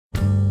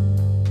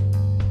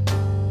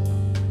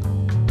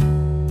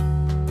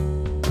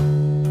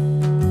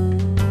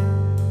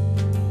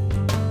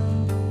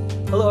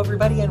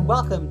everybody, and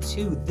welcome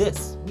to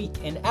This Week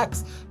in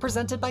X,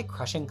 presented by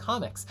Crushing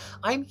Comics.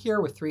 I'm here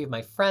with three of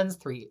my friends,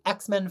 three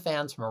X-Men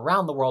fans from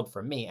around the world,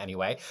 from me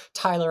anyway,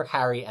 Tyler,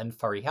 Harry, and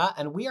Fariha,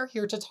 and we are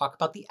here to talk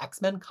about the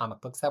X-Men comic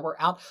books that were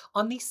out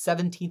on the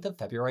 17th of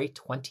February,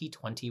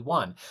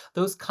 2021.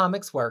 Those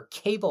comics were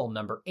Cable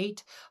number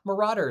 8,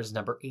 Marauders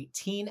number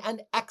 18,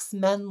 and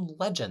X-Men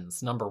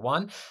Legends number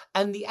 1.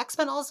 And the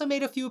X-Men also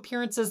made a few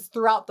appearances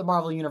throughout the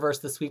Marvel Universe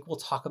this week. We'll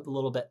talk a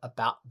little bit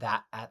about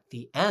that at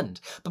the end.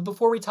 But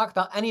before we talk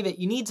about any of it,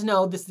 you need to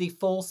know this is a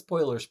full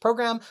spoilers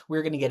program.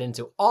 We're going to get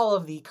into all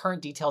of the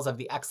current details of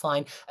the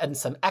X-line and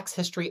some X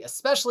history,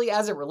 especially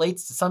as it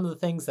relates to some of the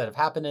things that have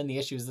happened in the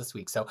issues this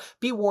week. So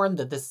be warned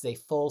that this is a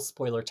full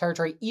spoiler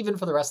territory. Even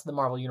for the rest of the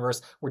Marvel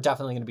Universe, we're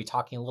definitely going to be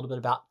talking a little bit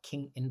about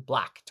King in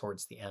Black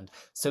towards the end.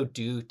 So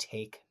do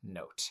take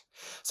note.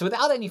 So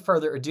without any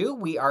further ado,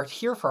 we are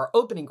here for our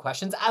opening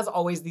questions. As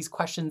always, these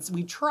questions,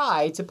 we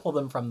try to pull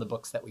them from the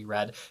books that we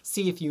read.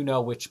 See if you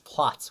know which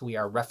plots we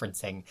are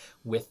referencing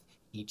with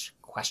each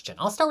question.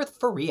 I'll start with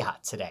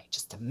Fariha today,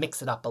 just to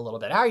mix it up a little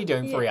bit. How are you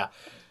doing, Fariha?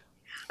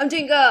 I'm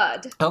doing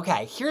good.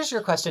 Okay, here's your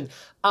question.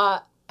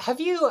 Have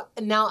you,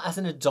 now as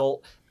an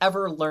adult,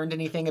 ever learned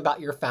anything about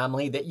your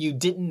family that you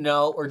didn't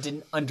know or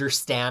didn't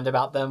understand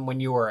about them when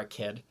you were a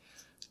kid?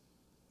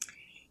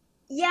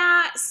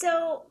 Yeah,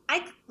 so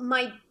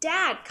my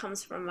dad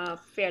comes from a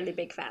fairly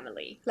big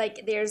family.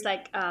 Like there's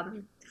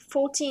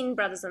 14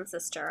 brothers and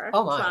sisters,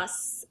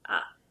 plus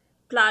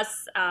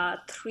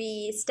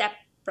 3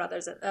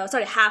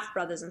 half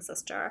brothers and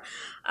sister.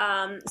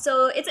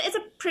 So it's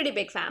a pretty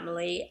big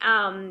family.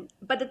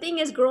 But the thing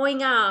is,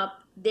 growing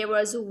up, there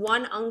was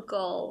one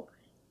uncle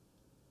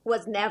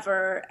was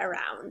never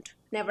around,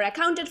 never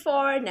accounted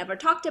for, never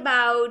talked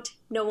about.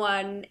 No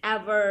one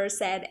ever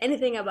said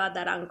anything about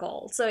that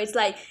uncle. So it's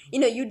like,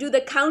 you do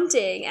the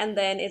counting and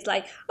then it's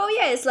like, oh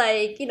yeah, it's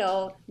like,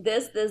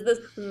 this,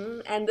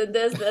 and then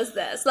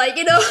this. Like,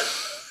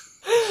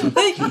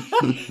 like,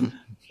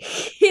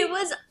 he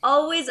was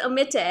always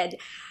omitted.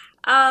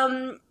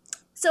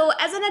 So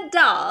as an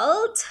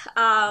adult,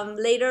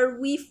 later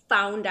we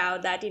found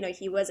out that,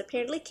 he was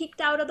apparently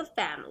kicked out of the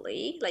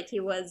family. Like he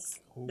was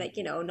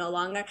no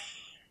longer.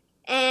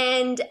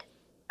 And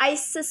I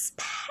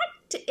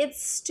suspect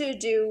it's to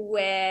do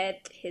with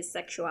his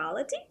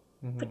sexuality,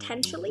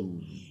 potentially.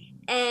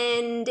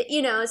 And,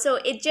 so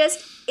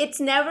it's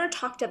never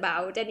talked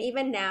about. And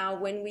even now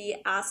when we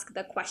ask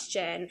the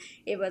question,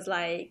 it was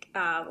like,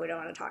 we don't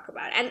want to talk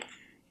about it. And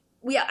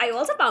I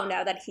also found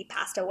out that he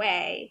passed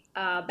away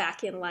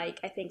back in I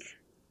think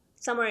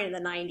somewhere in the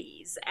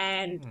 90s.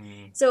 And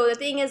so the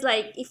thing is,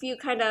 if you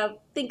kind of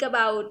think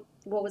about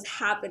what was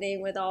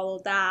happening with all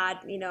of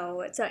that,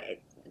 it's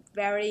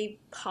very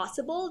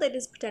possible that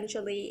it's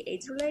potentially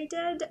AIDS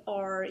related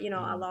or,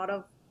 a lot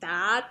of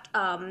that.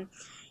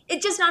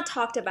 It's just not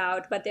talked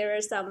about, but there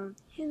are some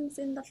hints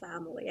in the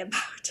family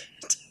about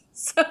it.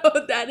 So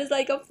that is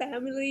like a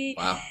family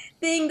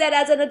thing that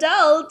as an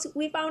adult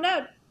we found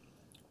out.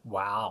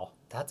 Wow,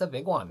 that's a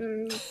big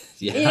one.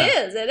 Yeah.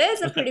 It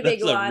is a pretty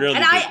big one. Really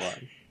big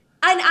one.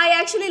 And I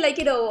actually,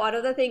 one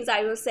of the things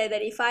I will say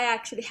that if I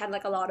actually had,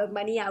 a lot of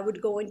money, I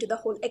would go into the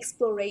whole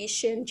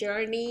exploration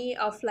journey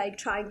of,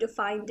 trying to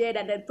find it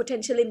and then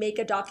potentially make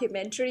a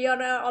documentary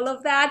on all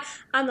of that.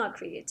 I'm not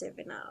creative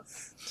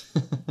enough.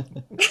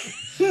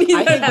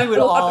 I think we would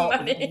all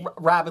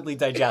rapidly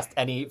digest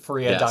any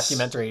Fariha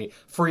documentary,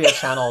 Fariha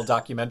channel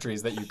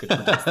documentaries that you could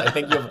produce. I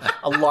think you have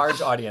a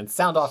large audience.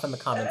 Sound off in the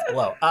comments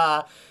below.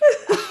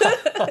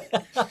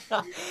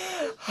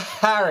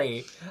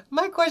 Harry,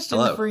 my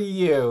question for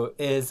you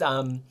is,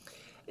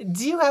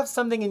 do you have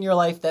something in your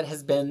life that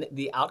has been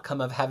the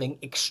outcome of having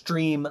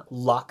extreme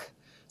luck?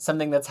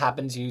 Something that's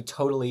happened to you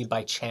totally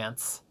by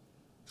chance?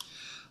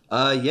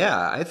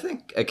 Yeah, I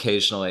think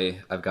occasionally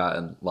I've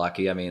gotten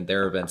lucky. I mean,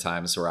 there have been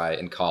times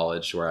in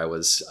college where I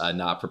was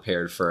not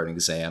prepared for an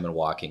exam and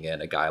walking in,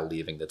 a guy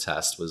leaving the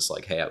test was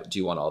like, hey, do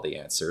you want all the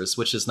answers?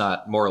 Which is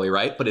not morally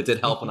right, but it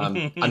did help when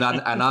I'm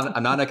not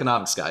an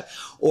economics guy.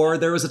 Or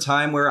there was a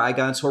time where I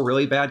got into a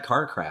really bad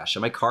car crash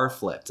and my car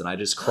flipped and I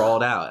just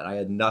crawled out and I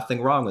had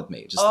nothing wrong with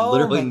me. Just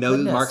literally no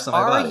marks on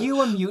my body. Are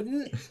you a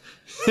mutant?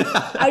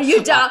 Are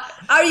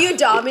you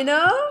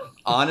Domino?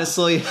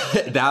 Honestly,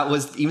 that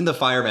was, even the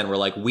firemen were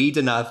like, we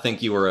did not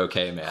think you were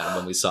okay, man,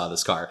 when we saw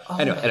this car.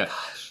 Anyway.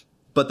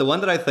 But the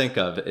one that I think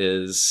of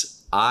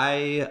is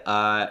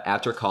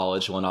after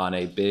college, went on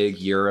a big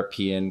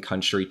European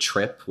country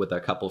trip with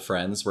a couple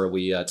friends where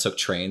we took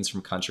trains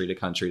from country to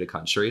country to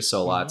country. So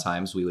a lot of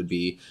times we would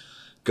be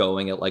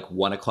going at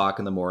 1 o'clock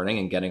in the morning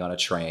and getting on a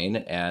train.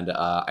 And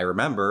I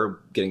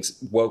remember getting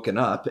woken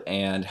up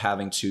and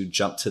having to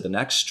jump to the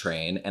next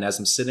train. And as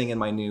I'm sitting in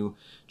my new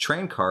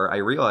train car, I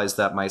realized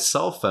that my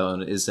cell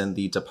phone is in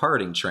the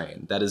departing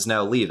train that is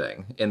now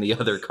leaving in the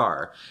other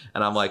car.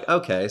 And I'm like,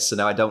 okay, so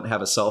now I don't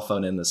have a cell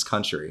phone in this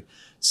country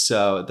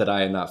that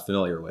I am not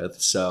familiar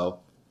with. So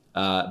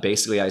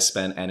basically I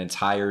spent an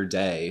entire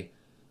day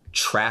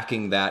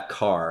tracking that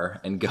car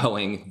and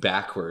going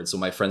backwards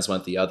when my friends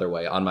went the other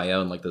way on my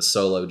own, like the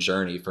solo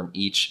journey from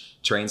each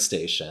train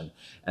station.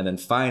 And then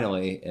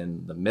finally,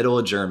 in the middle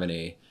of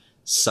Germany,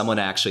 someone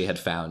actually had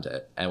found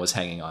it and was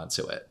hanging on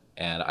to it.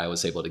 And I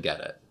was able to get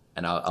it.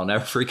 And I'll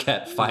never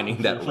forget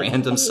finding that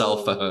random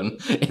cell phone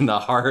in the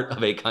heart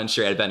of a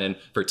country I'd been in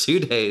for 2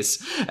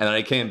 days. And then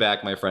I came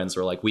back, my friends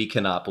were like, we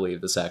cannot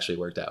believe this actually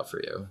worked out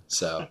for you.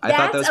 So I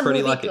thought that was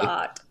pretty lucky.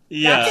 Plot.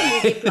 Yeah.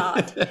 That's a movie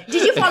plot.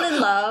 Did you fall in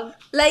love?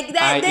 Like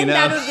that,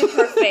 that would be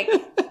perfect.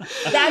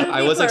 That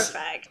would be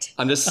perfect.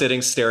 I'm just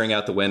sitting staring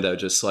out the window,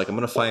 just like, I'm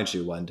going to find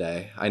you one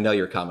day. I know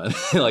you're coming.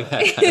 Like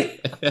that kind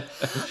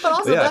of. But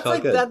also,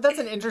 that's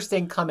an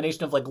interesting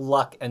combination of like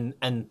luck and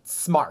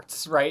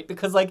smarts, right?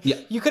 Because like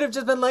you could have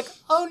just been like,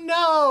 oh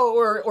no,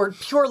 or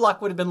pure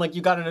luck would have been like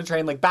you got on a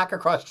train like back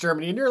across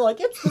Germany and you're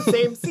like, it's the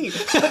same seat.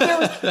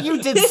 But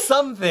you did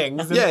some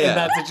things in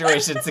that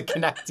situation to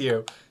connect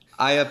you.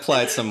 I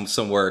applied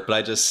some work, but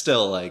I just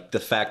still like the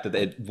fact that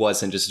it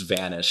wasn't just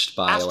vanished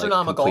by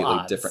astronomical like completely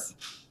odds. Different.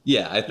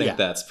 Yeah, I think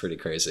that's pretty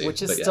crazy.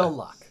 Which is still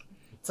luck.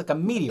 It's like a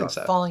meteor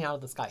falling out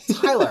of the sky.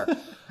 Tyler,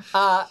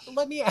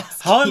 let me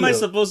ask How am I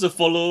supposed to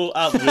follow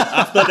up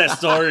after that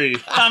story?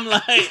 I'm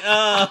like,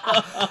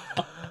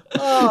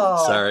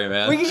 Oh, sorry,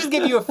 man. We can just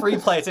give you a free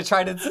play to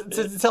try to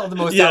tell the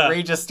most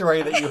outrageous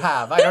story that you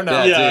have. I don't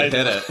know. Yeah, dude,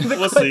 hit it.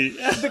 We'll see.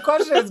 The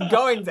question I was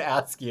going to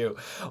ask you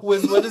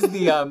was, what is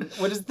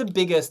the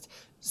biggest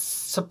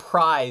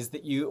surprise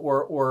that you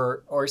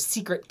or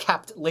secret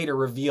kept later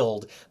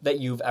revealed that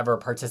you've ever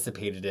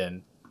participated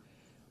in?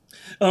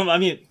 I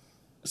mean,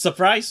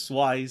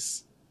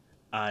 surprise-wise,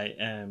 I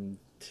am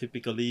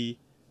typically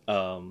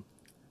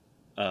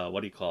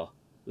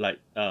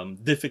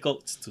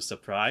difficult to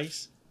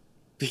surprise.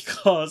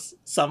 Because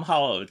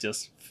somehow I'll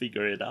just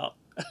figure it out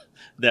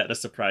that the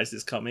surprise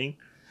is coming.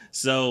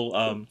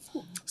 So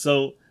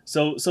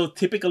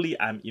typically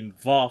I'm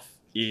involved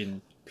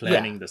in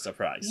planning the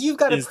surprise. You've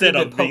got a pretty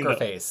good poker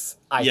face,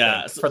 I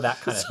think, for that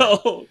kind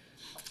of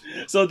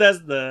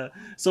thing.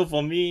 So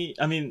for me,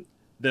 I mean,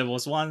 there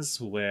was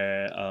once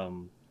where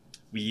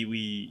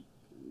we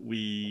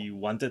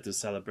wanted to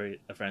celebrate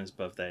a friend's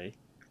birthday,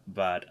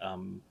 but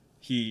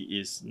he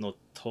is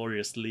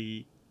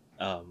notoriously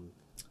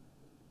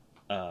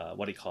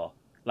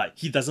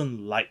he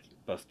doesn't like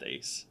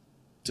birthdays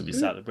to be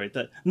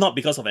celebrated. Not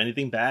because of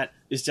anything bad.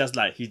 It's just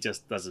like he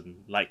just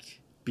doesn't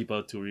like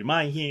people to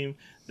remind him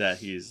that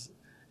he's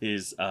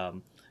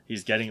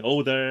getting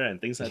older and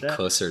things like that.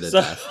 Closer to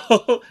death.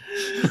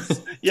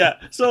 Yeah.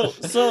 So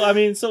I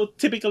mean, so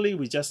typically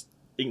we just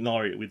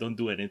ignore it. We don't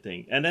do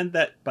anything. And then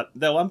that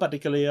one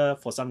particular year,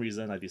 for some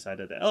reason, I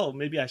decided that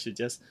maybe I should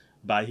just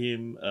buy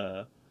him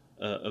a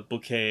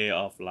bouquet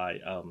of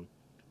like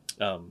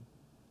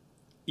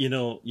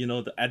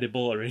the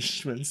edible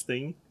arrangements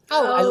thing.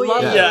 Oh, I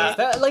love it. Yeah.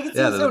 It's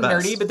so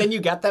nerdy, but then you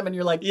get them and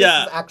you're like, this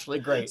is actually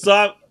great.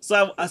 So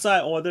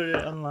I ordered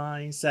it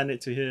online, sent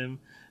it to him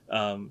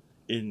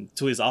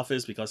to his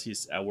office because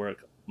he's at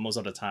work most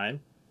of the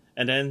time.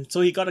 And then,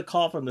 so he got a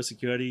call from the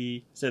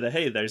security, said that,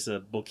 hey, there's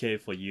a bouquet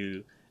for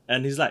you.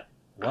 And he's like,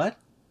 what?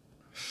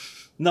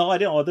 No, I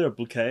didn't order a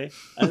bouquet.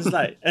 And it's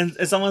like, and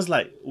someone's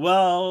like,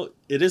 well,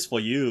 it is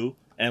for you.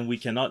 And we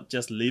cannot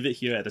just leave it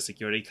here at the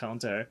security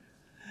counter.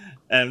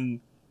 And,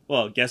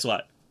 well, guess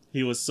what?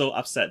 He was so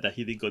upset that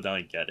he didn't go down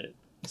and get it.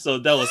 So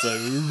that was a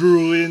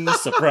ruined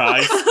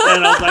surprise.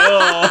 And I was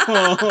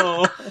like,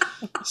 oh.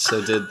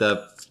 So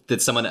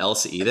did someone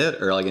else eat it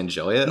or like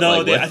enjoy it?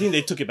 No, I think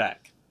they took it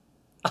back.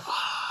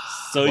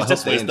 So it's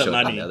just wasted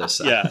money. The other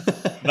side. Yeah,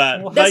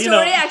 but the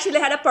story actually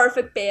had a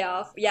perfect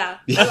payoff. Yeah,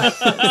 I like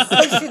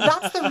this. See,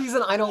 that's the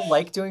reason I don't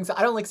like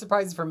I don't like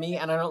surprises for me,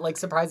 and I don't like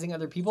surprising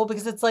other people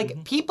because it's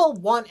like people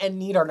want and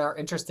need and are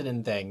interested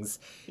in things,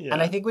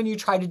 and I think when you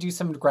try to do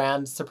some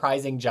grand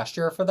surprising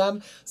gesture for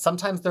them,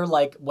 sometimes they're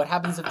like, "What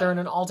happens if they're in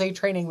an all-day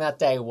training that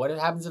day? What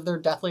happens if they're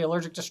deathly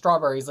allergic to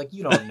strawberries?" Like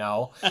you don't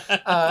know.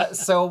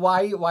 So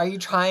why are you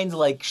trying to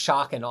like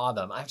shock and awe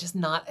them? It's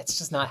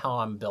just not how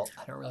I'm built.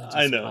 I don't really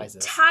do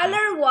surprises.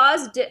 Tyler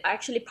was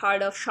actually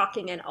part of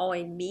shocking and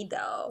awing me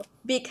though,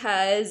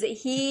 because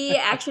he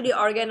actually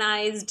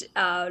organized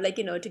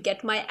to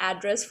get my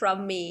address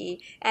from me,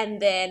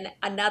 and then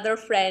another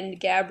friend,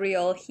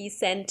 Gabriel, he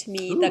sent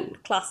me the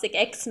classic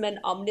X-Men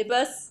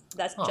omnibus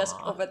that's just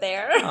over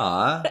there.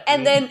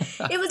 And then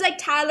it was like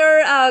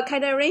Tyler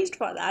kind of arranged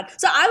for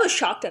that, so I was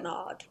shocked and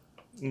awed.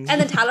 And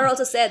then Tyler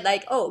also said,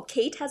 like, oh,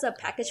 Kate has a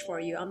package for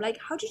you. I'm like,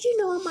 how did you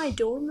know my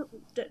door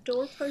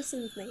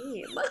person's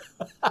name?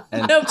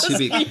 And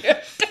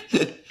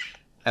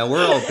and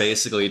we're all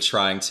basically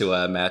trying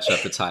to match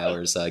up to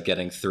Tyler's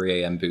getting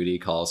 3 a.m. booty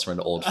calls from an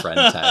old friend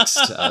text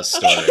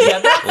story.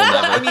 Yeah,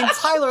 I mean,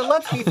 Tyler,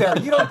 let's be fair.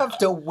 You don't have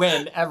to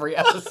win every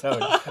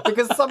episode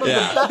because some of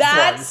the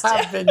best ones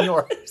have been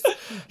yours.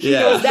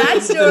 Yeah.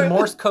 That story. The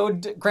Morse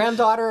code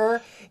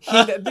granddaughter.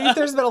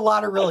 There's been a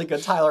lot of really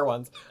good Tyler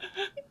ones.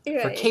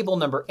 Right. For cable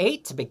number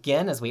 8, to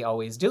begin, as we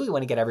always do, we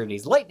want to get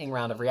everybody's lightning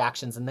round of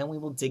reactions, and then we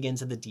will dig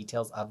into the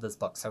details of this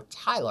book. So,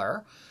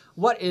 Tyler,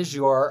 what is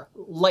your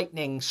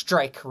lightning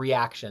strike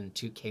reaction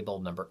to Cable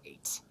number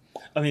 8?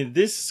 I mean,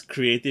 this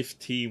creative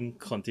team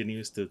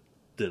continues to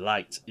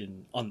delight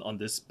on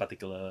this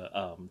particular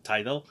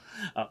title.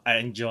 I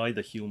enjoy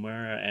the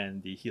humor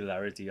and the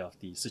hilarity of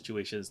the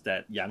situations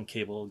that young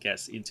Cable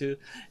gets into,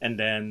 and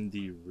then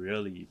the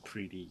really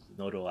pretty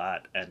noto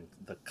art and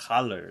the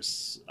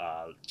colors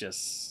are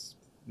just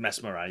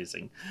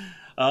mesmerizing.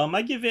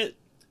 I give it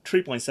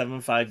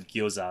 3.75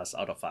 gyozas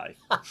out of 5.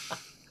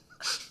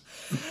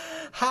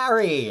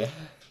 Harry.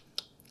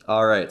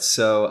 All right,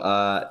 so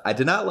I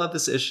did not love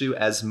this issue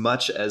as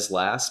much as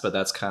last, but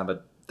that's kind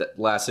of the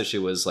last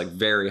issue was like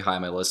very high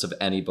on my list of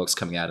any books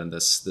coming out in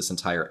this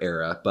entire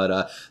era.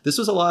 But this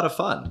was a lot of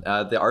fun.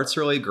 The art's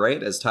really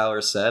great, as Tyler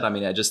said. I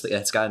mean,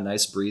 it's got a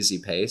nice breezy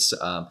pace.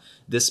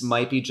 This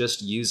might be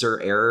just user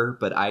error,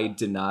 but I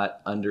did not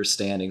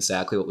understand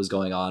exactly what was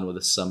going on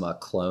with some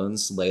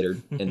clones later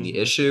in the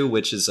issue,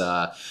 which is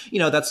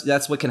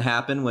that's what can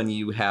happen when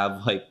you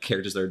have like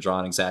characters that are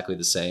drawn exactly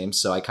the same.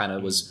 So I kind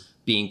of was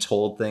being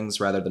told things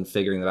rather than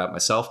figuring them out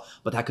myself,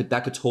 but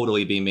that could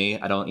totally be me.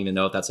 I don't even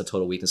know if that's a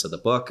total weakness of the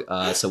book.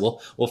 So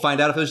we'll find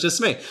out if it was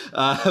just me.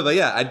 But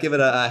yeah, I'd give it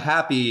a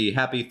happy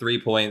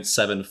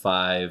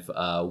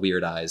 3.75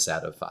 weird eyes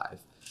out of 5.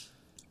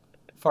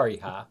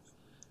 Fariha.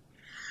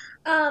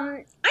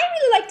 I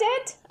really liked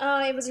it.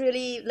 It was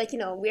really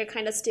we're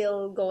kind of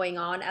still going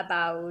on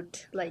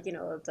about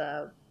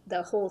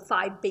the whole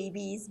 5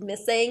 babies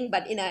missing,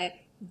 but in a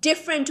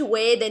different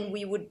way than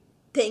we would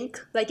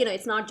think.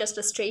 It's not just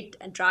a straight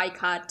and dry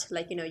cut,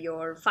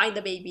 you're find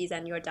the babies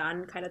and you're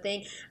done kind of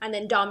thing. And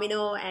then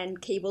Domino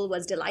and Cable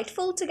was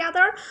delightful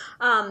together.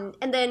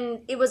 And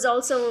then it was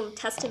also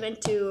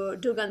testament to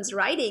Dugan's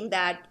writing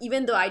that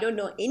even though I don't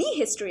know any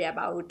history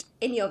about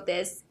any of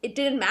this, it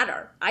didn't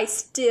matter. I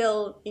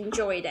still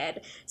enjoyed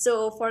it.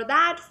 So for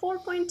that,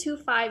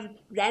 4.25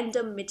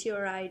 random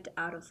meteorite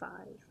out of 5.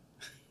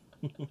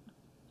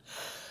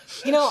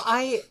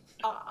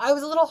 I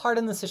was a little hard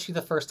on this issue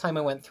the first time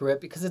I went through it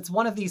because it's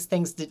one of these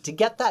things to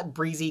get that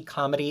breezy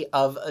comedy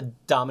of a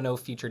Domino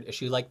featured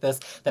issue like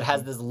this that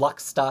has this luck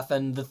stuff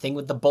and the thing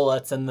with the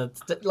bullets and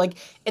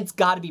it's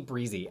got to be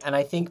breezy. And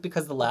I think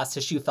because the last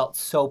issue felt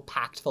so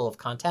packed full of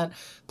content,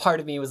 part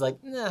of me was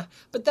like, nah.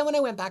 But then when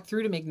I went back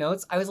through to make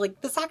notes, I was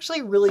like, this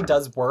actually really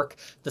does work.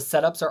 The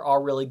setups are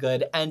all really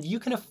good, and you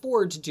can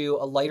afford to do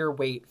a lighter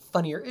weight,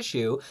 funnier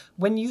issue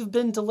when you've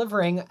been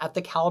delivering at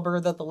the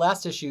caliber that the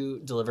last issue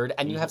delivered,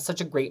 and you have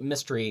such a great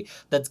mystery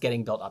that's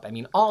getting built up. I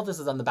mean, all this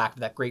is on the back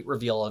of that great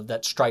reveal of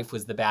that Strife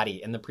was the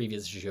baddie in the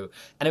previous issue,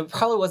 and it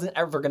probably wasn't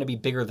ever going to be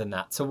bigger than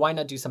that, so why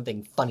not do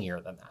something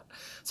funnier than that?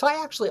 So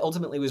I actually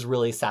ultimately was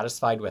really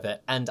satisfied with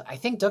it, and I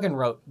think Duggan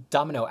wrote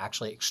Domino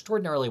actually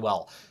extraordinarily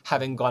well.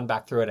 Having gone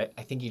back through it,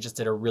 I think he just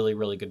did a really,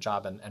 really good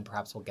job, and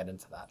perhaps we'll get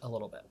into that a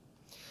little bit.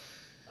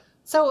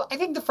 So I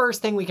think the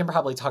first thing we can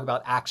probably talk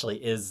about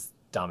actually is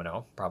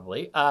Domino,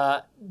 probably,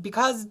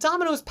 because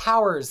Domino's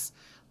powers,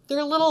 they're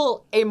a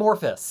little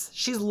amorphous.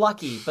 She's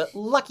lucky, but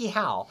lucky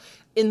how?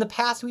 In the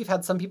past, we've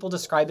had some people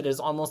describe it as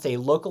almost a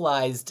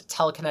localized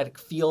telekinetic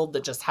field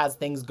that just has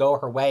things go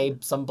her way.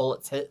 Some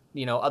bullets hit,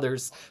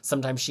 others.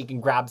 Sometimes she can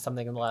grab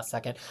something in the last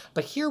second.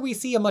 But here we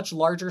see a much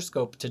larger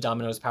scope to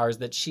Domino's powers,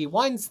 that she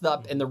winds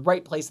up in the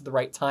right place at the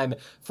right time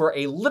for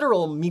a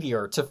literal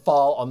meteor to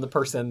fall on the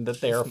person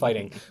that they are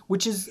fighting,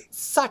 which is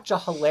such a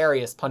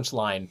hilarious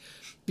punchline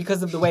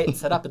because of the way it's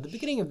set up at the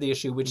beginning of the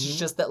issue, which is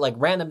just that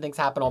random things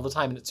happen all the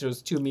time, and it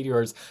shows 2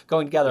 meteors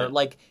going together.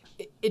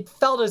 It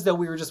felt as though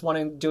we were just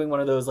doing one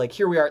of those,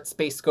 here we are at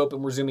space scope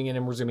and we're zooming in,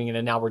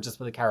 and now we're just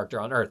with a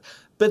character on Earth.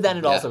 But then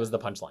it also is the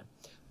punchline.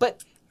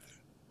 But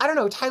I don't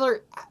know,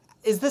 Tyler,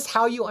 is this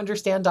how you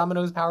understand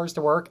Domino's powers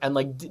to work?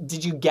 And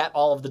did you get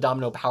all of the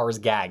Domino powers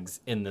gags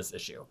in this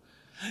issue?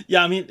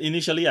 Yeah, I mean,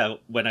 initially,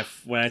 when I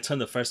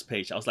turned the first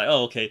page, I was like,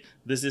 oh, okay,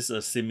 this is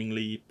a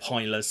seemingly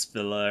pointless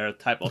filler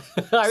type of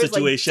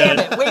situation.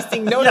 Damn it,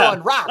 wasting Nono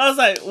on rocks. I was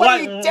like,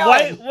 why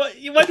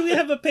do we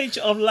have a page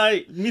of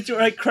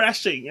meteorite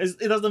crashing? It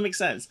doesn't make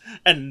sense.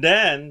 And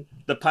then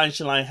the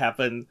punchline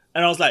happened,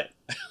 and I was like,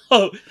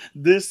 oh,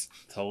 this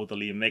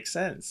totally makes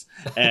sense.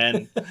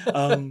 And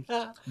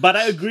but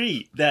I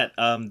agree that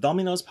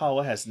Domino's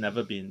power has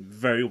never been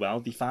very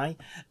well defined.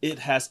 It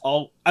has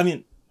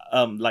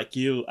like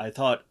you, I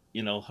thought,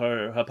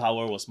 her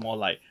power was more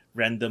like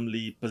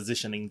randomly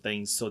positioning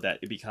things so that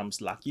it becomes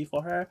lucky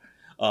for her,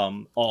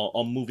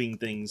 or moving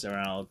things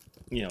around,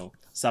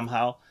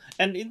 somehow.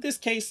 And in this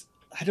case,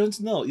 I don't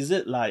know, is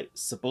it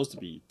supposed to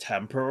be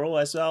temporal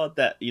as well?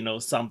 That,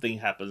 something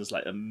happens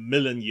a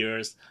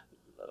millions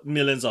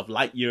of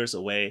light years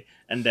away,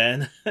 and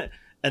then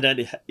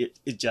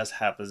it just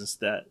happens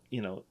that,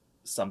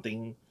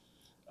 something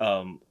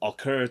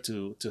occurred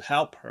to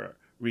help her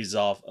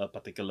resolve a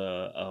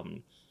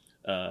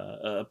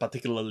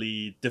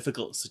particularly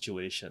difficult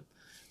situation.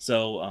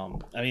 So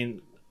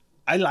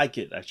I like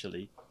it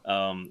actually,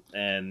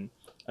 and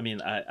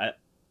I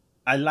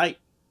like,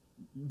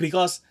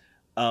 because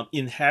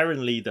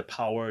inherently the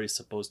power is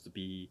supposed to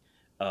be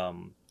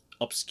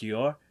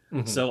obscure.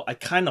 So I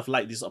kind of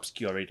like this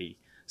obscurity.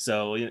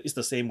 So it's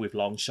the same with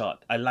Long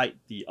Shot. I like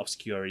the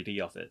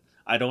obscurity of it.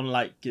 I don't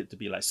like it to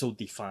be like so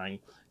defined,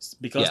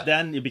 because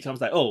then it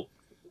becomes like, oh,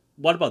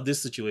 what about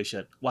this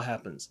situation? What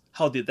happens?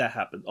 How did that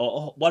happen?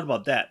 Or what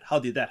about that? How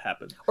did that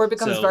happen? Or it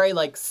becomes very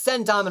like,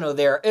 send Domino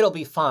there, it'll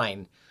be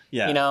fine.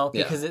 Yeah. You know,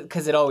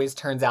 because it always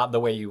turns out the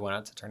way you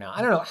want it to turn out.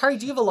 I don't know. Harry,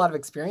 do you have a lot of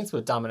experience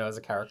with Domino as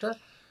a character?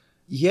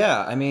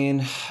 Yeah, I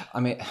mean,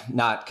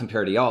 not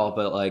compared to y'all,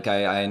 but like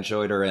I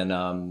enjoyed her in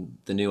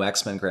the new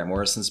X-Men Grant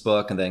Morrison's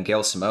book, and then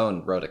Gail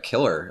Simone wrote a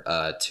killer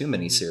 2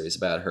 miniseries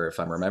about her,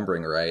 if I'm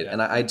remembering right. Yeah.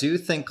 And I do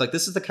think like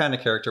this is the kind of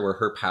character where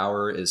her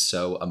power is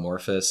so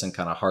amorphous and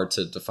kind of hard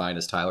to define,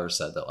 as Tyler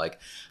said, that like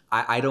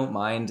I don't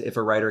mind if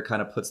a writer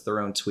kind of puts their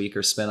own tweak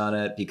or spin on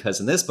it, because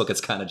in this book it's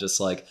kind of just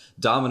like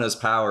Domino's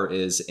power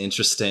is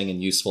interesting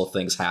and useful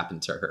things happen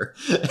to her.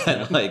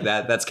 And like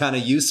that's kind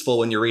of useful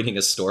when you're reading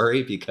a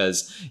story,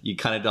 because you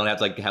kind of don't have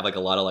to like have like a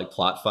lot of like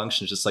plot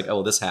functions, just like, oh,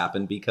 well, this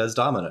happened because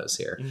Domino's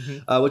here,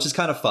 which is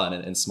kind of fun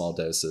in small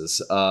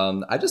doses.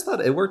 I just thought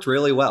it worked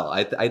really well.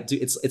 I do.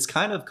 It's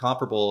kind of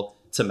comparable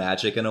to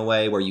Magic in a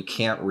way where you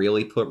can't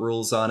really put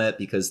rules on it,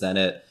 because then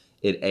it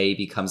A,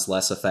 becomes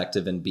less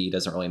effective, and B,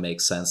 doesn't really make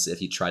sense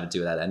if you try to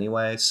do that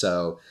anyway.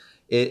 So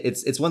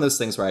it's one of those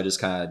things where I just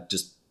kind of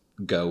just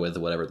go with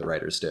whatever the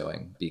writer's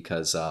doing,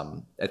 because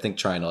I think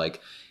trying to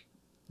like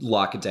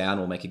lock it down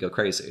will make you go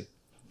crazy.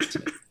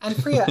 And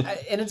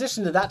Fariha, in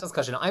addition to that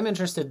discussion, I'm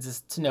interested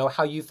to know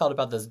how you felt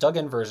about this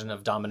dug-in version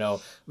of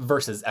Domino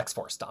versus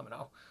X-Force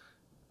Domino.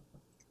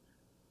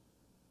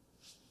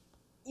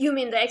 You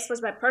mean the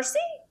X-Force by Percy?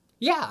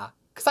 Yeah,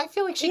 because I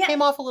feel like she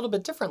came off a little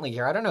bit differently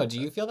here. I don't know. Do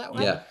you feel that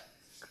way? Yeah.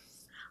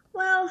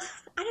 Well,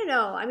 I don't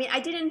know. I mean, I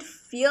didn't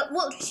feel...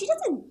 Well, she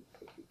doesn't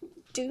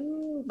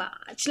do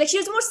much. Like, she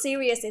was more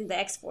serious in the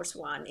X-Force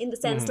one, in the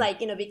sense, like,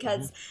 you know,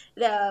 because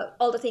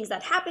all the things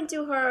that happened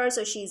to her,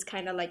 so she's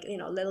kind of, like, you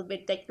know, a little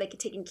bit, like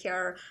taking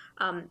care...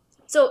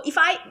 So if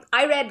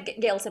I read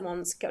Gail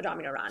Simone's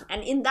Domino run,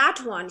 and in that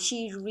one,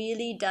 she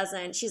really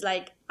doesn't... She's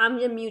like, I'm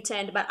a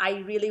mutant, but I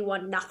really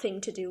want nothing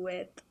to do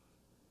with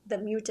the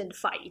mutant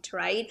fight,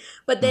 right?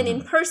 But then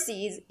in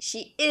Percy's,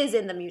 she is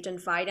in the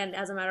mutant fight, and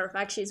as a matter of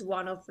fact, she's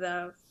one of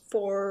the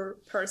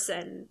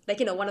 4-person, like,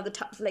 you know, one of the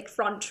top, like,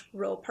 front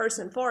row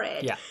person for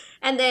it. Yeah.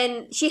 And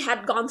then she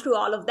had gone through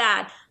all of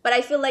that, but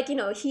I feel like, you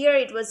know, here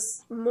it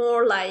was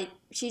more like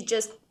she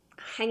just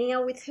hanging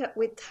out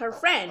with her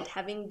friend,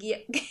 having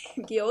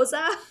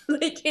gyoza,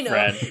 like, you know,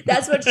 friend.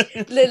 That's what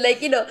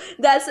like, you know,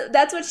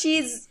 that's what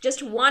she's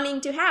just wanting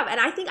to have. And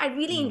I think I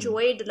really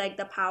enjoyed like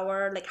the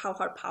power, like how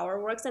her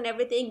power works and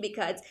everything,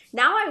 because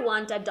now I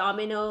want a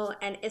Domino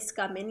and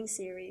Iska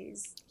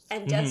miniseries,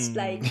 and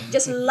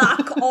just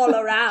luck all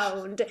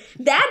around.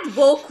 That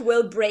book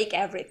will break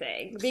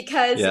everything,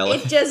 because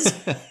it just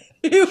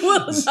you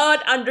will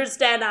not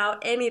understand how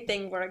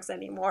anything works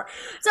anymore.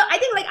 So I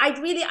think like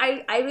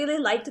I really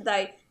liked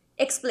the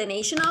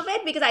explanation of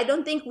it, because I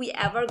don't think we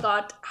ever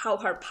got how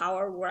her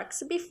power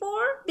works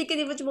before, because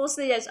it was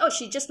mostly just, oh,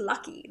 she's just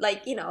lucky,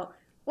 like, you know,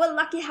 well,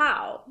 lucky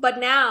how? But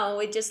now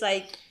it just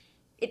like,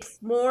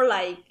 it's more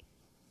like,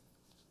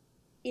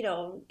 you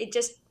know, it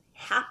just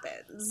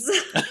happens.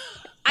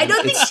 I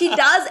don't think she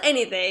does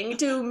anything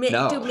to make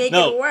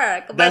it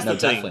work. But that's no,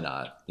 definitely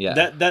not. Yeah,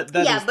 that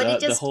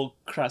is the whole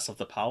crux of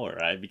the power,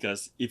 right?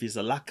 Because if it's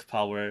a luck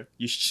power,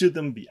 you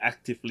shouldn't be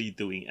actively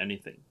doing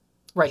anything.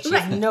 Right, she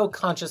has no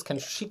conscious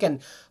control. She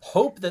can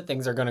hope that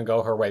things are going to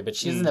go her way, but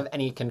she doesn't have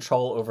any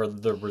control over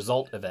the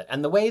result of it.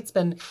 And the way it's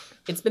been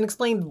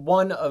explained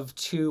one of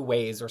 2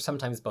 ways, or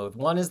sometimes both.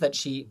 One is that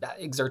she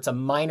exerts a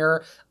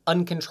minor,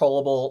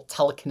 uncontrollable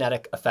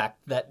telekinetic effect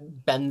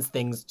that bends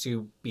things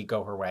to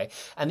go her way.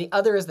 And the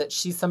other is that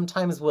she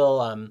sometimes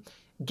will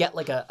get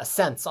like a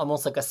sense,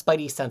 almost like a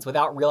spidey sense,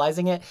 without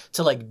realizing it,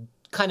 to like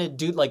kind of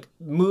do like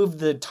move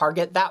the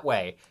target that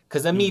way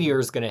because a meteor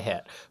is going to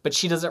hit. But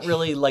she doesn't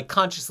really like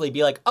consciously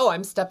be like, oh,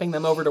 I'm stepping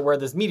them over to where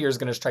this meteor is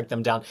going to strike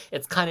them down.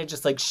 It's kind of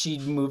just like she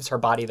moves her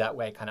body that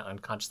way kind of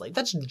unconsciously.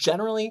 That's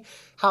generally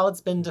how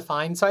it's been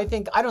defined. So I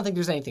don't think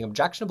there's anything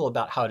objectionable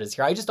about how it is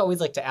here. I just always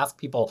like to ask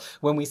people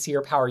when we see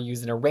her power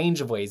used in a range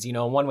of ways, you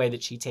know, one way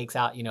that she takes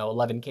out, you know,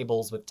 11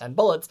 cables with 10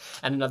 bullets,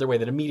 and another way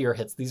that a meteor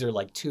hits. These are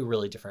like 2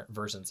 really different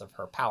versions of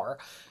her power.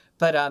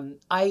 But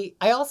I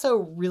also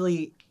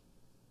really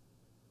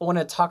want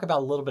to talk about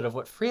a little bit of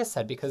what Fariha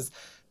said, because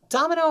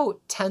Domino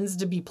tends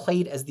to be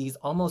played as these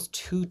almost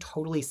 2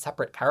 totally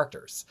separate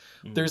characters.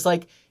 There's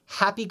like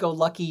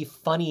happy-go-lucky,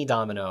 funny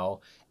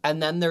Domino,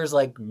 and then there's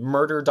like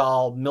murder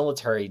doll,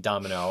 military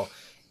Domino.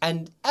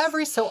 And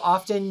every so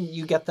often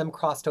you get them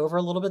crossed over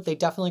a little bit. They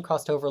definitely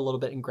crossed over a little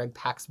bit in Greg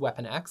Pak's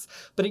Weapon X,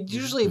 but it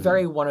usually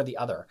vary one or the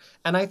other.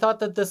 And I thought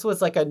that this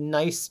was like a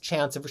nice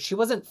chance of, she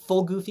wasn't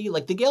full goofy.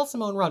 Like the Gail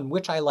Simone run,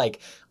 which I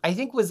like, I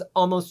think was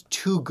almost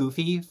too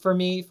goofy for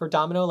me for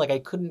Domino. Like I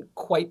couldn't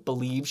quite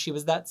believe she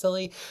was that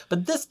silly.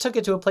 But this took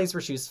it to a place where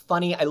she was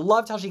funny. I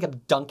loved how she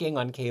kept dunking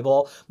on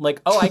Cable. I'm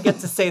like, oh, I get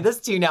to say this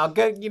to you now.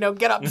 Good, you know,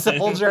 get up,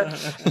 soldier.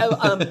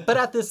 But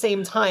at the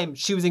same time,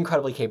 she was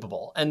incredibly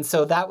capable. And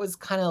so that was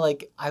kind kind of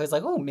like, I was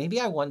like, oh, maybe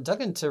I want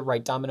Duggan to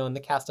write Domino in the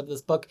cast of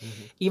this book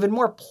even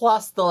more.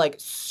 Plus the like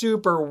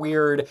super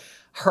weird,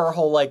 her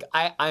whole like,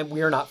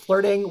 we are not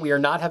flirting. We are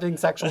not having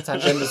sexual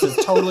tension. This is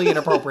totally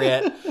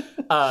inappropriate.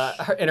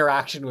 Her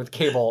interaction with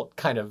Cable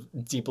kind of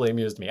deeply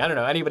amused me. I don't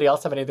know. Anybody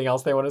else have anything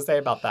else they want to say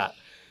about that?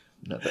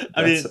 No,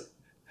 I mean,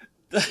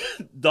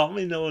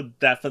 Domino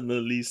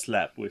definitely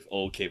slept with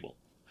old Cable.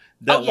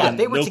 That yeah, one,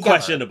 they were no together.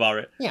 question about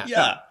it.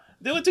 Yeah.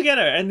 They were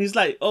together, and he's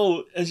like,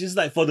 oh, and she's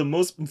like, for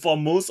most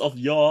of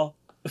the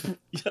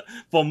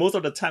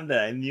time that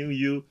I knew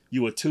you,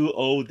 you were too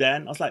old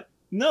then. I was like,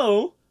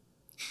 no,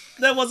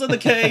 that wasn't the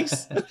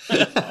case.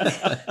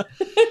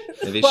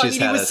 Maybe Well, she's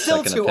he had was a still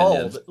second too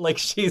opinion. old. Like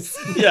she's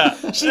Yeah.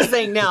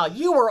 saying now,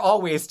 you were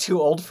always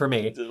too old for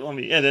me.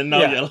 And then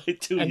now you're like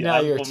too And young now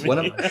you're for too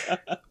me.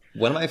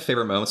 One of my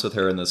favorite moments with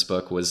her in this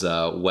book was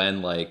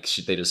when like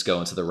they just go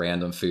into the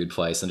random food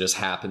place and just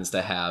happens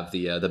to have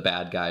the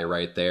bad guy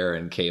right there,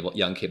 and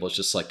young Cable's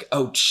just like,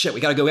 oh shit, we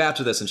gotta go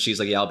after this, and she's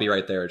like, yeah, I'll be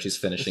right there, and she's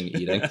finishing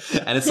eating,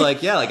 and it's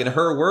like, yeah, like in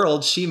her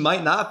world, she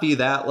might not be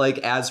that like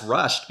as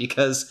rushed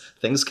because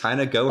things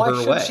kind of go Why her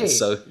should way. she?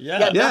 So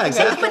Yeah,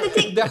 exactly. But the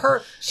thing-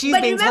 she's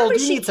but being remember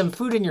told you need some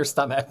food in your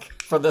stomach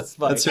for this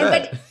fight. That's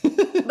right.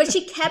 But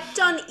she kept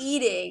on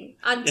eating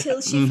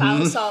until she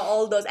saw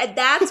all those, and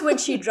that's when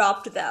she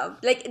dropped them.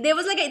 Like there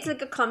was like it's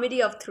like a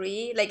comedy of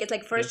three. Like it's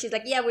like first she's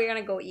like, yeah, we're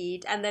gonna go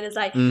eat, and then it's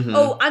like,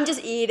 oh, I'm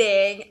just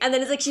eating, and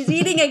then it's like she's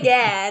eating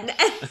again,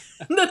 and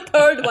the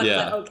third one's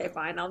like, okay,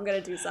 fine, I'm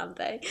gonna do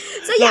something.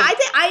 So yeah, I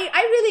think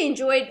I really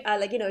enjoyed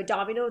like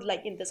Domino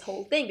like in this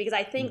whole thing, because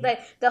I think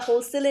that the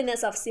whole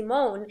silliness of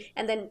Simone,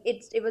 and then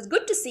it was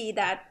good to see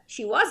that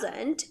she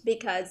wasn't,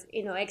 because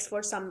X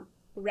for some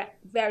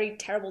very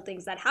terrible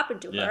things that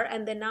happened to her,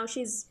 and then now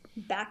she's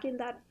back in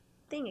that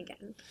thing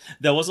again.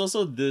 There was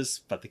also this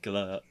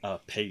particular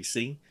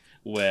pacing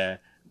where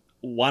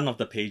one of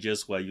the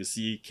pages where you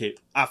see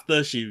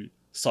after she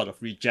sort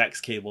of rejects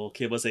Cable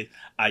say,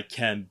 I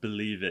can't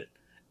believe it.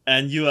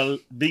 And you are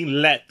being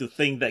led to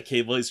think that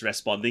Cable is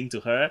responding to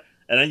her.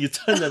 And then you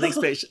turn the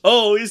next page.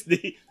 Oh, it's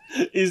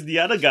the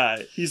other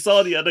guy. He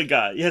saw the other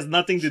guy. It has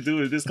nothing to do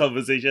with this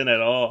conversation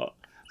at all.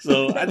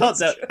 So I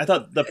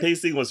thought the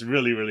pacing was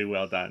really, really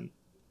well done.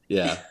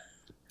 Yeah.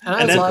 And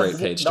I It's a love great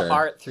page the turn.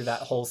 art through that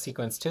whole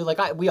sequence too.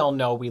 Like we all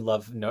know we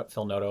love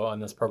Phil Noto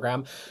on this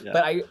program,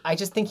 but I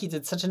just think he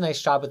did such a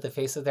nice job with the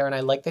faces there, and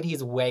I like that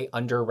he's way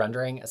under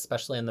rendering,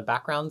 especially in the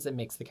backgrounds. It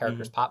makes the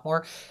characters pop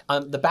more.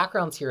 The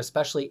backgrounds here,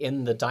 especially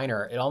in the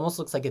diner, it almost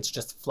looks like it's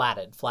just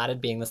flatted.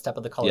 Flatted being the step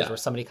of the colors, where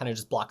somebody kind of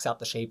just blocks out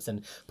the shapes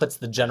and puts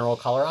the general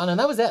color on, and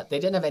that was it. They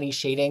didn't have any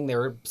shading. They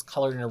were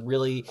colored in a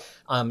really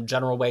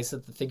general way so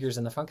that the figures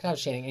in the front could have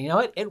shading. And you know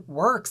what? It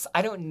works.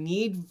 I don't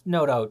need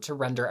Noto to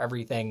render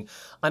everything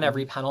on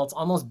every panel. It's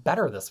almost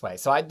better this way.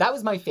 So that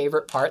was my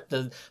favorite part,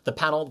 the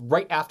panel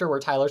right after where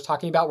Tyler's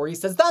talking about, where he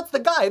says, that's the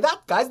guy, that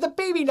guy's the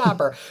baby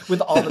napper,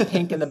 with all the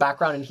pink in the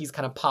background, and he's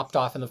kind of popped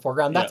off in the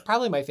foreground. That's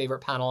probably my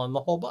favorite panel in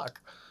the whole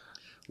book.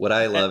 What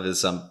I love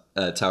is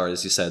Tower,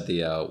 as you said,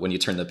 the when you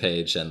turn the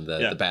page and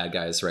the bad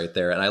guy is right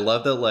there, and I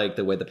love that like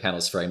the way the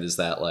panel's framed is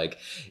that like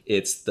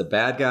it's the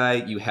bad guy,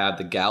 you have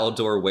the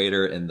Galador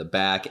waiter in the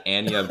back,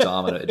 and you have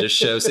Domino. It just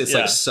shows it's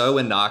like so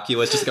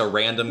innocuous, just like a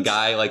random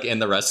guy like in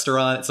the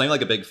restaurant. It's not even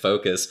like a big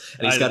focus,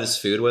 and he's got his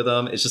food with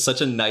him. It's just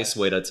such a nice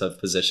way to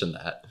position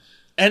that.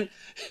 And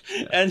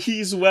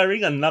he's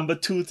wearing a number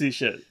 2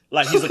 t-shirt.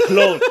 Like he's a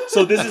clone.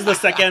 So this is the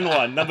second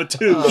one, number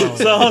 2.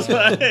 So I was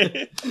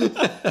like,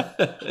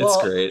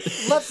 It's great.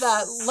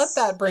 Let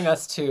that bring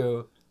us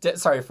to.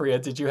 Sorry,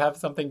 Fariha, did you have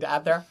something to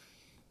add there?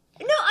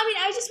 No, I mean,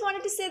 I just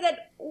wanted to say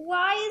that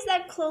why is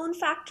that clone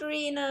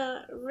factory in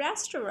a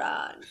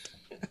restaurant?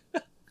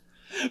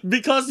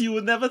 because you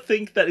would never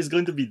think that it's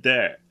going to be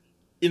there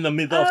in the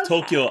middle of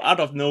Tokyo, out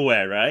of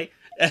nowhere, right?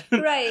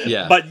 Right.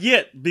 Yeah. But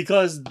yet,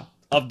 because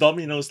of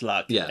Domino's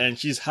luck, and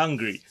she's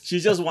hungry, she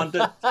just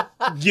wanted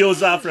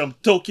gyoza from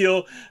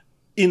Tokyo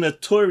in a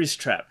tourist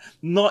trap,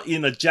 not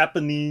in a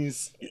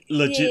Japanese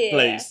legit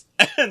place.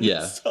 And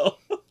so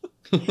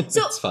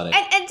it's funny.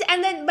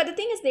 And then, but the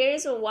thing is, there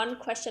is one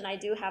question I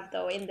do have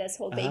though in this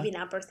whole baby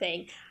napper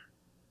thing.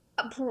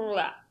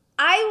 I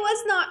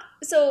was not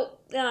so.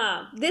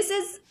 This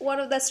is one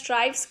of the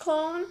Stripes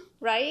clone,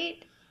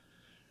 right?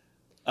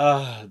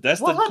 That's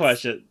the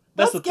question.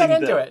 Let's get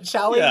into it,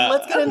 shall we? Yeah.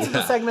 Let's get into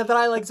the segment that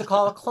I like to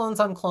call clones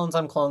on clones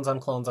on clones on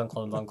clones on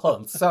clones on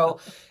clones. So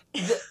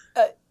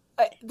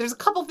there's a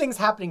couple things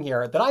happening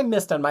here that I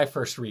missed on my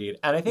first read,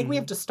 and I think we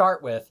have to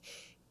start with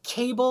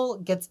Cable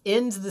gets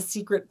into the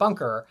secret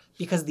bunker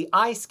because the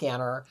eye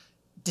scanner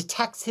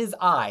detects his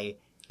eye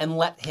and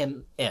let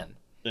him in.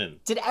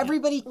 Did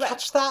everybody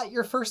catch that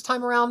your first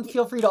time around?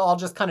 Feel free to all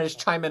just kind of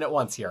chime in at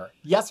once here.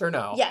 Yes or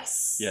no?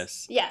 Yes.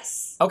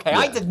 Okay,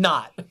 I did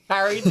not.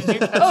 Harry, did you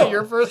catch it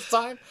your first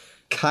time?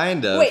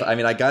 Kind of. Wait. I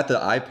mean, I got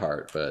the eye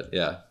part, but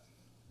yeah.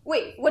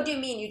 Wait, what do you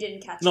mean you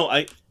didn't catch it? No,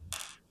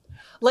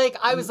 Like,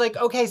 I was like,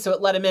 okay, so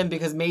it let him in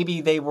because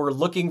maybe they were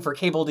looking for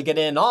Cable to get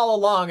in all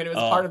along and it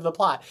was part of the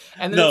plot.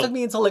 And then it took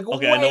me until like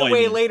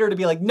way later to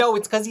be like, no,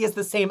 it's because he has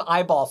the same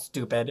eyeball,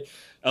 stupid.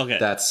 Okay.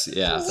 That's, So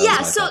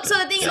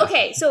the thing,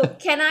 okay, so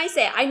can I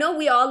say, I know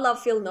we all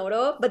love Phil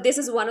Noto, but this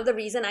is one of the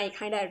reason I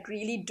kind of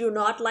really do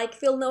not like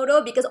Phil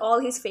Noto, because all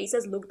his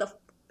faces look the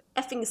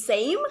effing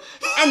same,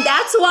 and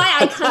that's why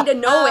I kind of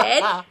know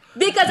it,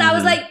 because I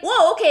was like,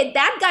 whoa, okay,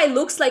 that guy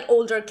looks like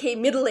older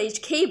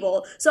middle-aged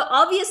Cable, so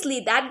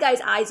obviously that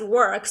guy's eyes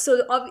work,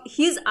 so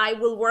his eye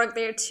will work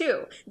there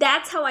too.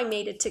 That's how I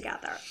made it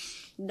together.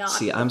 Not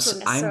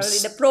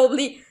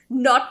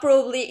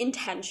probably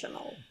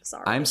intentional.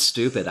 Sorry. I'm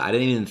stupid. I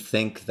didn't even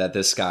think that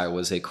this guy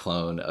was a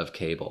clone of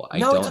Cable. I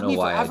don't know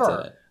why I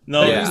did it.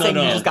 No, you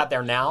just got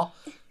there now?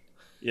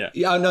 Yeah.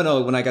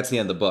 No. When I got to the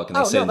end of the book and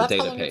they say in the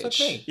data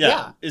page.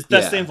 Yeah. It's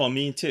the same for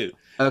me too.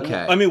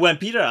 Okay. I mean, when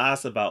Peter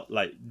asked about,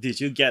 like, did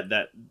you get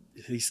that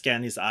he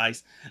scanned his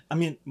eyes? I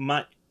mean,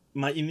 my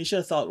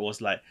initial thought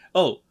was like,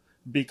 oh,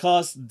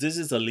 because this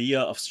is a layer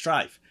of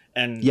Strife.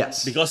 And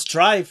because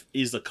Strife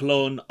is a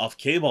clone of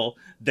Cable,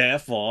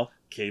 therefore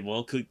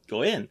Cable could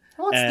go in.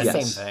 Well, it's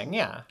the same thing,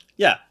 yeah.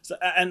 Yeah. So,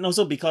 and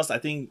also because I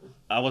think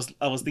I was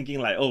thinking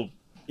like, oh,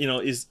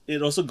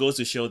 it also goes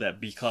to show that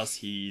because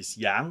he's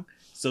young,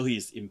 so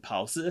he's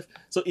impulsive.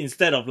 So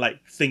instead of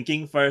like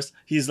thinking first,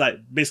 he's like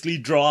basically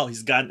draw out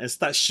his gun and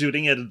start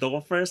shooting at the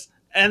door first.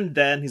 And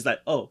then he's like,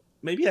 oh,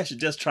 maybe I should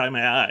just try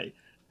my eye.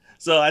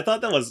 So I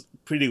thought that was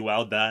pretty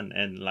well done.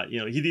 And like,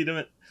 he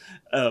didn't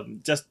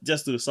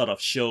just to sort of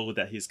show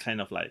that he's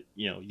kind of like,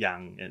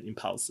 young and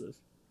impulsive.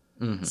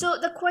 Mm-hmm. So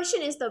the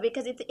question is, though,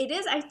 because it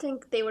is, I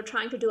think they were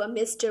trying to do a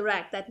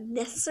misdirect that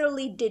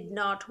necessarily did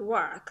not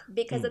work.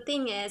 Because the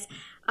thing is,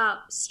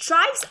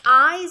 Strife's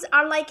eyes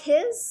are like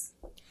his.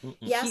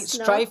 Yes,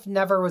 Strife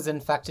never was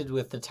infected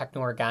with the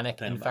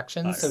techno-organic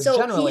infection. So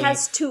generally, he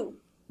has two.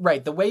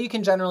 Right. The way you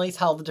can generally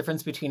tell the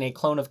difference between a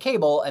clone of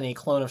Cable and a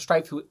clone of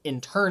Strife, who in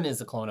turn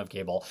is a clone of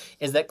Cable,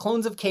 is that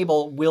clones of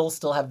Cable will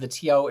still have the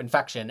TO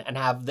infection and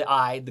have the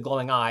eye, the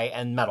glowing eye,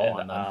 and metal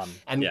on them.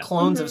 And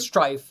clones of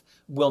Strife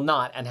will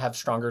not and have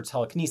stronger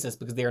telekinesis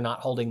because they are not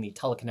holding the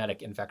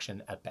telekinetic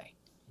infection at bay.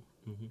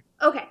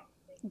 Okay,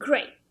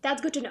 great.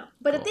 That's good to know.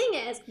 But the thing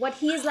is, what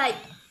he's like,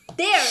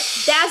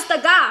 that's the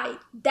guy,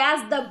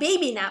 that's the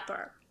baby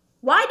napper.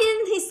 Why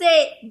didn't he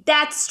say,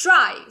 that's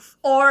Strife?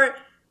 Or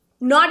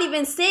not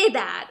even say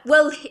that?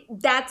 Well,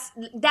 that's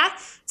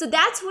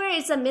where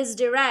it's a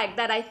misdirect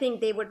that I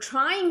think they were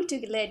trying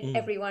to let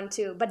everyone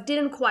to, but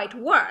didn't quite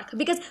work.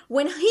 Because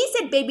when he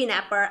said baby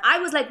napper, I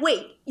was like,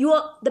 wait,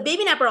 the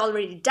baby napper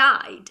already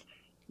died.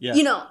 Yeah.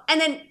 And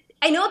then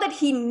I know that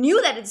he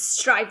knew that it's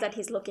Strife that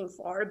he's looking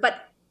for,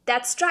 but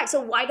that's Strife.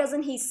 So why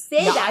doesn't he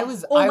say that? I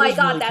was really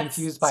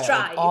confused by it.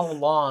 Like, all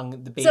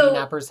along, the baby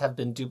nappers have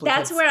been duplicates.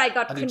 That's where I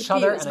got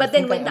confused. But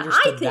then when the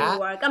eye thing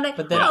worked, I'm like,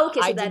 oh, okay,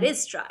 so that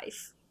is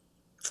Strife.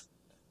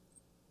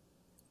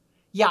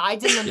 Yeah, I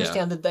didn't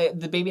understand that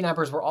the baby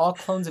nappers were all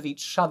clones of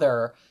each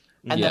other,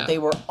 and that they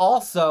were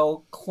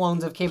also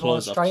clones of Cable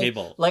and Strife.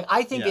 Like,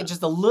 I think it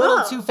just a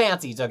little too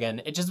fancy took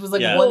in. It just was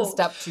like one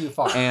step too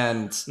far.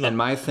 And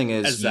my thing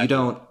is, I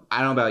don't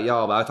know about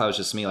y'all, but I thought it was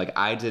just me. Like,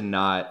 I did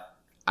not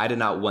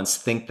once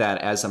think that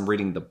as I'm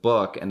reading the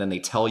book, and then they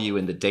tell you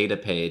in the data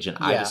page, and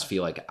I just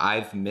feel like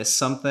I've missed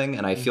something,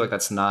 and I feel like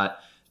that's not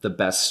the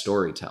best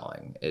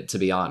storytelling, to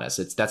be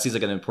honest. That seems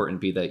like an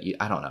important beat that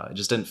I don't know. It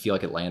just didn't feel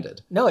like it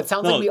landed. No, it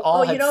sounds like we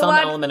all had some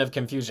element of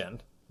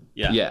confusion.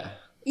 Yeah.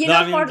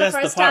 For the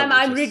first time,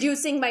 I'm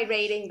reducing my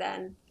rating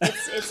then.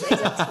 It's a 3.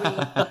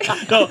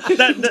 No,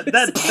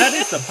 that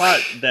is the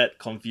part that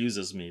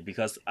confuses me,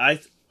 because I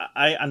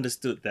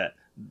understood that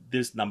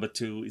this number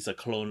 2 is a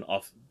clone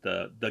of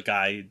the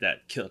guy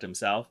that killed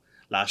himself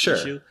last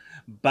issue,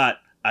 but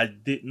I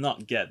did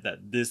not get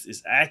that this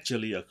is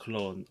actually a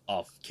clone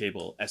of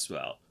Cable as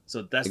well.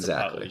 So that's the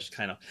part which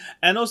kind of...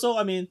 And also,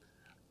 I mean,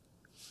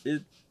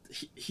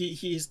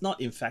 he is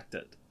not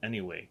infected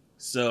anyway.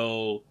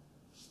 So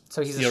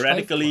he's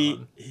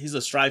theoretically, he's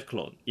a Strife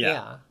clone.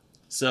 Yeah.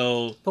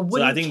 So, but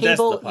wouldn't I think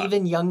Cable, that's the part.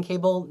 even young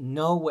Cable,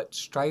 know what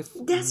Strife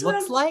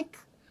looks like?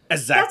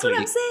 Exactly. That's what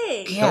I'm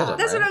saying. Yeah.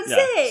 That's what I'm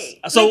saying.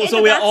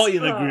 So we're all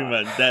in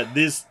agreement that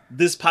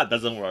this part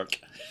doesn't work.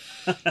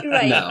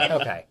 Right. No.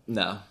 Okay.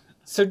 No.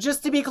 So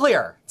just to be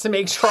clear, to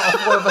make sure all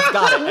 4 of us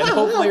got it, and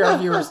hopefully our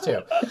viewers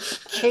too,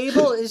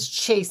 Cable is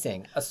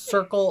chasing a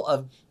circle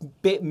of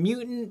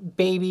mutant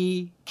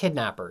baby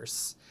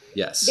kidnappers.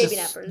 Yes. Baby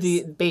nappers.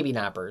 The baby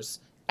nappers.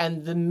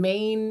 And the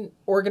main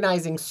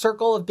organizing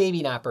circle of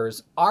baby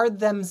nappers are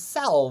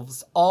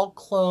themselves all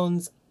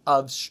clones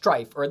of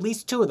Strife, or at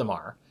least 2 of them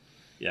are.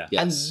 Yeah.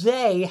 Yes. And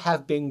they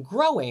have been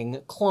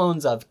growing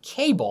clones of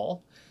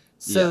Cable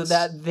so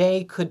that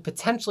they could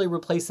potentially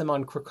replace him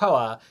on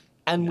Krakoa.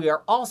 And we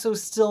are also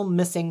still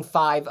missing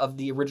 5 of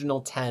the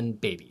original 10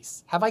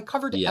 babies. Have I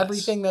covered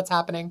everything that's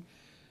happening?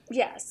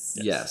 Yes.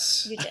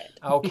 Yes. You did.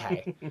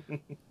 Okay.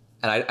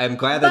 And I'm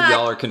glad that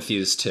y'all are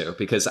confused too,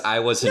 because I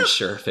wasn't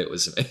sure if it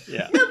was me.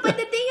 Yeah. No, but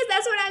the thing is,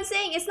 that's what I'm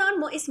saying. It's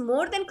not. It's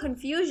more than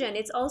confusion.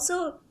 It's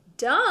also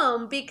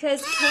dumb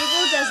because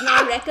Cable does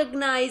not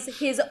recognize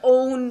his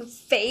own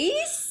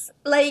face.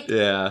 Like,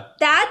 Yeah.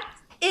 that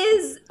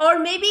is, or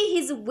maybe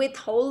he's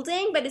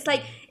withholding, but it's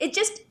like,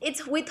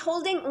 it's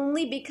withholding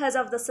only because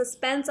of the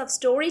suspense of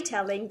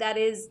storytelling that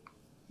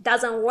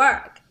doesn't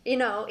work.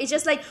 It's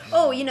just like,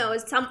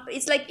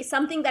 it's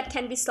something that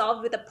can be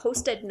solved with a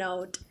post-it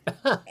note.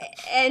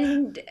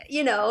 And,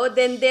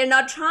 then they're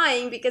not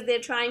trying because they're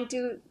trying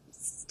to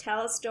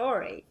tell a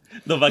story.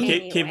 No, but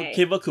Anyway.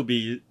 Cable could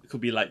be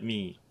like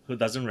me, who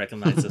doesn't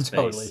recognize his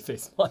Totally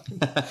face. face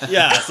blind.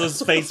 Yeah, so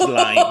it's face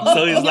blind.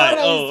 So he's like,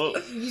 oh.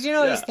 You know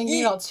what I was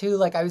thinking about too?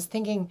 Like, I was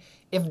thinking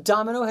if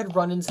Domino had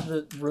run into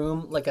the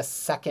room like a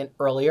second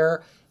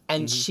earlier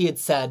and she had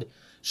said,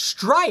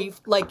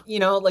 Strife,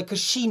 because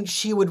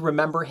she would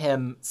remember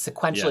him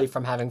sequentially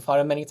from having fought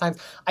him many times.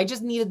 I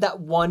just needed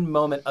that one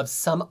moment of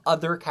some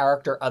other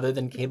character other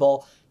than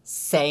Cable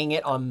saying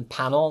it on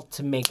panel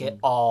to make it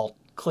all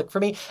click for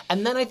me.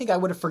 And then I think I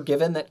would have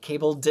forgiven that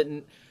Cable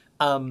didn't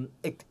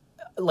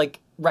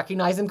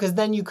recognize him, because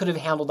then you could have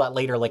handled that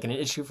later, like in an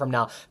issue from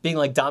now, being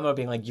like Domino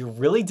being like, you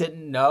really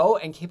didn't know?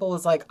 And Cable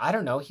was like, I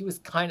don't know. He was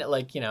kind of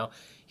like,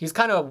 he was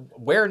kind of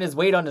wearing his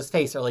weight on his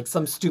face, or like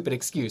some stupid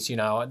excuse, Then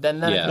it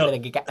could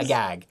have been a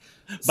gag.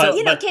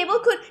 But, Cable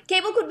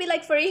could be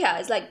like Fariha.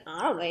 It's like,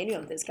 I don't know any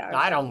of this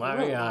characters. I don't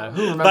know.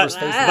 Who remembers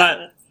faces?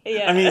 But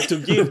Yeah. I mean, to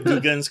give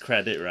Dugan's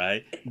credit,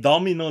 right?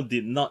 Domino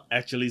did not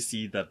actually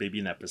see the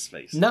baby Napper's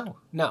face. No.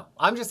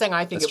 I'm just saying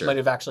I think That's it true. might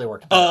have actually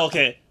worked better. Oh,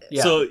 okay.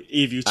 Yeah. So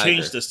if you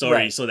change agree. the story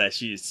Right. so that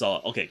she saw,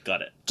 okay,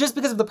 got it. Just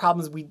because of the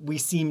problems we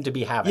seem to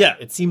be having. Yeah.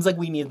 It seems like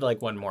we need like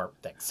one more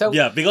thing. So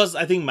Yeah, because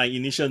I think my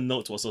initial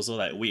note was also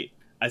like, wait,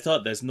 I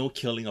thought there's no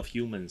killing of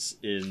humans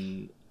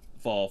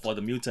for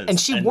the mutants. and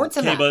she warns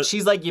him Cable- that.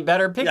 She's like, you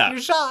better pick Yeah.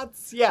 your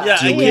shots. Yeah. Yeah,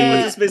 and Yeah.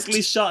 Cable just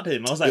basically shot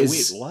him. I was like,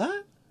 Is- wait,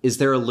 what? Is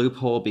there a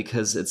loophole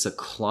because it's a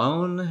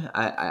clone?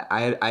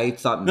 I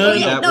thought No,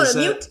 maybe no, that no, was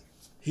the it. mute.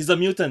 He's a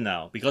mutant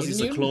now because He's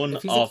he's, a a clone mutant.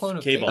 If he's a clone of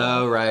of Cable. Cable.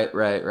 Oh, right.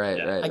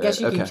 I guess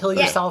you can kill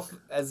Okay. yourself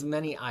as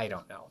many. I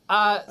don't know.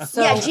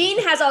 So Yeah, Jean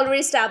has already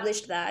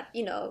established that,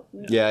 Yeah,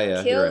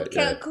 kill, you're right.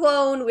 kill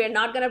clone, we're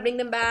not going to bring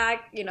them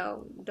back,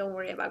 don't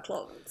worry about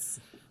clones.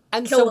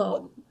 And Kill so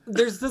them.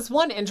 there's this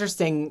one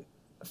interesting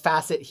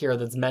facet here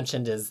that's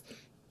mentioned is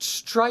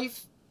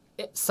Strife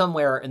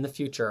somewhere in the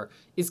future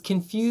is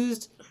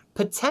confused,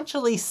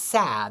 potentially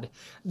sad,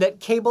 that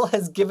Cable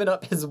has given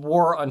up his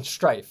war on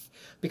Strife,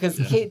 because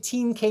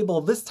Teen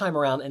Cable this time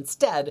around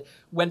instead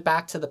went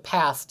back to the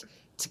past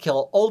to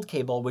kill old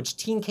Cable, which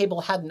Teen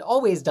Cable hadn't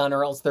always done,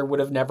 or else there would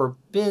have never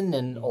been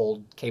an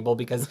old Cable,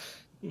 because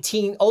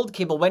old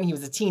Cable, when he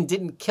was a teen,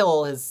 didn't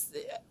kill his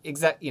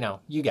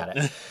you get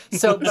it.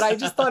 So, but I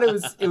just thought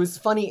it was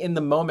funny in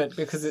the moment,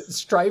 because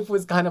Strife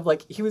was kind of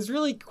like, he was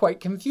really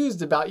quite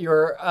confused about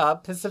your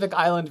Pacific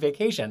Island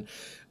vacation.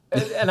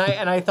 And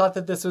I thought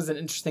that this was an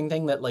interesting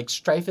thing, that like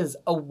Strife is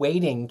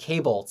awaiting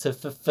Cable to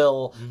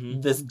fulfill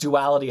this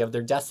duality of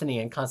their destiny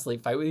and constantly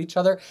fight with each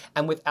other.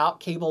 And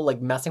without Cable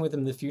like messing with him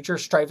in the future,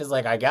 Strife is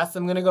like, I guess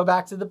I'm gonna go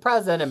back to the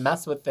present and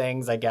mess with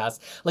things, I guess.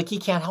 Like, he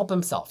can't help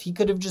himself. He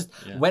could have just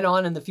went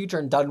on in the future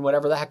and done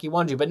whatever the heck he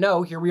wanted to. But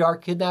no, here we are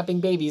kidnapping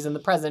babies in the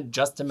present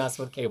just to mess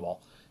with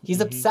Cable. He's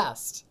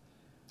obsessed.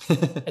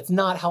 It's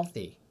not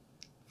healthy.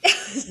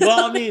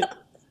 Well, I mean,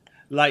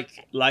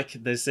 like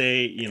they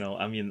say,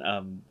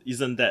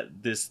 isn't that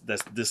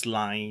this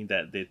line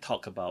that they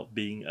talk about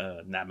being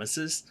a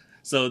nemesis?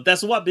 So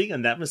that's what being a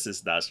nemesis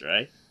does,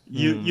 right?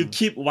 You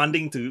keep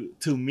wanting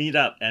to meet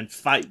up and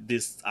fight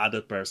this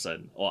other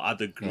person or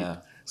other group. Yeah.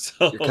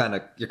 So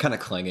You're kind of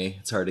clingy.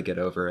 It's hard to get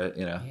over it,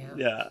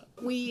 yeah.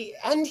 We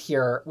end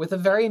here with a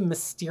very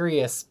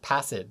mysterious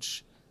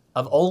passage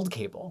of old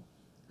Cable,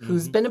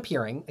 who's been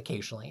appearing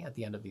occasionally at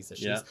the end of these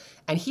issues. Yeah.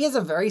 And he has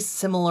a very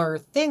similar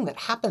thing that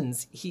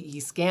happens. He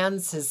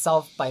scans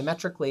himself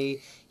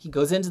biometrically. He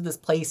goes into this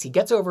place. He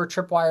gets over a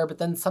tripwire, but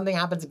then something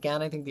happens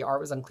again. I think the art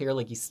was unclear.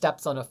 Like, he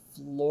steps on a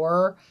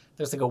floor.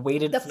 There's like a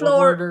weighted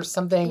floorboard or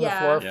something. Yeah.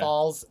 The floor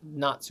falls.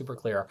 Not super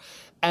clear.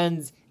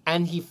 And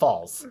he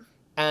falls.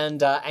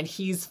 And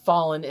he's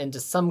fallen into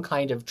some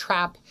kind of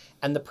trap.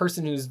 And the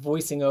person who's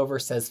voicing over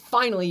says,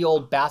 "Finally, you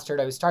old bastard,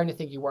 I was starting to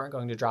think you weren't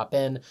going to drop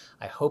in.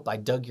 I hope I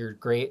dug your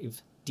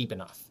grave deep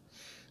enough."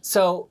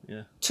 So,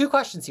 two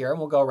questions here, and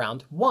we'll go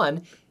around.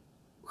 One,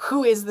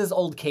 who is this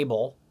old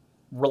Cable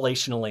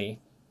relationally?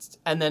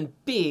 And then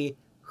B,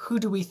 who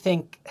do we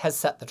think has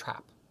set the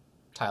trap?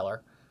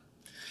 Tyler?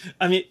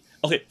 I mean,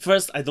 okay,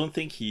 first, I don't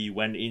think he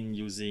went in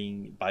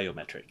using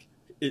biometric.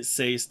 It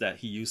says that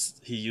he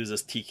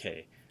uses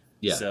TK.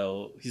 Yeah.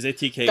 So he said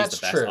TK That's is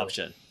the best true.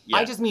 option. Yeah.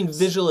 I just mean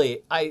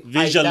visually. I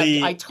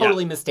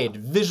totally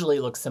misstated. Visually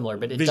looks similar,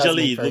 but it does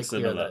Visually make very looks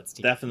clear similar, that it's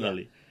TK.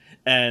 definitely.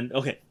 And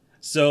okay,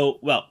 so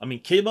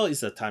Cable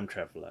is a time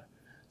traveler,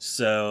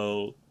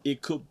 so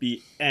it could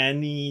be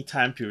any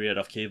time period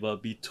of Cable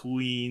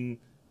between,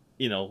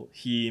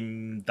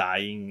 him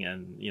dying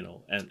and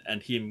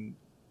and him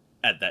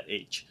at that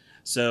age.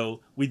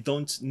 So we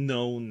don't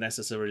know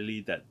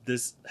necessarily that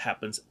this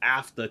happens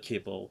after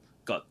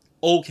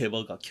old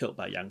Cable got killed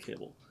by young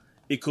Cable.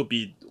 it could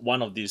be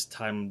one of these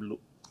time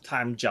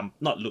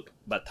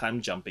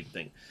jumping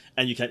thing,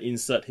 and you can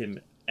insert him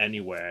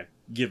anywhere,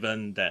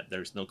 given that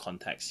there's no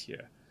context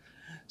here.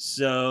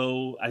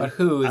 So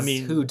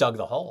who dug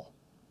the hole?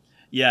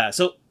 Yeah,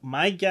 so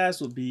my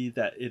guess would be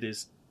that it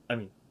is. I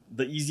mean,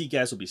 the easy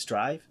guess would be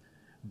Strife,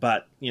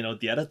 but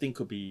the other thing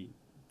could be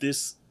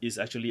this is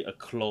actually a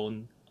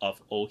clone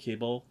of old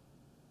Cable,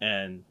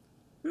 and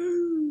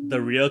the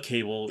real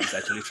Cable is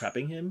actually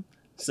trapping him.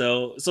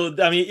 So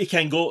I mean, it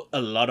can go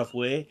a lot of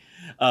way.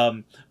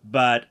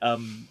 But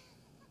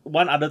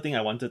one other thing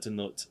I wanted to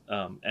note,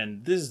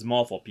 and this is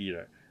more for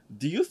Peter.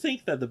 Do you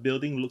think that the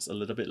building looks a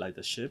little bit like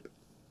the ship?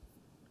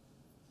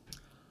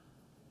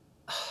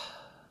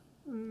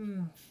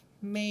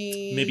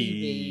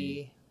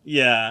 Maybe.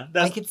 Yeah,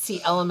 I could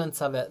see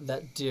elements of it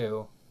that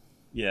do.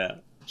 Yeah.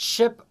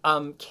 Ship,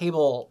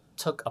 Cable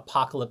took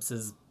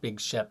Apocalypse's big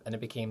ship, and it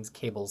became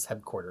Cable's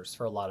headquarters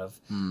for a lot of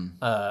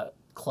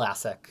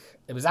classic.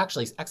 It was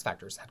actually X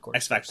Factor's headquarters.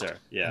 X Factor,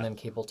 yeah. And then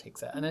Cable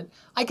takes it, and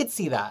I could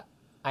see that.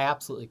 I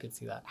absolutely could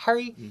see that.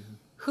 Harry,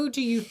 who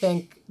do you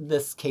think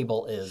this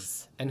Cable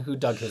is, and who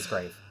dug his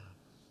grave?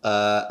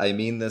 I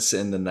mean this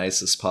in the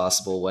nicest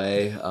possible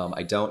way.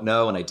 I don't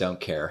know, and I don't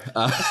care.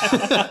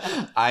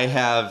 I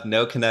have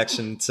no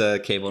connection to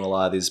Cable in a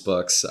lot of these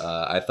books.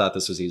 I thought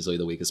this was easily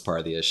the weakest part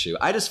of the issue.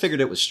 I just figured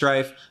it was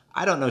Strife.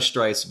 I don't know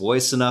Strife's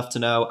voice enough to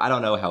know. I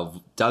don't know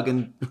how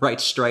Duggan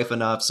writes Strife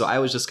enough, so I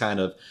was just kind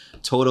of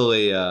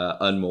totally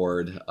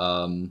unmoored.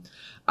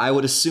 I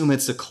would assume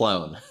it's a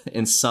clone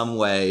in some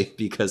way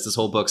because this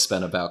whole book's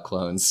been about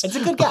clones. It's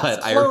a good guess.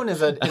 Clone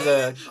is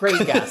a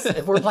great guess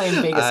if we're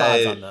playing Vegas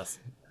odds on this.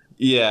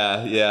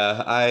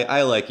 Yeah.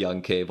 I like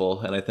young Cable,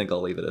 and I think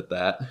I'll leave it at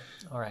that.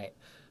 All right.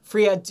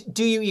 Freya,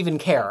 do you even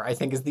care? I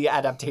think is the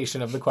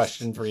adaptation of the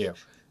question for you.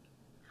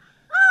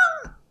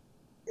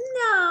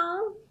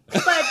 No.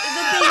 But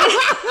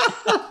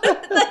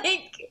the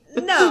thing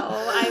is, no.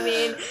 I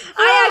mean,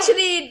 I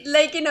actually,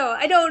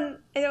 I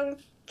don't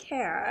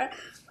care.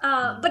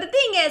 But the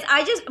thing is,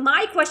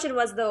 my question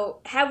was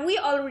though, have we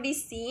already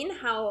seen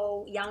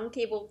how young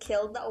Cable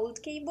killed the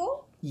old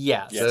Cable?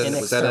 Yes. We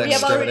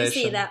have already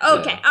seen that.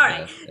 Okay, all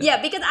right. Yeah,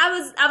 because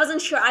I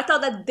wasn't sure. I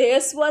thought that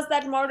this was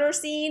that murder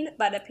scene,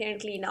 but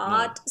apparently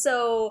not. No.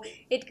 So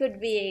it could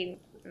be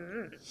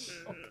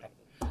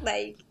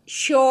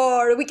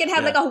sure, we can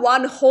have a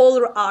one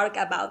whole arc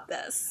about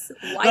this.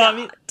 Why not? I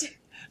mean,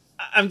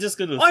 I'm just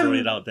gonna throw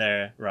it out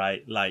there,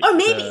 right? Or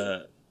maybe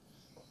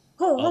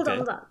hold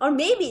on. Or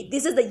maybe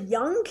this is the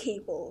young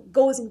Cable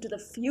goes into the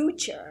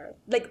future,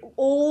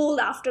 old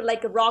after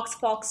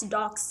HOXPOX,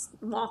 Docs,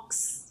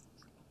 Mox.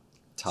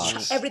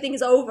 Everything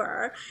is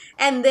over,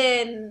 and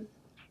then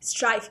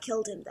Strife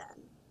killed him then.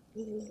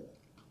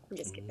 I'm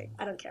just kidding.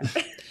 I don't care.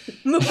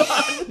 Move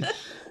on.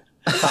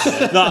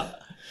 No,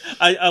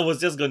 I was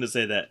just going to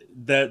say that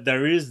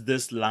there is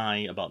this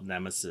line about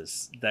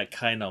Nemesis that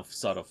kind of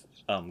sort of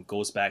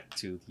goes back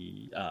to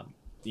the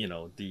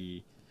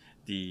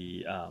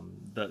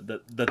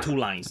two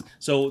lines.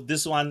 So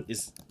this one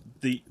is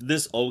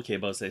this old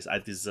Cable says, "I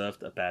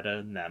deserved a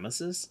better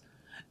Nemesis,"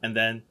 and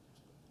then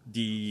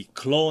the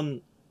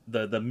clone,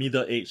 the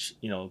middle-aged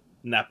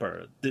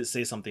Napper did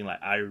say something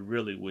like, "I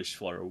really wish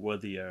for a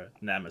worthier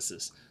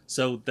Nemesis."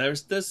 So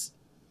there's this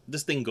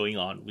thing going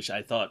on, which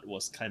I thought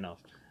was kind of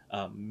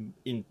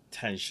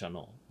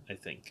intentional, I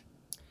think.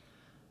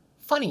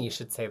 Funny you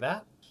should say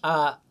that.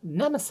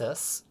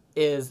 Nemesis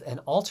is an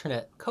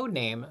alternate code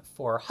name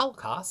for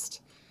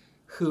Holocaust,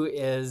 who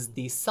is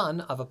the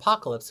son of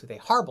Apocalypse with a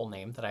horrible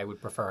name that I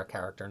would prefer a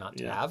character not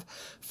to have,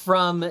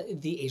 from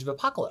the Age of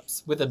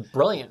Apocalypse with a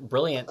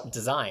brilliant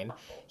design.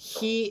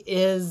 He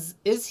is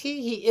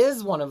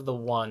one of the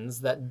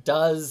ones that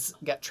does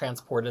get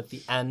transported at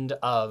the end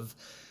of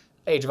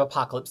Age of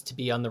Apocalypse to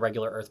be on the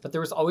regular Earth. But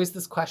there was always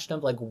this question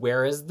of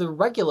where is the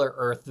regular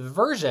Earth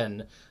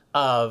version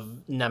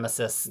of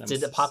Nemesis?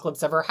 Did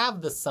Apocalypse ever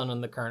have the son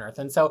on the current Earth?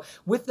 And so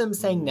with them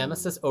saying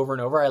Nemesis over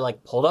and over, I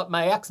pulled up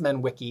my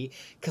X-Men wiki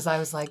because I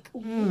was like,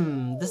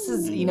 this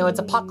is, it's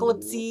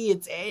apocalypse-y,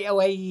 it's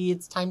AOAE,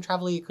 it's time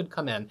travel, it could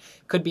come in.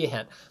 Could be a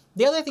hint.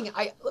 The other thing,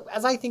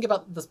 as I think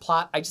about this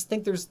plot, I just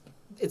think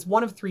it's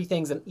one of three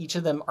things, and each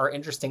of them are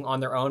interesting on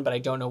their own, but I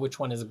don't know which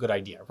one is a good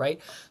idea,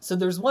 right? So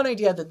there's one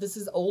idea that this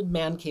is old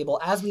man Cable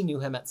as we knew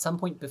him at some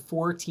point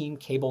before Teen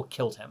Cable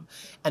killed him.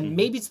 And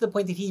maybe to the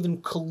point that he even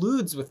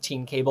colludes with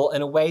Teen Cable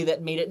in a way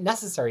that made it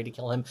necessary to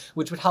kill him,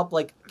 which would help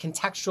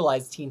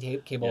contextualize Teen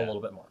Cable a little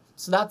bit more.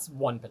 So that's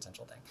one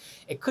potential thing.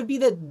 It could be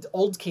that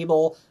old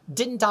Cable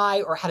didn't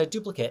die or had a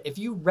duplicate. If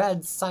you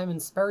read Simon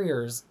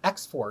Spurrier's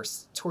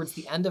X-Force towards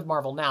the end of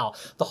Marvel Now,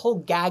 the whole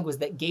gag was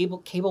that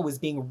Cable was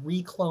being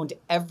recloned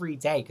every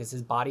day because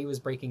his body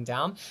was breaking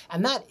down.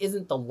 And that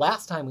isn't the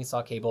last time we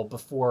saw Cable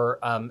before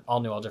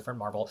All New, All Different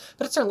Marvel,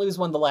 but it certainly was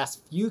one of the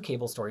last few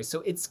Cable stories. So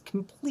it's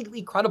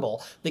completely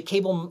credible that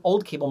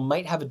old Cable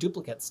might have a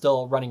duplicate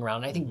still running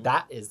around. And I think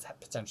that is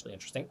potentially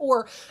interesting.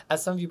 Or,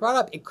 as some of you brought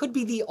up, it could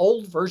be the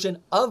old version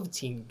of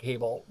Teen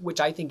Cable,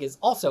 which I think is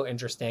also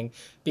interesting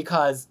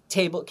because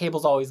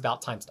Cable's always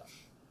about time stuff.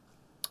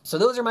 So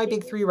those are my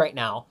big three right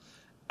now.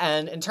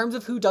 And in terms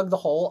of who dug the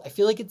hole, I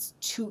feel like it's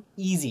too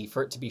easy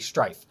for it to be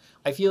Strife.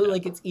 I feel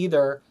like it's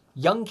either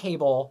young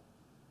Cable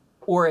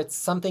or it's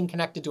something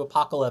connected to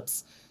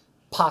Apocalypse,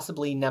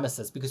 possibly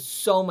Nemesis, because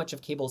so much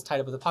of Cable is tied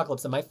up with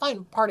Apocalypse. And my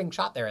fine parting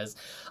shot there is,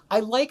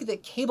 I like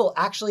that Cable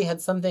actually had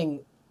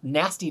something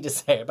nasty to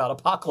say about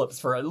Apocalypse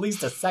for at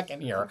least a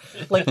second here.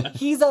 Like,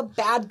 he's a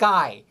bad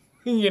guy,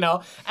 you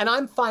know? And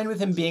I'm fine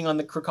with him being on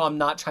the crew. I'm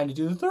not trying to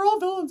do this. They're all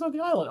villains on the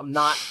island. I'm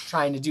not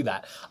trying to do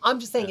that. I'm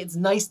just saying it's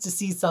nice to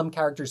see some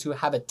characters who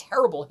have a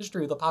terrible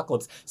history with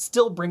Apocalypse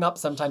still bring up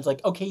sometimes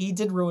like, okay, he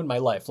did ruin my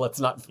life. Let's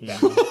not forget.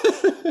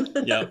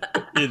 Yep,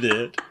 he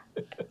did.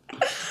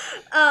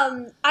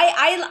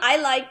 I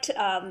liked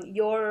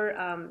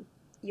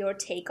your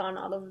take on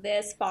all of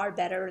this far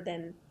better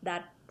than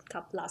that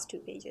last 2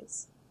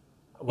 pages.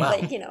 Wow.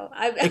 Like, you know,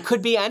 It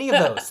could be any of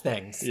those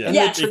things. Yeah. And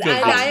Yes, the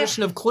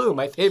tradition of Clue,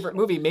 my favorite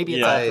movie, maybe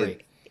it's all three.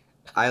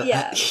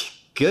 Yeah.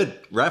 Good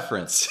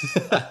reference.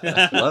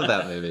 Love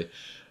that movie.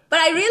 But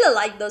I really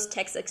like those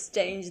text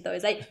exchange though.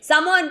 It's like,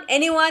 someone,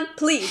 anyone,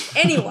 please,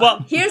 anyone.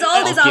 Well, Here's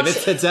all these I'll give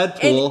options. it to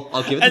Deadpool.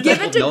 I'll give it to Give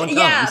Deadpool. it to No one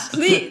yeah, comes.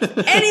 please,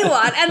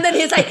 anyone. And then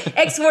he's like,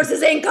 X-Force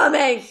is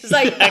incoming. It's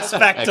like X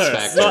Factor,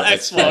 X-Factor. not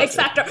X Force. X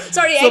Factor.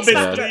 Sorry, So X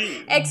Factor.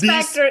 basically, X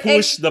Factor.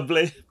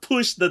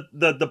 push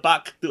the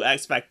buck to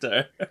X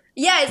Factor.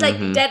 Yeah, it's like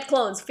dead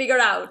clones. Figure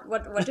out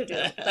what to do.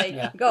 Like,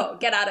 Yeah. go,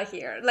 get out of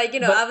here. Like, you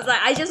know, But- I was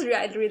like,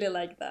 I really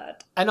like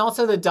that. And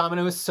also the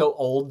Domino is so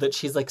old that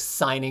she's like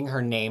signing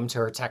her name to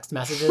her text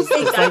messages.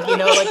 It's like, you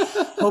know, like,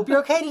 hope you're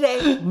okay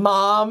today,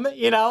 Mom,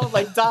 you know,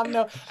 like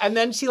Domino. And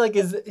then she like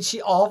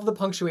all of the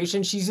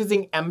punctuation, she's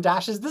using M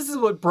dashes. This is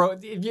what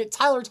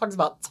Tyler talks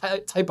about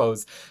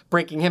typos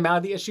breaking him out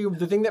of the issue.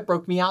 The thing that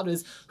broke me out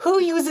is who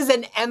uses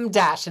an M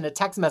dash in a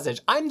text message?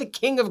 I'm the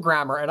king of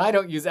grammar and I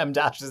don't use M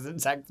dashes in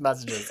text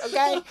messages.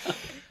 Okay.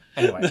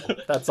 Anyway,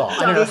 that's all.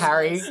 I don't know,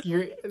 Harry,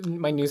 you're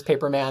my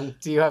newspaper man.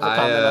 Do you have a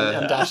comment on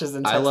M dashes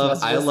in text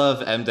messages? I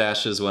love M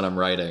dashes when I'm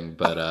writing,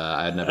 but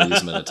I'd never use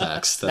them in a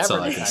text. That's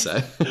Never all I in can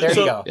text. say. There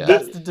you go. Yeah.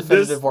 That's the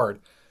definitive word.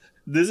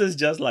 This is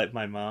just like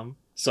my mom.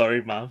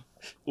 Sorry, Mom.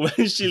 When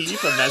she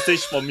leave a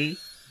message for me,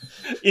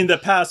 in the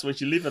past, when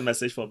she leave a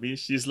message for me,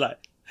 she's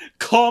like,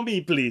 "Call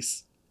me,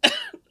 please."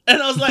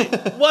 And I was like,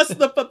 what's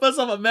the purpose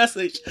of a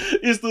message?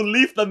 Is to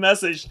leave the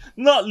message,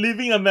 not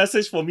leaving a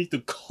message for me to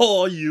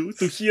call you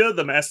to hear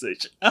the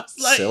message. I was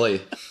like,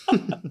 Silly.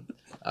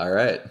 All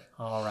right.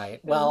 All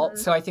right. Well,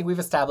 so I think we've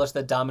established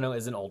that Domino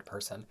is an old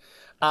person.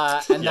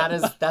 And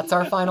that's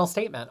our final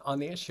statement on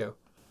the issue.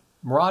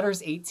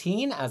 Marauders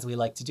 18, as we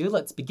like to do,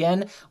 let's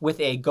begin with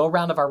a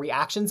go-round of our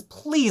reactions.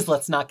 Please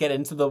let's not get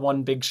into the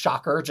one big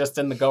shocker just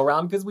in the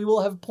go-round, because we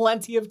will have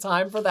plenty of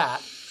time for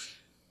that.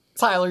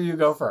 Tyler, you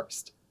go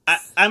first.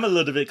 I'm a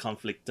little bit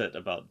conflicted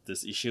about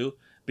this issue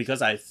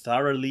because I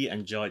thoroughly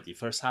enjoyed the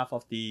first half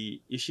of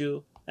the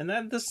issue. And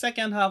then the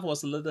second half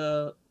was a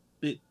little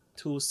bit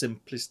too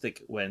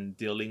simplistic when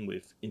dealing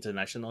with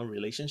international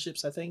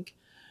relationships, I think.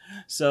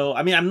 So,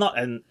 I mean, I'm not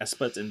an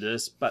expert in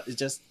this, but it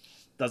just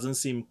doesn't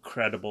seem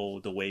credible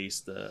the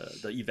ways the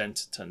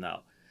event turned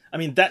out. I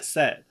mean, that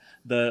said,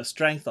 the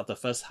strength of the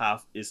first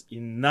half is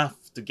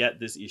enough to get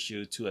this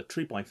issue to a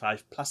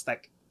 3.5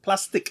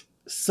 plastic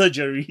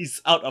surgeries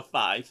out of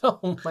 5.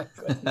 Oh my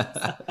goodness.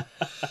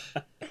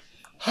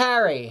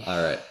 Harry.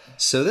 All right.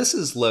 So this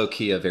is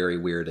low-key a very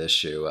weird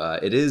issue.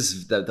 It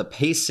is, the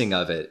pacing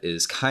of it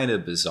is kind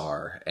of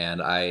bizarre.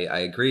 And I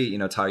agree, you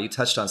know, Tyler, you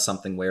touched on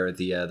something where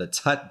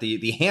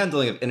the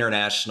handling of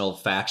international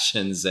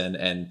factions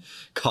and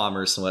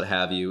commerce and what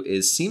have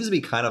you seems to be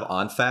kind of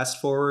on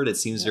fast forward. It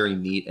seems very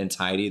neat and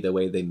tidy the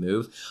way they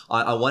move.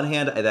 On one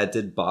hand, that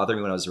did bother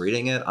me when I was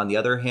reading it. On the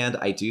other hand,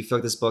 I do feel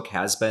like this book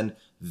has been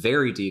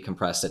very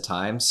decompressed at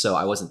times, so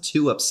I wasn't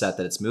too upset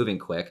that it's moving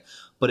quick,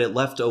 but it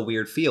left a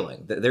weird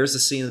feeling. There's a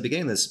scene at the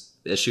beginning of this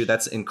issue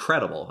that's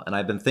incredible, and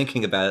I've been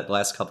thinking about it the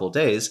last couple of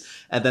days,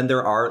 and then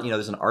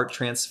there's an art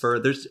transfer,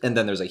 and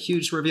then there's a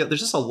huge reveal.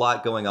 There's just a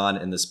lot going on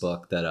in this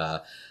book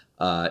that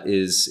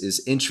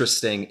is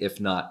interesting,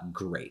 if not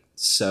great.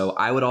 So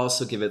I would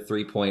also give it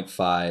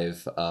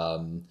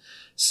 3.5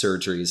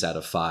 surgeries out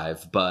of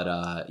 5,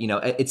 but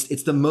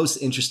it's the most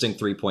interesting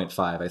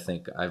 3.5 I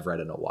think I've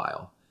read in a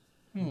while.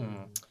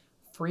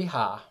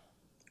 Fariha.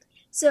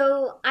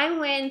 So I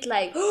went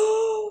like,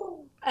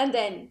 oh, and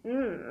then,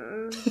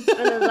 and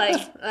I was like,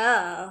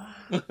 oh,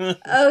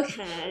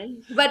 okay.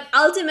 But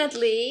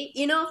ultimately,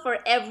 you know, for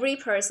every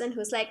person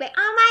who's like, oh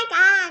my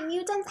God,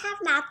 mutants have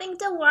nothing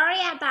to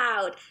worry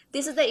about.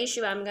 This is the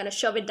issue. I'm going to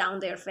shove it down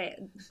their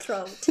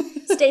throat.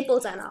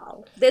 Staples and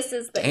all. This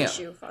is the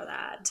issue for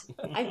that.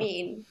 I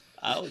mean...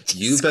 Ouch.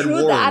 You've been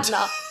warned.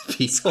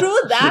 Screw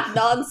that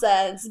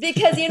nonsense.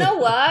 Because you know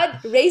what?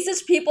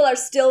 Racist people are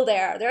still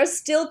there. There are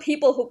still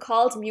people who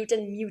called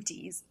mutant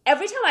muties.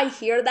 Every time I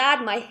hear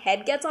that, my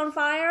head gets on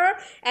fire.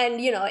 And,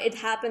 you know, it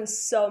happens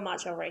so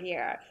much over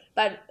here.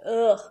 But,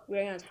 we're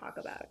going to talk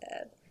about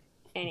it.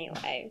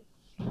 Anyway.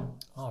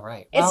 All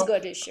right. It's a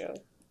good issue.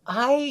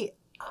 I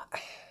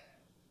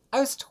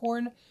was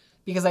torn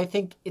because I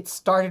think it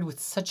started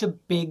with such a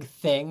big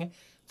thing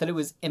that it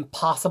was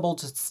impossible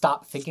to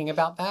stop thinking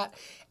about that.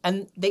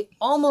 And they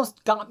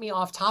almost got me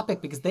off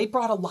topic because they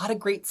brought a lot of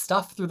great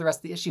stuff through the rest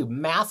of the issue.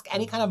 Mask,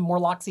 any kind of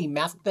Morloxy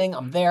mask thing,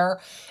 I'm there.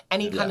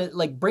 Any kind of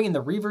like bringing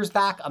the Reavers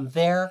back, I'm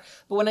there.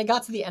 But when I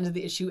got to the end of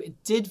the issue,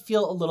 it did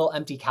feel a little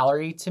empty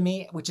calorie to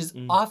me, which is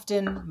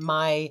often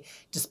my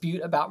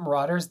dispute about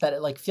Marauders, that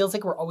it like feels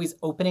like we're always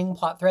opening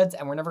plot threads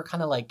and we're never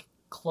kind of like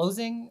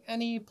closing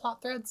any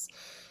plot threads.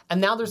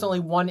 And now there's only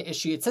one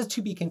issue. It says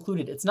to be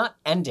concluded. It's not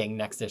ending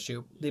next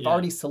issue. They've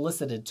already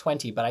solicited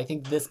 20, but I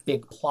think this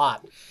big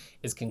plot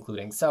is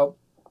concluding. So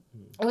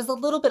it was a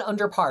little bit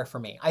under par for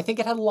me. I think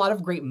it had a lot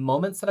of great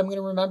moments that I'm going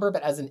to remember,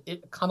 but as a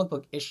comic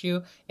book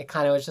issue, it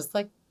kind of was just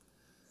like,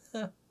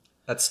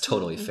 That's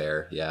totally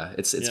fair. Yeah,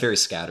 it's very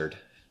scattered.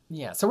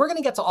 Yeah, so we're going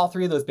to get to all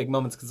three of those big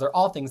moments because they're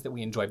all things that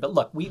we enjoy. But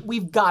look,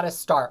 we've got to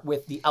start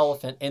with the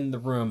elephant in the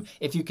room.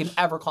 If you can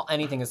ever call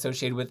anything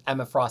associated with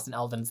Emma Frost and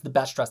elephants the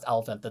best dressed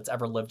elephant that's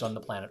ever lived on the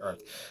planet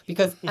Earth.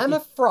 Because Emma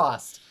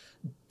Frost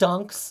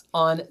dunks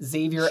on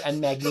Xavier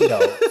and Magneto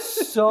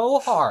so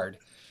hard.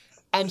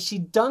 And she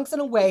dunks in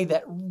a way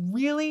that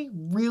really,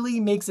 really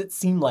makes it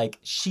seem like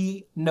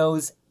she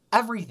knows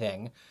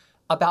everything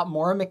about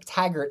Moira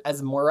McTaggart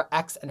as Moira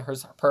X and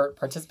her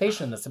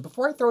participation in this. And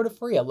before I throw it to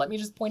Fariha, let me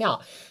just point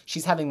out,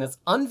 she's having this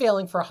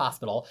unveiling for a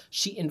hospital.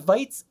 She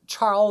invites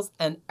Charles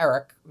and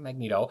Eric,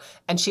 Magneto,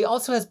 and she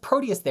also has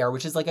Proteus there,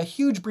 which is like a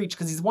huge breach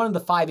because he's one of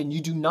the five and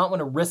you do not want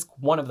to risk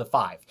one of the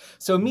five.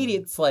 So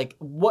immediately it's like,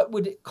 what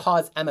would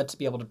cause Emma to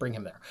be able to bring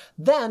him there?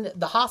 Then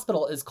the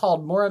hospital is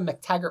called Moira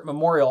McTaggart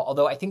Memorial,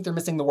 although I think they're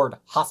missing the word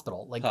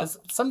hospital. Like this,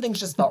 some things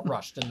just felt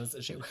rushed in this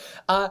issue.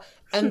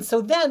 And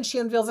so then she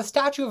unveils a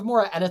statue of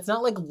Moira, and it's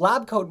not like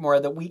lab coat Moira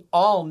that we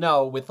all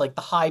know with like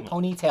the high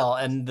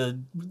ponytail and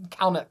the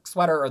cow-neck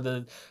sweater or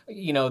the,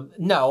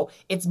 no.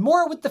 It's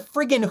Moira with the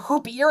friggin'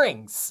 hoop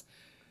earrings.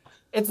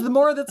 It's the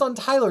Moira that's on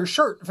Tyler's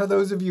shirt, for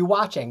those of you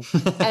watching.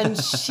 And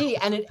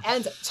it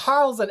ends,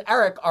 Charles and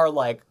Eric are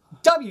like,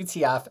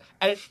 WTF,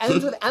 and it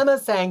ends with Emma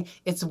saying,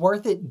 it's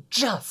worth it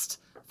just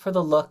for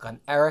the look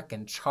on Eric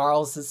and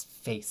Charles's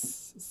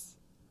faces.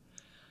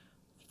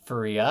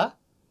 Fariha?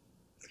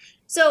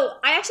 So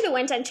I actually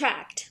went and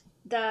checked.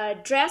 The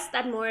jacket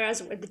that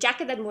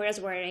Moira's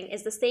wearing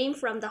is the same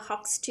from the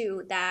Hawks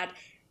 2 that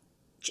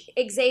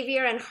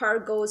Xavier and her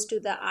goes to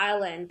the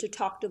island to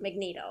talk to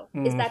Magneto.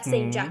 It's that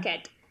same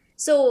jacket.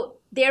 So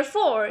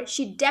therefore,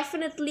 she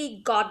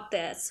definitely got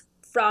this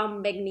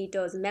from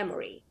Magneto's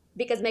memory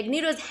because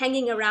Magneto is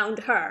hanging around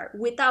her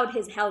without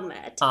his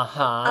helmet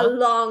a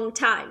long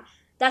time.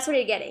 That's what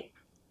you're getting.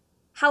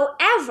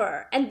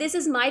 However, and this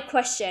is my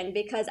question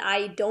because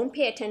I don't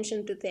pay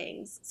attention to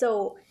things.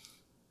 So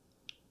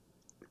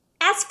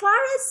as far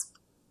as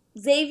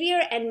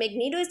Xavier and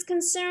Magneto is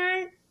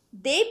concerned,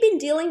 they've been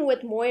dealing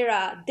with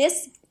Moira,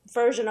 this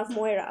version of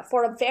Moira,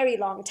 for a very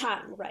long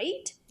time,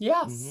 right?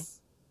 Yes.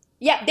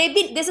 Yeah,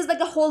 this is like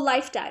a whole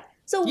lifetime.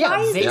 So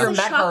why is Xavier this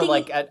met shocking? her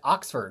like at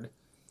Oxford.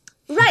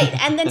 Right,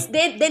 and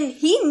then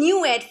he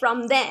knew it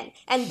from then,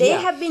 and they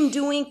have been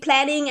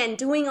planning and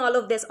doing all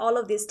of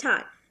this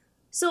time.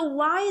 So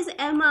why is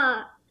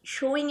Emma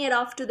showing it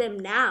off to them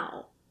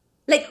now?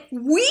 Like,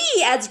 we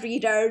as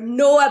reader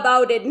know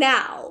about it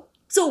now.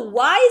 So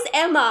why is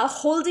Emma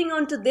holding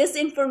on to this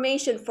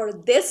information for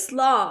this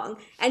long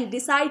and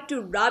decide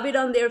to rub it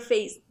on their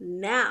face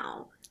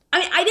now?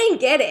 I mean, I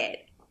didn't get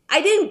it. I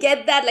didn't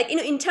get that, like,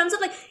 in terms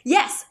of like,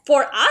 yes,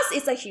 for us,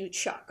 it's a huge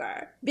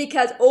shocker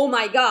because, oh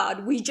my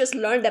God, we just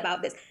learned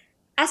about this.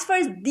 As far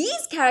as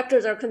these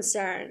characters are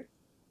concerned,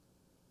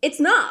 it's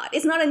not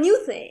a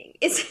new thing.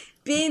 It's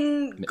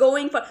been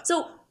going for,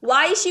 so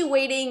why is she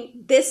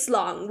waiting this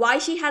long? Why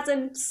she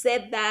hasn't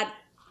said that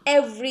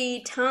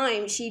every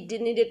time she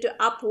needed to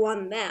up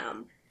one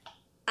them?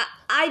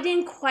 I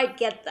didn't quite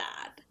get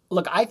that.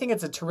 Look, I think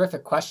it's a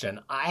terrific question.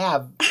 I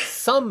have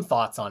some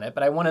thoughts on it,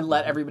 but I want to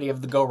let everybody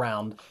have the go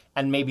round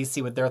and maybe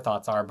see what their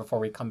thoughts are before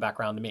we come back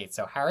around to me.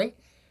 So, Harry?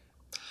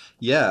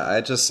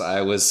 Yeah,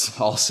 I was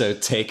also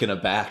taken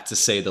aback, to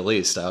say the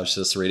least. I was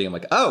just reading, I'm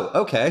like, oh,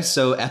 okay,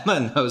 so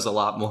Emma knows a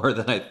lot more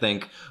than I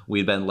think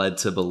we'd been led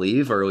to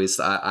believe, or at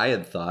least I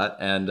had thought.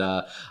 And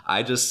I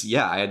had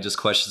just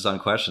questions on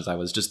questions. I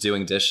was just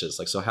doing dishes.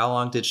 Like, so how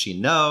long did she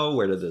know?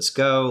 Where did this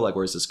go? Like,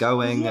 where's this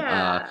going?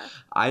 Yeah.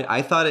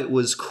 I thought it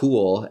was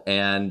cool,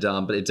 and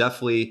but it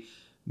definitely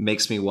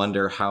makes me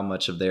wonder how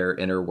much of their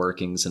inner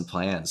workings and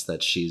plans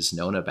that she's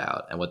known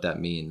about and what that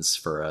means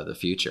for the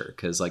future.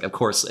 Because, like, of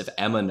course, if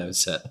Emma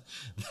knows it,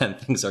 then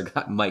things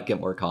might get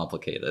more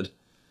complicated.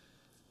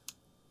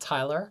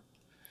 Tyler?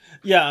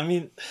 Yeah, I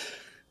mean,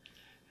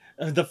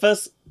 the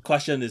first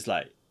question is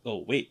like,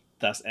 oh, wait,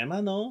 does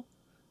Emma know?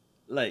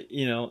 Like,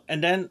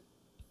 and then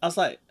I was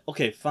like,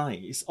 okay,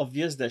 fine. It's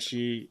obvious that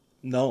she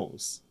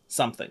knows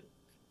something.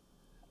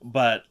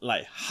 But,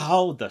 like,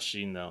 how does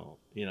she know,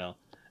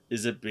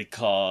 Is it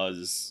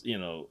because,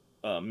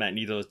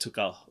 Magneto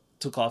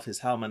took off his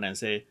helmet and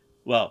say,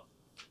 well,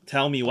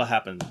 tell me what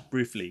happened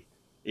briefly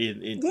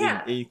in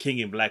King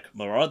in Black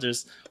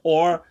Marauders?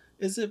 Or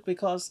is it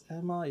because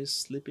Emma is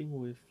sleeping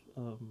with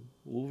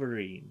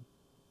Wolverine?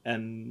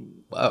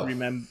 and Whoa.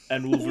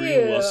 and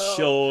Wolverine was Ew.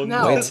 shown.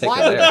 No, Way to take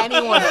why it would there.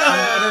 anyone on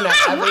the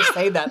internet ever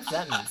say that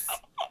sentence?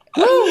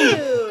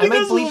 Ew. I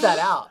might bleep that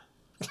out.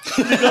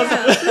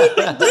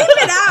 Yeah, bleep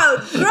it out.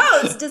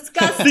 Gross,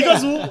 disgusting.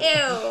 Because-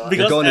 Ew.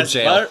 Because going to as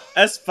jail.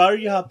 As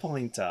Fariha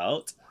pointed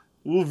out,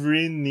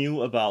 Wolverine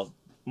knew about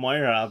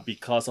Moira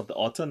because of the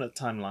alternate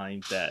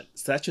timeline that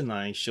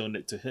Saturnine shown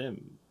it to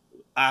him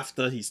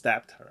after he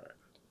stabbed her.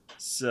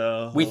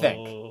 So We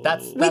think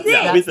that's We that's, think.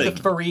 Yeah, we that's the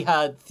think.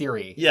 Fariha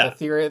theory. Yeah. The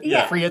theory,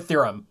 Yeah. the Fariha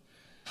theorem.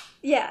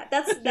 Yeah,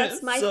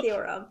 that's my So-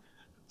 theorem.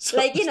 So-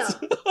 Like, you know.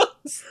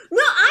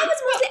 No,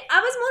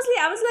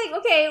 I was like,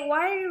 okay,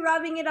 why are you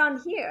rubbing it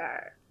on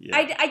here? Yeah.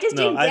 I just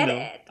No, didn't I get know.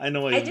 it. I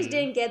know what I you just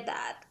mean. didn't get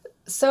that.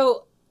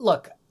 So,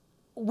 look,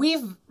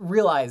 we've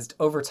realized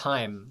over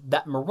time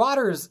that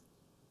Marauders,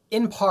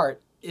 in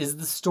part, is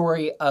the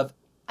story of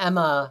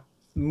Emma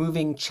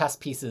moving chess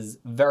pieces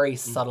very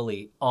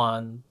subtly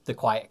on the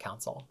Quiet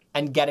Council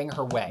and getting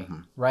her way,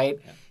 right?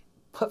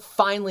 Yeah.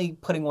 Finally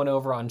putting one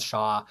over on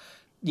Shaw,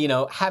 you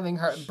know,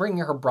 bringing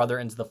her brother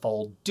into the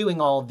fold,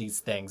 doing all of these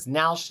things.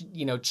 Now,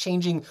 you know,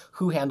 changing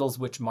who handles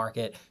which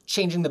market,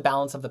 changing the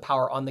balance of the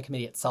power on the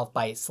committee itself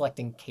by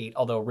selecting Kate,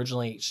 although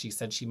originally she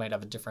said she might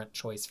have a different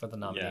choice for the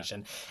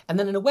nomination. And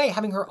then in a way,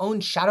 having her own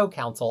shadow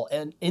council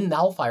in the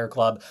Hellfire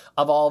Club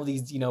of all of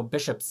these, you know,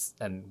 bishops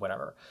and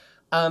whatever.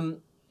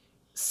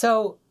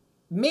 So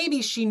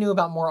maybe she knew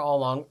about more all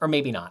along, or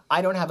maybe not.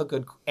 I don't have a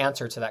good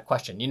answer to that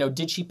question. You know,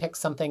 did she pick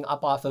something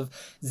up off of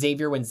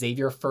Xavier when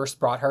Xavier first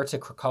brought her to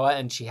Krakoa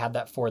and she had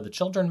that for the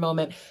children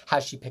moment?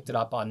 Has she picked it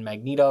up on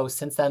Magneto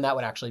since then? That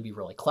would actually be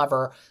really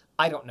clever.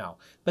 I don't know.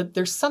 But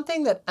there's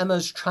something that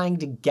Emma's trying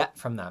to get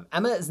from them.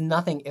 Emma is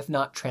nothing if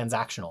not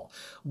transactional.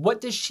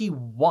 What does she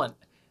want?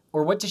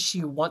 Or what does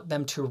she want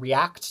them to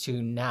react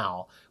to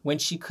now when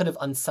she could have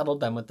unsettled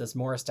them with this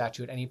Moira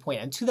statue at any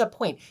point? And to that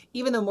point,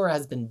 even though Moira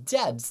has been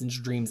dead since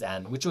Dream's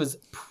End, which was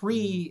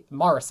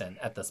pre-Morrison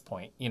at this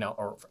point, you know,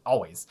 or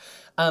always,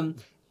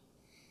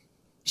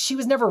 she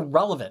was never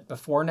relevant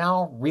before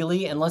now,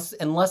 really, unless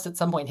at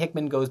some point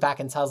Hickman goes back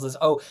and tells us,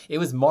 oh, it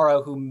was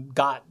Morrow who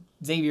got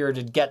Xavier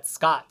to get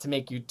Scott to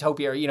make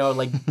Utopia, or, you know,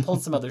 like pull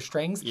some other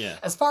strings. Yeah.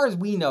 As far as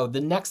we know, the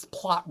next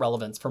plot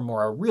relevance for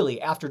Moira, really,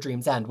 after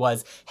Dream's End,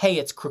 was, hey,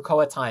 it's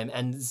Krakoa time,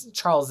 and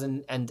Charles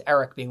and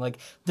Eric being like,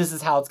 this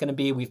is how it's going to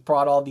be. We've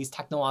brought all these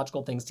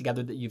technological things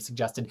together that you've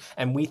suggested,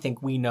 and we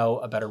think we know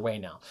a better way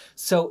now.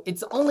 So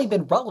it's only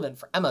been relevant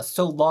for Emma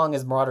so long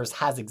as Marauders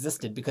has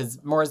existed, because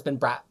Moira's been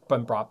brought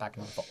back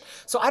into the fold.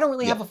 So I don't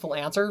really have a full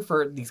answer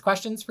for these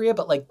questions for you,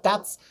 but like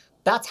that's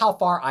how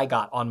far I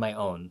got on my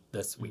own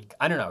this week.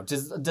 I don't know.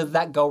 Does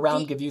that go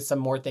round give you some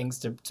more things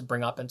to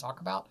bring up and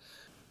talk about?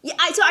 Yeah,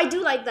 so I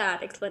do like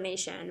that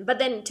explanation. But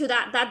then to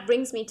that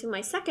brings me to my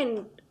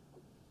second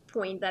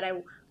point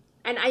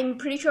and I'm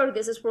pretty sure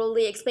this is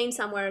probably explained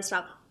somewhere and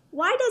stuff.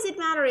 Why does it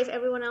matter if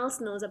everyone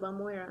else knows about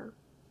Moira?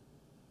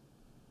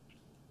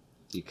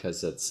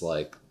 Because it's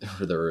like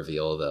the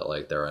reveal that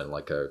like they're in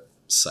like a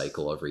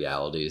cycle of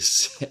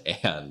realities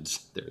and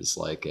there's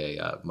like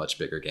a much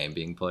bigger game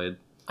being played.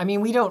 I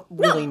mean, we don't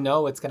really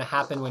know what's going to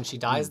happen when she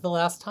dies the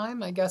last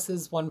time, I guess,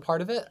 is one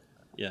part of it.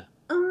 Yeah.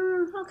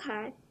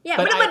 Okay. Yeah,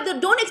 But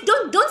but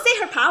don't say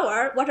her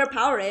power, what her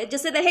power is.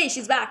 Just say that, hey,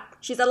 she's back.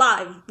 She's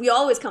alive. We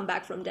always come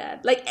back from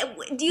dead. Like,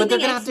 do you But they're think going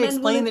to have to X-Men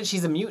explain will- that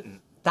she's a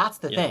mutant. That's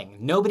the thing.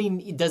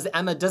 Nobody does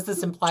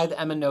this imply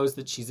that Emma knows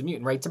that she's a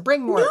mutant, right? To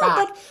bring Moira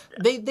back,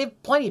 they've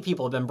plenty of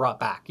people have been brought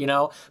back, you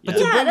know? But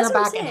to Yeah, bring that's her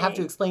what I'm back and have to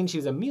saying. explain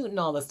she's a mutant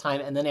all this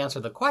time and then answer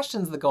the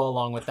questions that go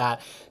along with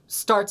that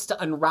starts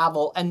to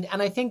unravel. And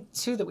I think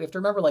too that we have to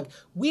remember, like,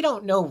 we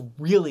don't know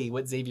really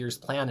what Xavier's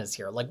plan is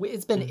here. Like,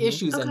 it's been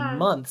issues and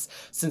months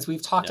since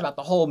we've talked about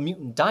the whole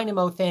mutant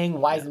dynamo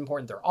thing. Why is it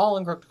important they're all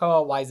in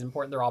Krakoa? Why is it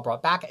important they're all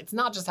brought back? It's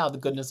not just out of the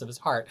goodness of his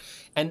heart.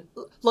 And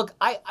look,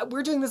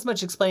 we're doing this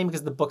much explaining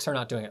because the books are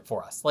not doing it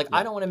for us. Like,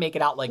 I don't want to make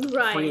it out like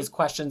Right. Fariha's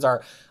questions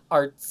are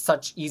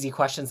such easy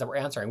questions that we're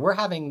answering. We're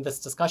having this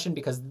discussion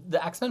because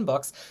the X-Men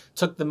books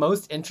took the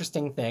most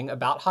interesting thing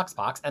about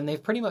HOXPOX and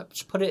they've pretty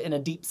much put it in a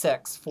deep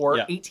 6 for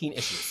 18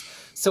 issues.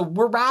 So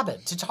we're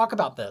rabid to talk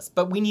about this,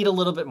 but we need a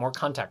little bit more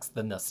context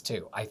than this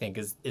too, I think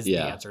is the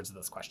answer to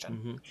this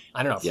question.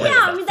 I don't know. Yeah. Fran, Yeah,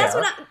 is I that mean, that's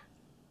fair? what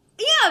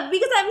Yeah,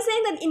 because I'm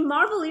saying that in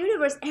Marvel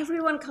Universe,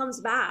 everyone comes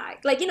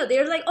back. Like, you know,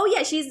 they're like, oh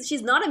yeah,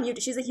 she's not a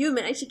mutant, she's a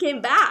human, and she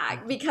came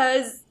back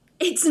because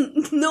it's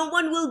no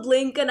one will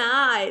blink an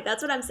eye.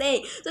 That's what I'm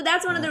saying. So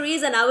that's one of the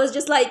reasons I was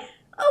just like,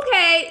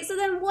 okay, so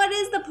then what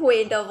is the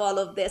point of all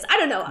of this? I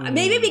don't know.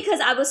 Maybe because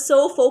I was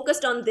so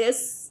focused on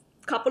this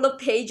couple of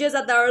pages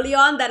at the early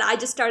on that I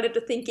just started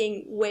to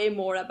thinking way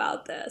more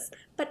about this.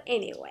 But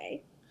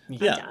anyway.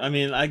 Yeah, I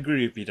mean, I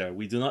agree with Peter.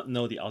 We do not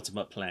know the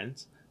ultimate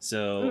plans.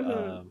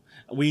 So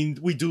we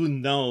do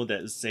know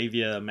that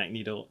Xavier,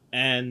 Magneto,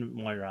 and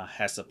Moira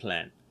has a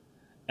plan.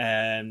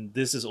 And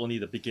this is only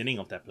the beginning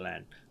of that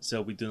plan.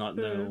 So we do not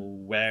know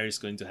where it's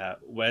going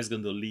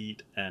to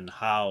lead and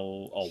how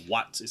or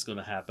what is going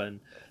to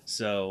happen.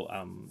 So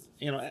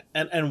you know,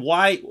 and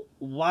why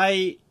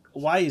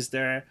is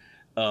there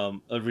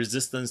a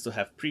resistance to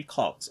have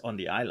precogs on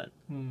the island.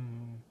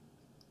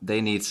 They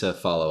need to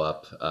follow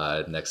up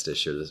next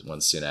issue, this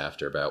one soon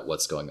after, about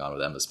what's going on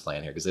with Emma's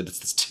plan here, because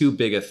it's too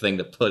big a thing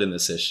to put in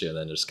this issue and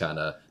then just kind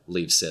of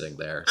leave sitting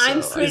there.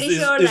 I'm So, pretty It's-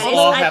 sure it's that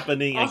all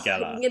happening at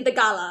Gala. in the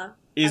gala.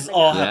 It's At the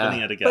all gala.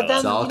 happening at the gala. But then,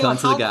 It's all you know, come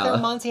to the how gala.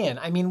 Claremontian.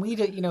 I mean, we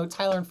did,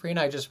 Tyler and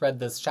Farina and I just read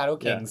this Shadow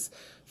King's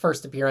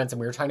first appearance, and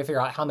we were trying to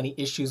figure out how many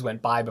issues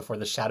went by before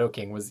the Shadow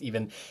King was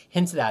even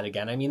hinted at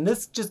again. I mean,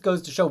 this just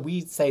goes to show,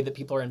 we say that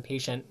people are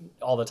impatient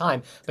all the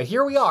time, but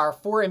here we are,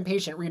 4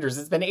 impatient readers.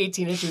 It's been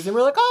 18 issues, and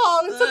we're like,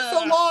 oh, it took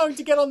so long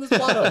to get on this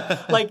plot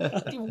hook. Like,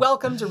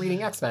 welcome to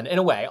reading X-Men, in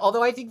a way.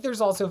 Although I think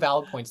there's also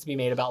valid points to be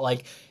made about,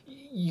 like,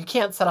 you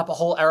can't set up a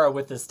whole era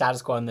with the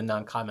status quo and then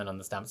non-comment on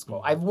the status quo.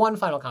 I have one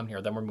final comment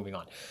here, then we're moving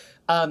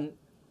on.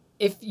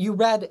 If you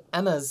read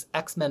Emma's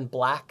X-Men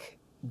Black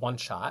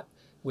one-shot,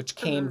 which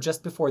came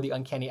just before the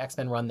Uncanny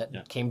X-Men run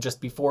that came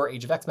just before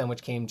Age of X-Men,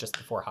 which came just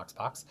before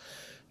HOXPOX,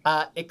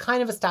 it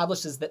kind of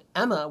establishes that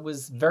Emma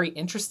was very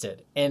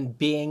interested in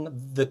being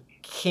the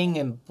king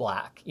in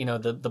black,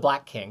 the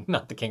Black King,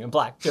 not the king in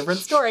black, different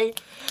story,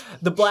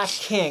 the Black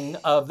King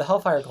of the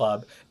Hellfire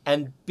Club,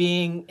 and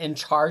being in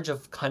charge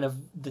of kind of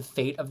the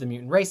fate of the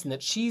mutant race, and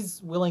that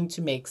she's willing to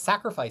make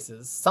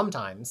sacrifices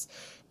sometimes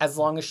as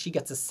long as she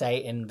gets a say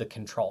in the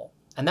control.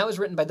 And that was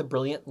written by the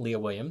brilliant Leah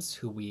Williams,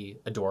 who we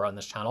adore on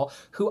this channel,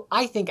 who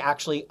I think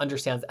actually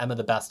understands Emma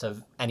the best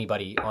of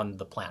anybody on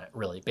the planet,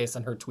 really, based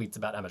on her tweets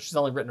about Emma. She's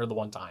only written her the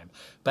one time,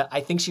 but I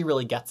think she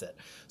really gets it.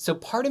 So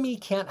part of me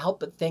can't help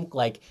but think,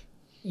 like,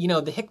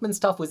 the Hickman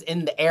stuff was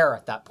in the air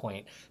at that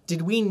point.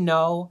 Did we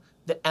know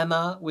that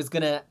Emma was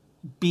going to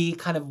be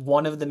kind of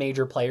one of the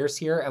major players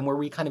here? And were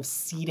we kind of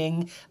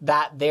seeding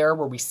that there?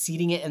 Were we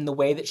seeding it in the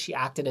way that she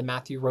acted in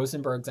Matthew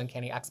Rosenberg's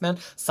Uncanny X-Men?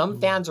 Some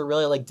fans are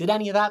really like, did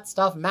any of that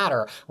stuff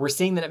matter? We're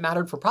seeing that it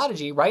mattered for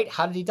Prodigy, right?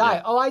 How did he die?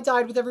 Yeah. Oh, I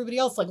died with everybody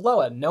else like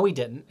Loa. No, he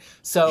didn't.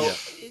 So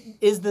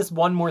is this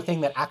one more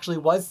thing that actually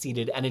was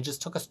seeded, and it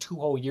just took us 2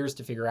 whole years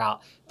to figure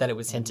out that it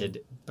was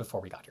hinted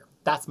before we got here?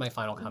 That's my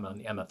final comment on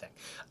the Emma thing.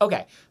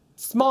 Okay.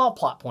 Small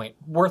plot point,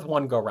 worth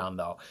one go round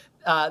though.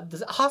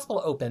 The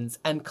hospital opens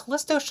and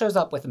Callisto shows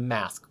up with a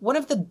mask. One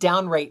of the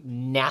downright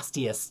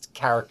nastiest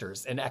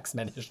characters in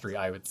X-Men history,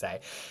 I would say.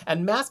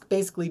 And Mask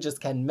basically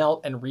just can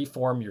melt and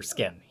reform your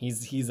skin.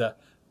 He's a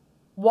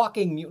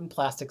walking mutant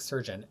plastic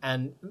surgeon.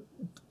 And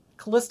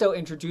Callisto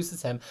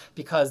introduces him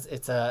because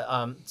it's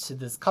to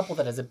this couple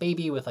that has a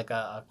baby with like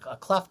a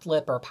cleft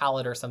lip or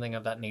palate or something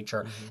of that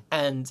nature,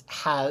 and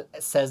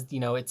says,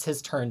 it's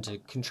his turn to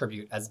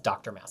contribute as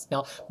Dr. Mask.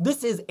 Now,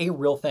 this is a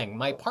real thing.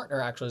 My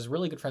partner actually is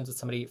really good friends with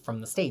somebody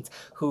from the States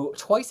who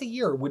twice a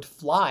year would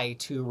fly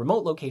to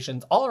remote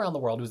locations all around the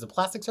world, who's a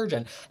plastic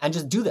surgeon, and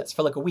just do this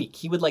for like a week.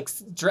 He would like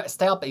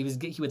stay up,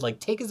 he would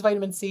like take his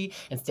vitamin C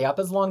and stay up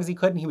as long as he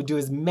could, and he would do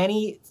as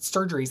many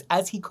surgeries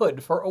as he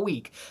could for a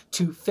week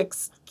to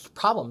fix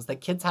problems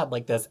that kids had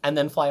like this, and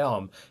then fly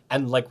home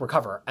and like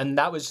recover. And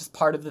that was just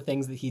part of the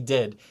things that he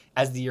did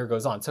as the year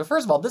goes on. So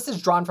first of all, this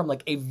is drawn from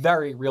like a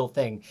very real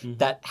thing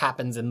that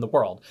happens in the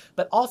world.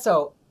 But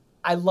also,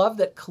 I love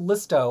that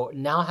Callisto,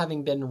 now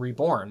having been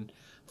reborn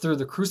through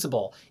the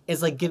Crucible,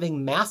 is like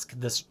giving Mask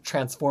this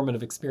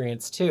transformative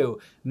experience too.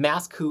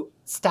 Mask, who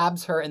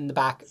stabs her in the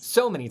back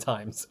so many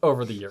times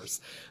over the years.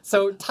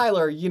 So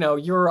Tyler,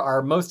 you're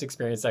our most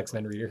experienced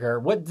X-Men reader here.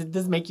 What did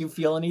this make you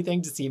feel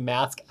anything to see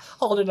Mask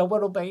holding a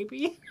little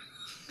baby?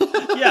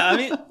 Yeah, I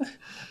mean,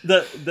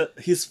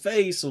 his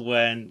face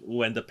when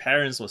the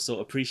parents were so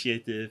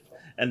appreciative,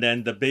 and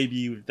then the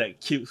baby with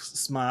that cute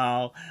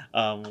smile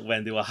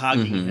when they were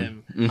hugging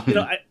him.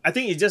 I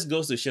think it just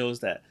goes to show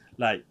that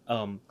like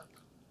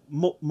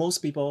most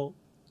people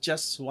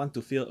just want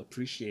to feel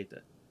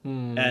appreciated,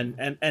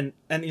 and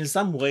in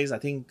some ways, I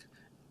think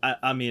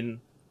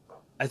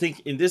I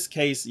think in this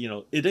case,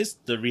 it is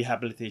the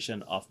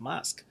rehabilitation of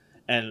Mask,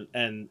 and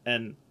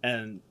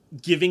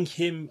giving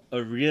him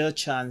a real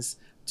chance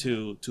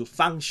to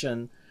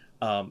function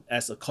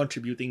as a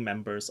contributing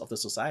members of the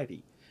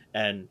society,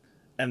 and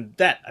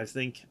that I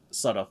think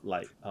sort of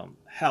like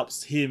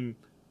helps him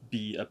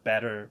be a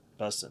better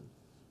person.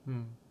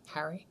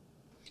 Harry?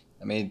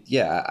 I mean,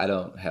 yeah, I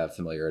don't have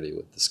familiarity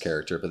with this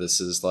character, but this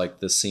is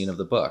like the scene of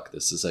the book.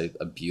 This is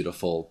a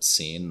beautiful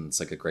scene. It's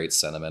like a great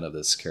sentiment of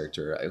this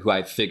character, who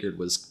I figured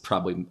was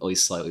probably at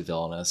least slightly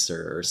villainous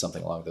or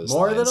something along those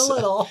More lines. than a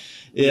little.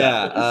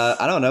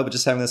 I don't know, but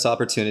just having this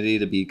opportunity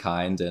to be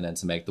kind and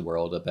to make the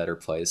world a better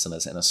place in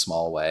a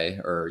small way,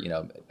 or,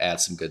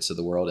 add some good to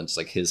the world, and just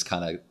like his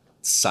kind of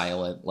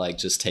silent, like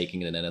just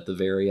taking it in at the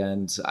very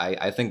end.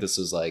 I think this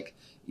was like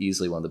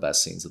easily one of the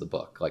best scenes of the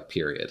book, like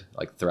period,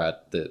 like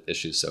throughout the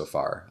issues so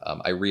far.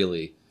 I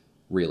really,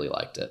 really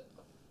liked it.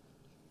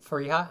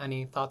 Fariha,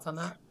 any thoughts on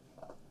that?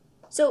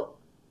 So,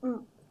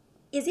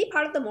 is he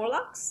part of the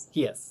Morlocks?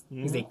 He is.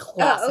 He's a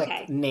classic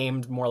okay.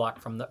 named Morlock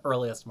from the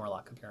earliest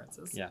Morlock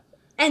appearances. Yeah.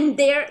 And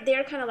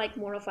they're kind of like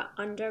more of an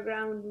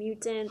underground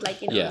mutant,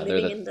 like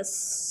living in the.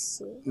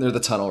 They're the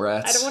tunnel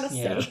rats. I don't want to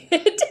say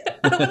it.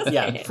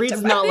 Yeah,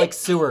 Freed's not like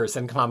sewers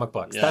in comic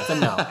books. Yeah. That's a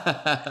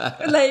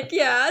no. Like,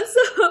 yeah.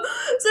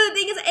 the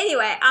thing is,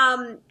 anyway,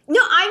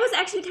 no, I was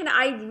actually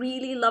I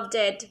really loved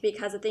it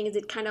because the thing is,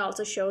 it kind of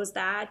also shows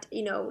that,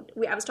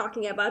 I was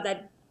talking about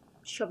that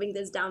shoving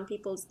this down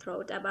people's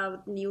throat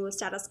about new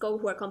status quo,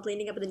 who are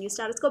complaining about the new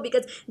status quo,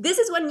 because this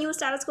is what new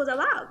status quo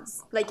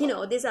allows.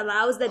 This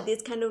allows that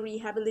this kind of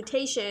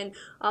rehabilitation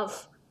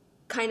of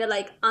kind of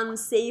like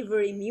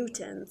unsavory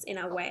mutants in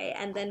a way,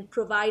 and then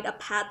provide a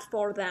path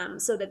for them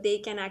so that they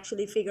can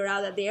actually figure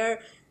out that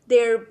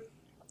their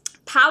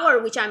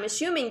power, which I'm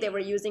assuming they were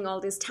using all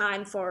this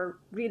time for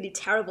really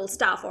terrible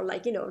stuff, or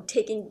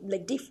taking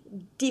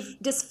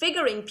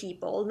disfiguring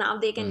people, now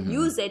they can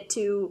use it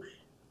to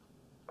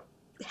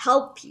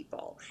help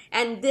people.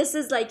 And this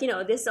is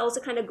this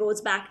also kind of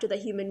goes back to the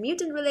human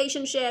mutant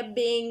relationship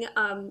being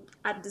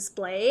at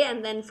display.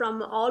 And then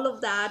from all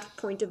of that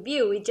point of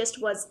view, it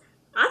just was,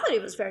 I thought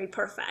it was very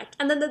perfect.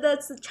 And then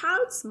the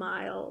child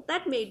smile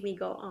that made me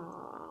go,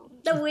 "Aw!"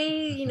 The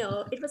way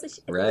it was a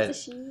she,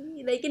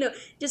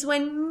 just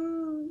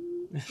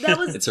when that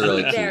was it's a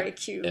really very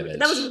cute. Image.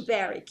 That was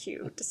very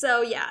cute.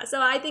 So yeah,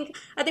 so I think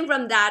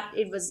from that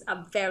it was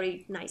a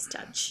very nice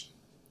touch.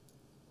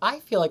 I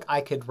feel like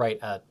I could write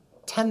a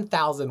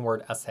 10,000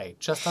 word essay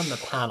just on the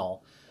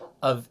panel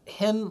of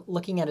him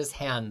looking at his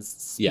hands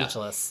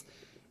speechless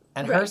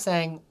and her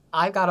saying,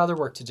 "I've got other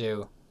work to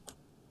do.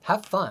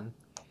 Have fun."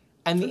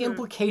 And the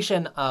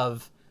implication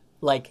of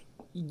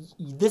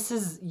this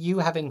is you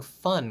having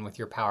fun with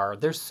your power.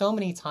 There's so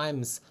many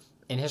times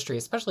in history,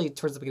 especially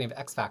towards the beginning of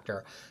X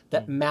Factor,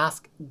 that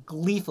Mask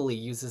gleefully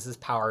uses his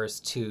powers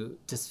to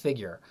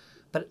disfigure.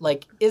 But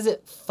is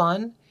it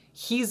fun?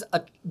 He's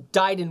a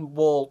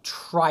dyed-in-wool,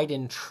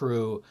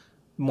 tried-and-true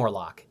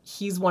Morlock.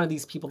 He's one of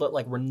these people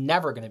that were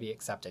never going to be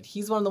accepted.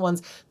 He's one of the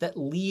ones that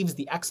leaves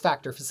the X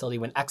Factor facility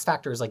when X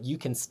Factor is you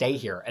can stay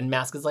here. And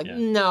Mask is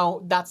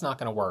no, that's not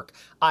going to work.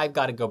 I've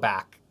got to go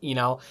back,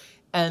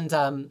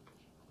 And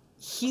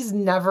he's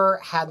never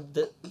had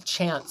the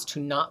chance to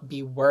not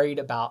be worried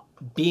about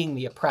being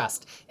the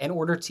oppressed in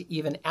order to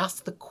even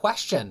ask the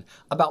question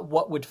about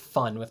what would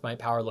fun with my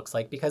power looks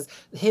like, because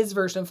his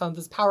version of fun with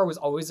his power was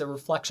always a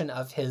reflection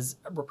of his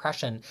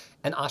repression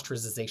and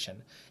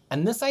ostracization.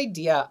 And this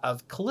idea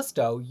of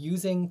Callisto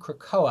using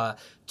Krakoa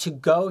to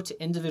go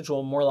to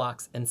individual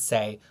Morlocks and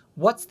say,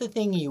 what's the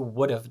thing you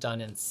would have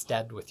done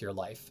instead with your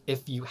life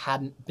if you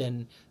hadn't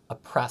been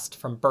oppressed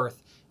from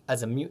birth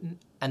as a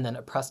mutant, and then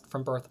oppressed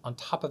from birth on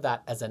top of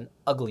that as an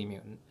ugly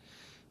mutant.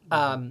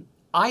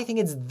 I think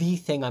it's the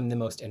thing I'm the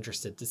most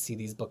interested to see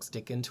these books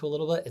dig into a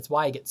little bit. It's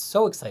why I get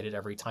so excited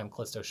every time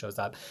Callisto shows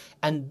up.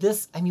 And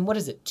this, what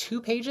is it?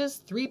 2 pages?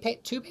 3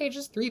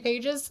 pages? 3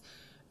 pages?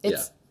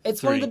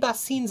 It's one of the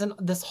best scenes in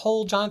this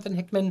whole Jonathan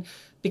Hickman,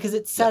 because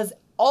it says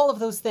all of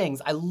those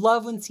things. I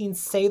love when scenes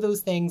say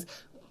those things.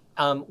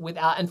 And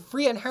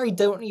Fariha and Harry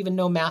don't even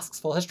know Mask's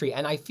full history,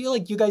 and I feel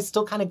like you guys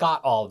still kind of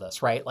got all of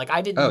this, right?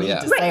 I didn't need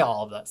to say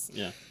all of this.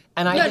 Yeah,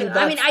 and I think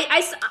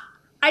that's...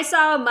 I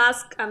saw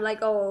Mask. I'm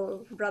like,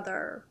 oh,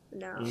 brother,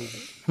 no.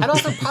 And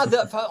also,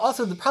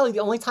 probably the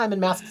only time in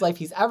Mask's life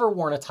he's ever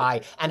worn a tie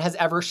and has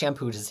ever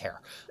shampooed his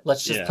hair.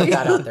 Let's just put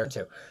that out there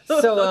too.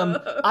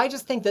 So I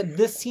just think that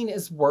this scene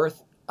is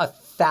worth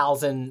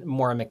 1,000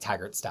 Maura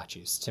McTaggart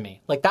statues to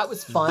me. That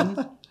was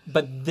fun,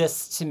 but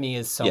this to me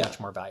is so much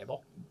more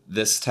valuable.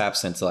 This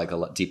taps into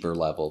a deeper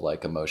level,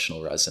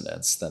 emotional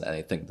resonance than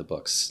anything the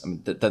books.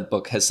 That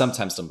book has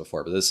sometimes done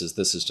before, but this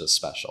is just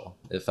special.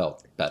 It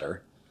felt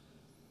better.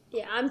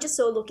 Yeah, I'm just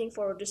so looking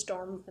forward to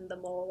Storm and the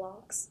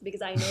Morlocks,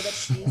 because I know that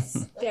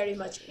she's very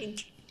much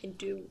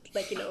into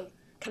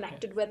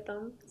connected with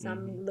them. So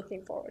I'm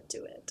looking forward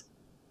to it.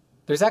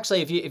 There's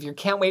actually, if you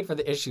can't wait for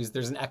the issues,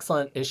 there's an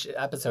excellent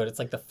episode. It's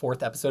the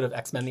 4th episode of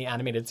X-Men the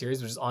Animated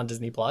Series, which is on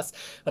Disney Plus,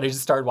 that I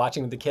just started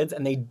watching with the kids,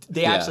 and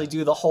they actually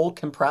do the whole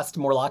compressed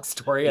Morlock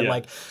story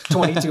in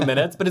 22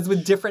 minutes, but it's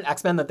with different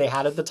X-Men that they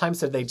had at the time,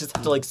 so they just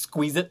have to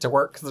squeeze it to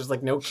work because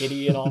there's no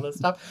Kitty and all this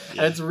stuff,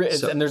 and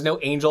and there's no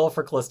Angel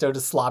for Callisto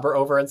to slobber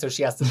over, and so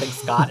she has to think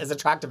Scott is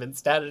attractive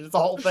instead, and it's a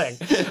whole thing.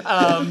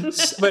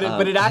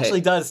 But it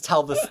actually does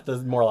tell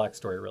the Morlock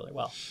story really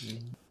well.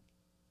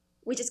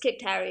 We just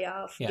kicked Harry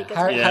off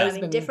because we were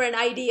having different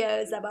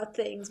ideas about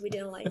things. We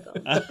didn't like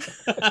them.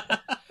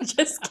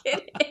 Just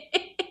kidding.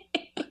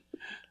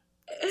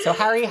 So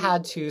Harry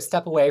had to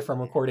step away from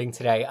recording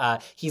today.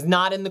 He's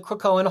not in the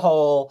Krakoan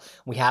hole.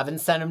 We haven't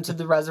sent him to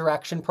the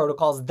resurrection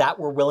protocols that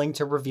we're willing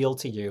to reveal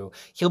to you.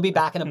 He'll be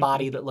back in a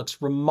body that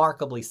looks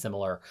remarkably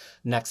similar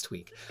next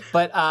week.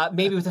 But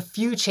maybe with a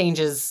few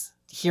changes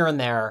here and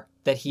there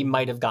that he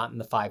might have gotten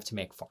the 5 to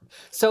make form.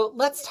 So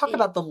let's talk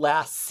about the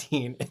last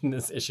scene in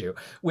this issue,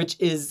 which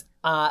is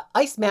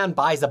Iceman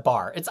buys a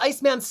bar. It's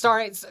Iceman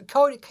starring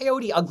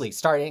Coyote Ugly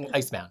starring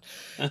Iceman.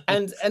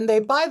 And they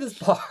buy this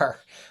bar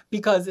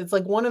because it's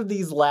one of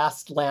these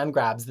last land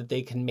grabs that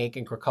they can make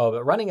in Krakoa.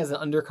 But running as an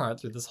undercurrent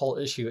through this whole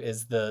issue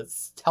is the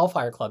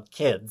Hellfire Club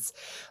kids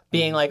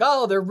being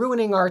oh, they're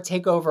ruining our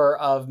takeover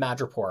of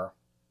Madripoor.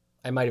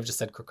 I might have just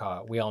said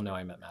Krakoa. We all know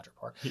I meant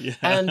Madripoor.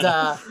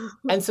 Yeah.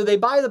 And so they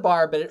buy the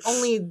bar, but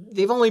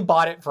they've only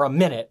bought it for a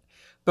minute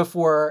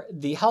before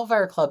the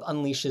Hellfire Club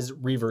unleashes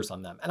Reavers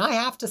on them. And I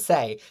have to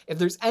say, if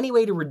there's any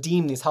way to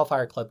redeem these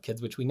Hellfire Club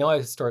kids, which we know I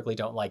historically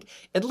don't like,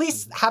 at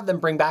least have them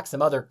bring back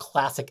some other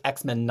classic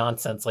X-Men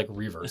nonsense like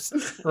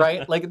Reavers,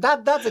 right? Like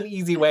that's an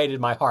easy way to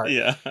my heart.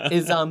 Yeah.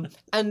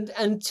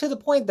 And to the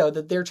point though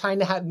that they're trying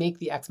to make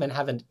the X-Men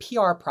have a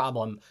PR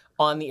problem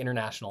on the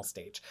international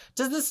stage.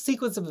 Does this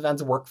sequence of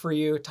events work for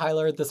you,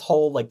 Tyler? This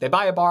whole, like, they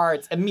buy a bar,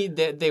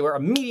 they were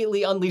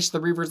immediately unleashed the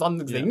Reavers on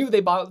them because they knew they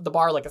bought the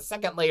bar like a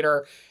second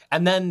later,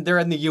 and then they're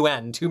in the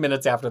UN 2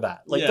 minutes after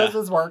that. Like, does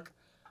this work?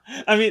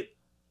 I mean,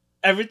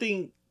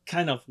 everything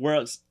kind of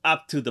works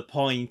up to the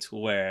point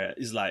where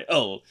it's like,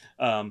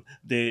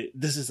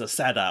 this is a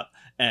setup,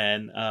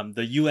 and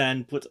the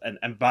UN put an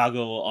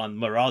embargo on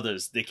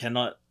Marauders. They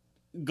cannot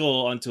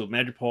go onto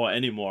Madripoor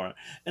anymore.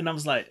 And I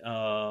was like,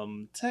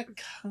 that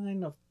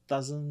kind of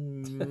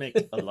doesn't make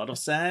a lot of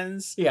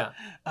sense. Yeah.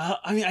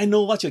 I mean, I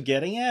know what you're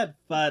getting at,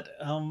 but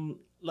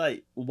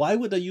like, why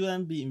would the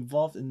UN be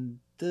involved in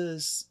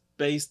this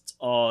based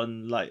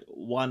on like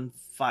one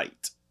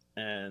fight?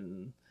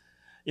 And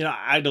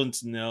I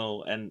don't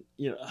know. And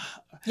yeah,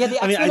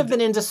 the X-Men have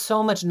been into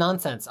so much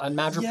nonsense on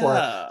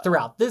Madripoor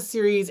throughout this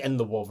series and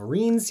the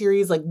Wolverine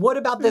series. Like, what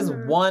about this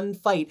one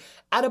fight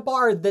at a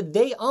bar that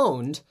they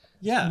owned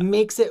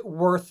makes it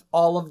worth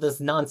all of this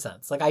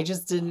nonsense? Like, it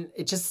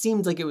just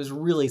seemed like it was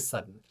really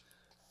sudden.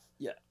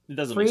 Yeah, it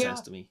doesn't make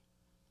sense to me.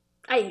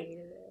 I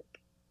hated it.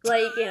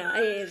 Like,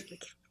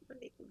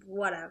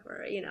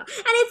 whatever, And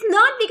it's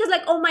not because,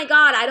 like, oh my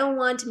god, I don't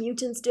want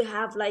mutants to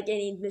have, like,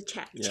 any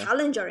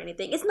challenge or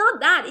anything. It's not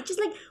that. It's just,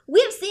 like,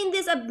 we've seen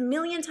this a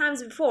million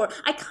times before.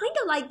 I kind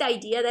of like the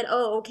idea that,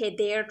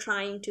 they're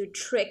trying to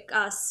trick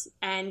us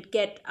and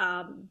get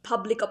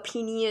public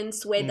opinion,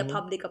 sway the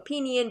public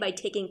opinion by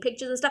taking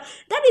pictures and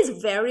stuff. That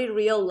is very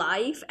real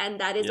life, and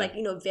that is,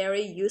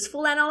 very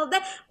useful and all of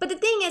that. But the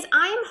thing is,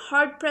 I am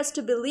hard-pressed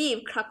to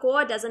believe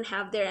Krakoa doesn't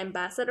have their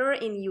ambassador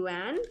in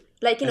UN.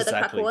 Like, the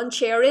Krakoan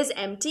chair is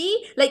empty.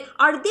 Like,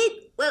 are they...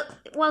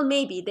 Well,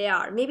 maybe they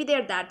are. Maybe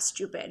they're that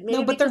stupid. Maybe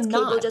no, but they're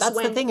not. That's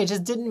the thing. It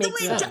just didn't make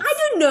sense. I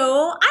don't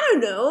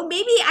know.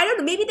 Maybe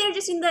they're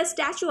just in the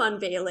statue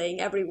unveiling,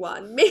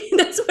 everyone. Maybe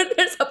that's what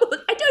they're supposed...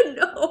 I don't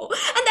know.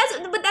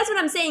 But that's what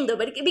I'm saying, though.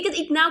 But because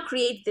it now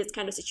creates this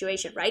kind of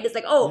situation, right? It's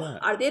like,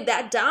 are they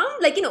that dumb?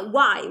 Like,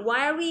 why?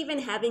 Why are we even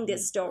having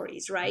these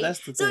stories, right?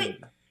 That's the thing.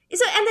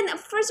 So, and then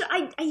first,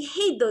 I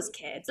hate those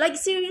kids. Like,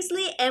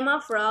 seriously,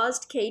 Emma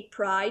Frost, Kate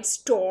Pryde,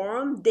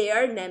 Storm,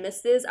 their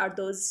nemesis are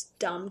those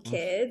dumb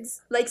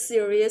kids. Like,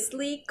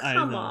 seriously,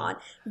 come on.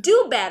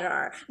 Do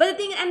better. But the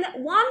thing, and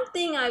one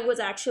thing I was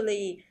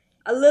actually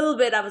a little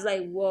bit, I was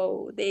like,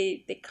 whoa,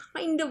 they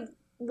kind of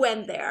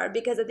went there.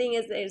 Because the thing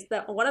is, there's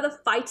one of the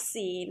fight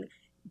scene,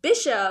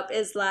 Bishop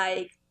is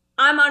like,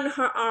 I'm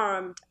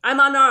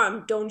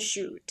unarmed, don't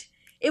shoot.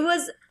 It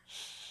was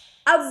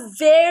a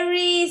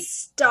very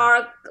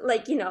stark,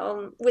 like,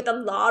 with a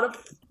lot of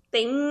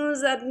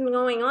things that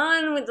going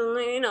on with,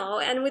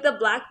 and with a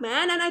black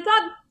man. And I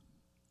thought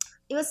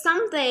it was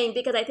something,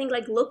 because I think,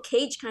 like, Luke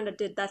Cage kind of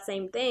did that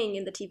same thing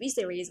in the TV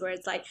series, where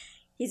it's like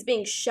he's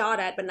being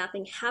shot at but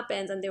nothing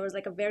happens, and there was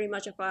like a very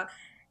much of a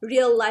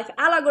real life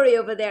allegory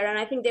over there. And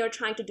I think they were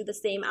trying to do the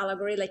same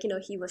allegory, like,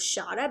 he was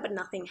shot at but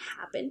nothing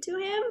happened to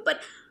him. But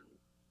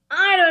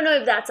I don't know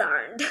if that's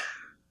earned.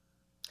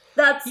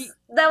 That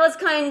was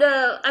kind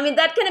of,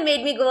 that kind of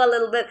made me go a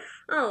little bit,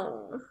 I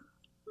don't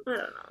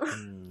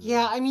know.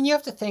 Yeah, you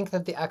have to think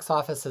that the X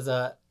Office is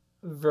a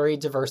very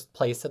diverse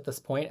place at this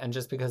point, and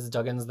just because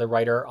Duggan's the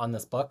writer on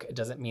this book, it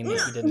doesn't mean that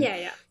he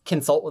didn't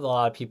consult with a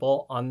lot of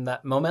people on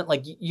that moment.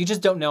 Like, you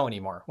just don't know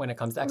anymore when it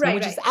comes to X-Men,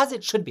 which is as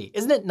it should be.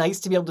 Isn't it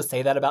nice to be able to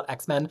say that about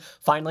X-Men,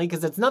 finally?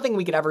 Because it's nothing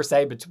we could ever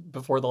say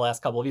before the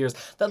last couple of years,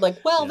 that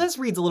like, this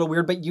reads a little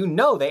weird, but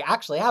they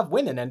actually have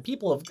women and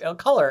people of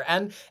color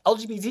and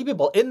LGBT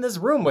people in this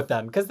room with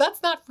them, because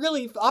that's not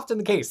really often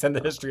the case in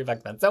the history of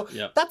X-Men. So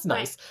that's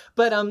nice.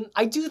 But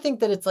I do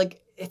think that it's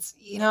like,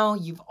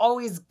 you've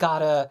always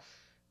gotta,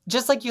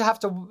 just like you have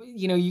to,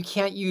 you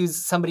can't use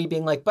somebody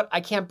being like, but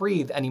I can't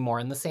breathe anymore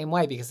in the same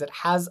way, because it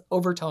has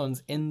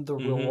overtones in the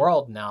real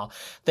world now,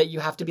 that you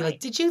have to be like,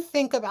 did you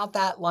think about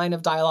that line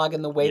of dialogue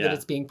and the way that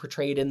it's being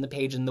portrayed in the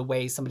page and the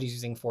way somebody's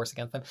using force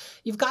against them?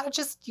 You gotta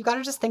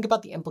just think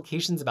about the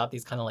implications about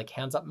these kind of like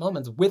hands up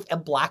moments with a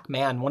black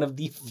man, one of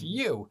the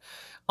few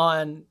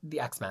on the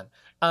X-Men.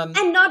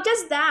 And not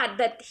just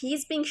that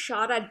he's being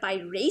shot at by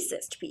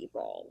racist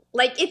people.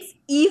 Like, it's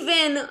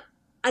even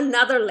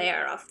another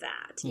layer of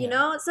that,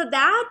 So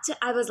that,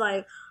 I was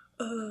like,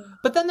 ugh.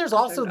 But then there's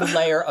also the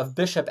layer of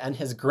Bishop and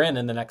his grin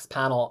in the next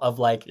panel of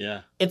like,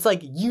 it's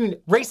like,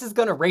 race is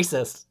gonna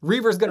racist,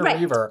 Reaver's gonna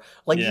Reaver.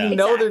 Like,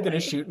 they're gonna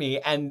shoot me,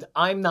 and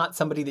I'm not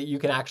somebody that you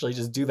can actually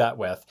just do that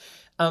with.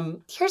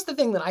 Here's the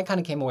thing that I kind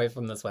of came away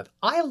from this with.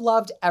 I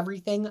loved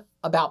everything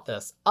about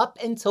this up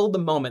until the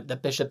moment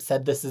that Bishop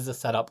said this is a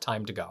setup,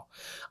 time to go.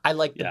 I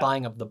liked the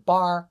buying of the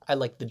bar. I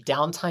liked the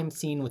downtime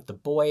scene with the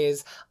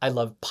boys. I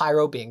love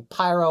Pyro being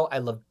Pyro. I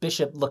love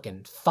Bishop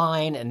looking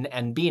fine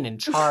and being in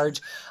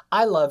charge.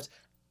 I loved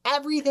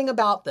everything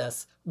about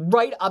this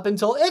right up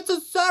until it's a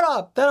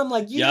setup. Then I'm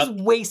like, you just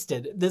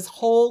wasted this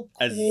whole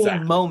cool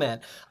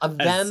moment of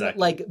them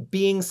like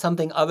being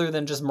something other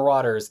than just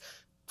Marauders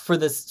for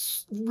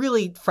this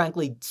really,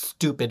 frankly,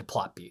 stupid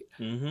plot beat.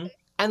 Mm-hmm.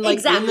 And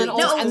like, and then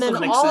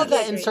all of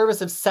that in Agree.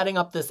 service of setting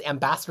up this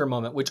ambassador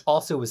moment, which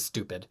also was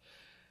stupid.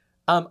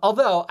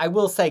 Although I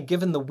will say,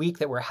 given the week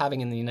that we're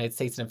having in the United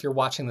States, and if you're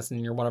watching this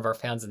and you're one of our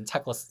fans in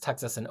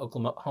Texas and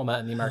Oklahoma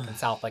and the American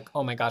South, like,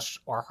 oh my gosh,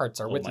 our hearts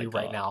are with you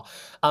right now.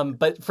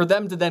 But for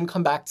them to then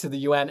come back to the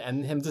UN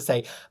and him to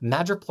say,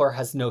 Madripoor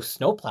has no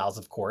snowplows,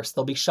 of course.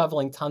 They'll be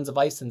shoveling tons of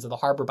ice into the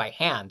harbor by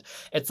hand.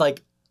 It's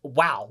like,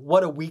 wow,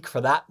 what a week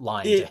for that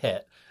line to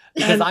hit.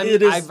 Because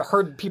I've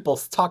heard people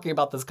talking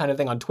about this kind of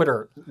thing on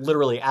Twitter,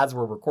 literally as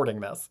we're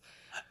recording this.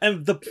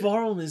 And the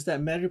problem is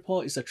that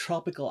Madripoor is a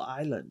tropical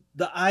island.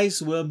 The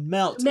ice will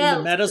melt in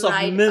the matters of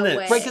minutes.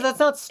 away. Right, because that's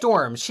not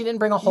storm. She didn't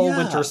bring a whole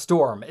winter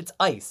storm. It's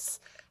ice.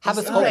 Have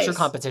a sculpture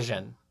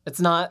competition. It's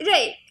not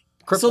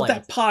crippling. So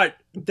that part,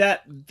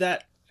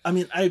 I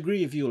mean, I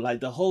agree with you.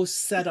 Like the whole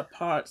setup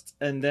part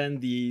and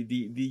then the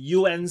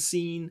UN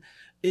scene,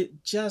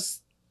 it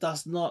just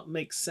does not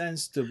make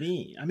sense to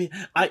me. I mean,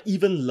 I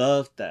even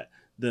love that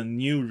the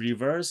new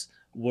rivers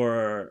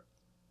were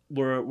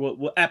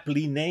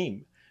aptly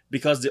named.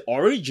 Because the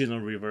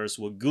original rivers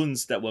were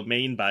goons that were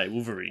made by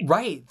Wolverine.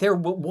 Right. They're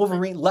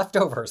Wolverine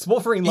leftovers.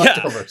 Wolverine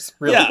leftovers,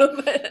 really.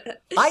 Yeah.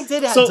 I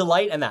did have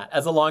delight in that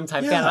as a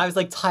longtime fan. And I was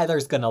like,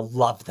 Tyler's going to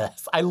love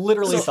this. I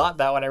literally thought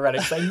that when I read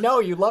it. Because I know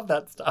you love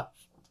that stuff.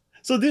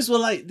 So this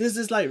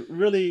is like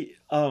really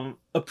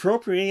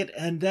appropriate.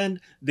 And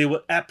then they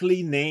were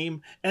aptly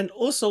named. And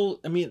also,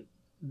 I mean,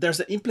 there's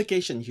an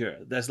implication here.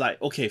 There's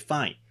like, okay,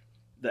 fine.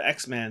 The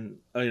X-Men,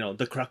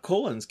 the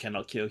Krakoans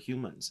cannot kill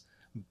humans.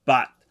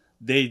 But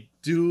they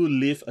do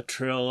leave a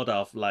trail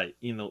of like,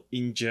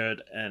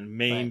 injured and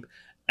maimed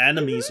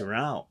enemies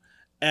around.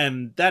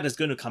 And that is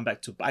going to come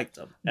back to bite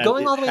them. And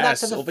going all the way back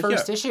to the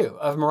first issue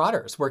of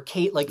Marauders, where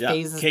Kate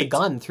phases the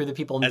gun through the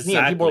people in his knee.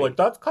 And people are like,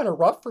 that's kind of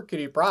rough for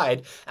Kitty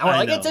Pryde. And we're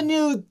like, it's a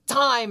new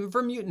time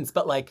for mutants.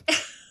 But like,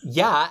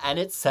 and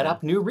it set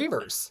up new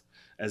Reavers.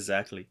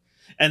 Exactly.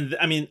 And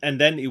I mean, and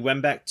then it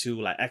went back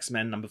to like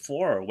X-Men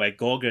 #4, where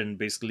Gorgon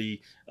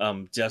basically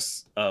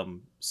just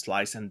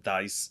slice and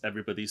dice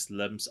everybody's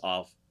limbs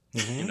off,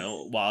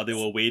 while they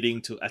were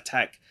waiting to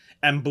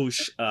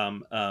ambush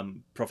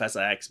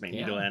Professor X-Men,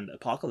 and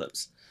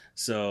Apocalypse.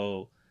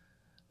 So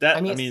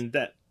that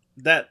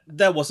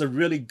that was a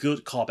really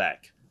good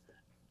callback.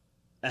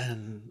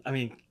 And I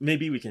mean,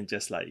 maybe we can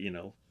just like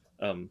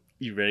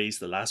erase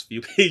the last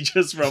few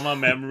pages from our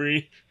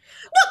memory.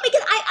 No,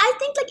 because I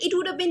think like it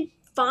would have been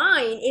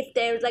fine if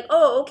there's like,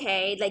 oh,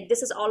 okay, like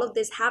this is all of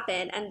this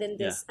happened, and then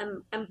this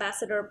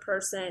ambassador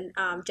person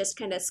just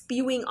kind of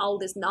spewing all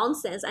this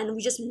nonsense, and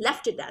we just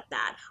left it at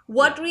that.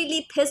 What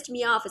really pissed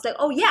me off is like,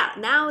 oh yeah,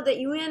 now the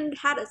UN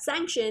had a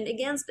sanction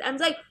against, I'm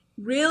like,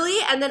 really?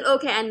 And then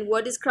and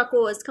what is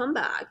Krakoa's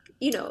comeback?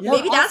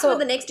 Maybe that's what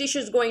the next issue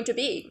is going to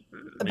be.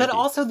 But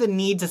also the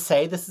need to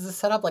say this is a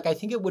setup, like I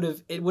think it would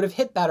have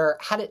hit better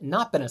had it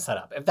not been a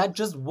setup. If that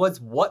just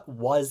was what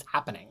was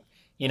happening,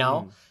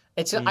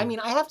 It's just, I mean,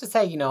 I have to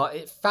say,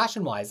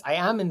 fashion-wise, I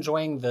am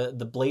enjoying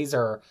the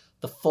blazer,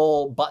 the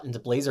full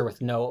buttoned blazer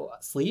with no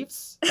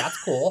sleeves. That's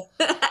cool.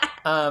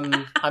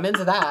 I'm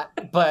into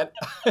that, but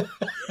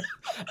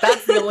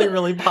that's the only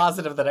really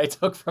positive that I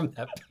took from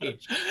that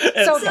page.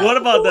 So what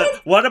about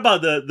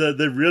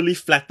the really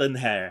flattened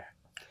hair?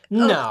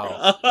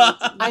 No.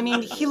 I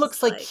mean, he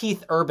looks like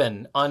Keith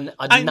Urban on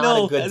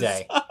not a good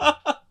day. I'm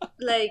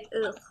like,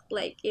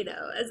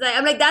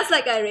 that's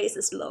like a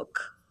racist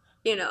look.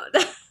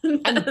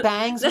 And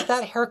bangs with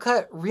that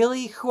haircut,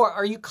 really? Who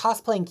are you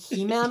cosplaying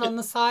He-Man on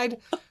the side?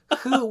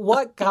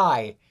 What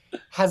guy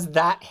has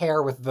that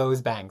hair with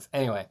those bangs?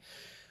 Anyway,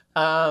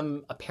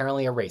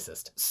 apparently a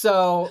racist.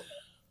 So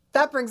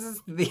that brings us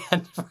to the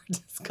end of our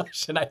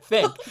discussion, I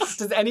think.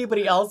 Does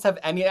anybody else have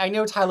any? I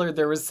know, Tyler,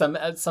 there was some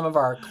of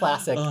our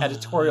classic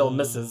editorial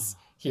misses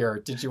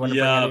here. Did you want to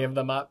bring any of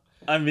them up?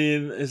 I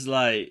mean, it's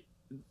like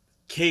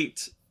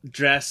Kate's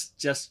dress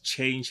just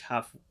changed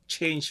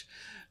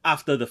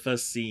after the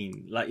first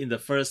scene. Like in the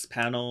first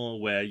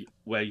panel where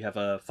you have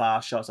a far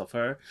shot of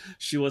her,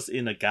 she was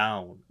in a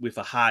gown with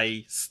a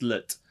high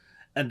slit,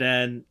 and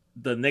then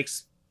the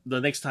next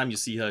time you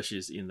see her,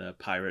 she's in a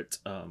pirate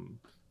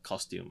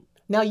costume.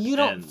 Now you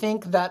don't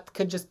think that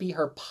could just be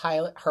her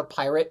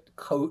pirate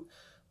coat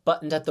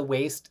buttoned at the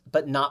waist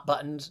but not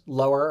buttoned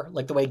lower,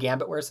 like the way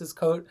Gambit wears his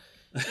coat?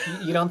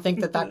 You don't think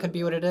that could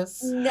be what it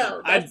is?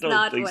 No, that's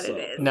not what it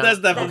is. No? That's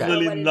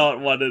definitely not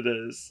what it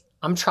is.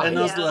 I'm trying.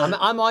 Yeah.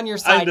 I'm on your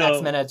side,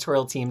 X-Men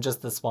editorial team,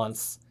 just this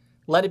once.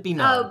 Let it be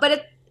known.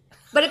 But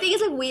the thing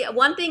is, like,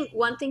 one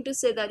thing to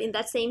say that in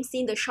that same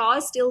scene, the Shaw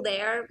is still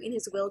there in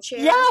his wheelchair.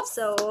 Yeah.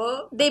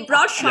 So they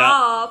brought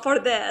Shaw for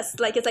this.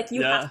 Like, it's like,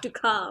 you have to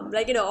come.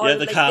 Like, or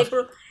like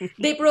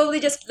they probably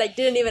just like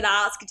didn't even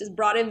ask, just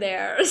brought him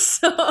there.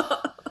 So.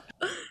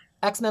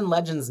 X-Men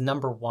Legends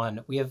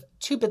 #1. We have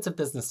 2 bits of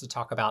business to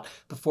talk about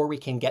before we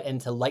can get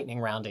into lightning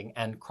rounding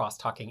and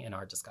cross-talking in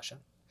our discussion.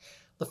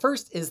 The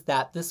first is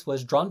that this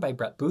was drawn by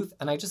Brett Booth,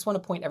 and I just want to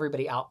point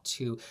everybody out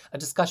to a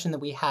discussion that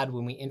we had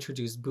when we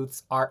introduced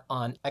Booth's art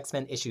on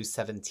X-Men issue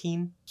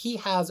 17. He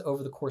has,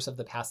 over the course of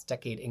the past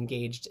decade,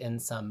 engaged in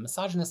some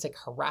misogynistic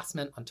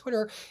harassment on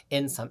Twitter,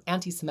 in some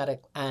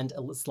anti-Semitic and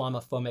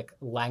Islamophobic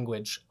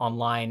language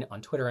online,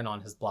 on Twitter and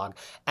on his blog.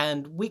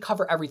 And we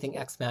cover everything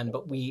X-Men,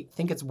 but we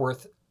think it's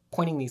worth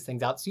pointing these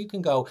things out so you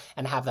can go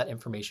and have that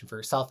information for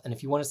yourself. And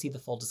if you want to see the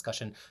full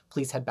discussion,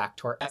 please head back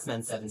to our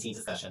X-Men 17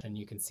 discussion and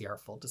you can see our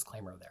full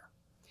disclaimer there.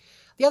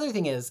 The other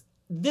thing is,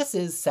 this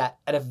is set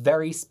at a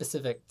very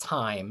specific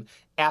time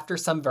after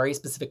some very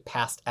specific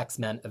past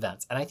X-Men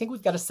events. And I think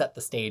we've got to set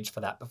the stage for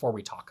that before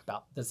we talk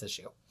about this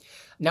issue.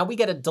 Now, we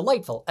get a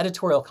delightful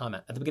editorial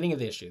comment at the beginning of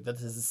the issue that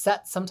this is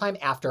set sometime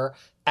after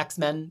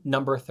X-Men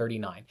number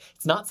 39.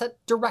 It's not set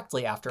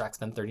directly after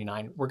X-Men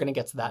 39. We're going to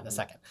get to that in a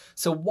second.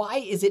 So why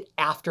is it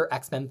after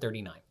X-Men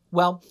 39?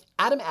 Well,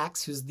 Adam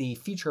X, who's the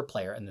feature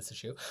player in this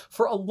issue,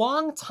 for a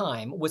long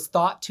time was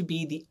thought to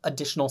be the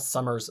additional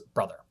Summers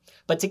brother.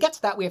 But to get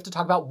to that, we have to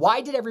talk about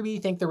why did everybody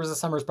think there was a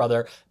Summers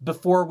brother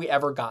before we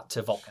ever got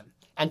to Vulcan.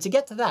 And to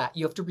get to that,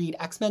 you have to read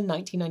X-Men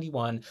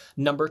 1991,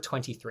 number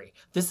 23.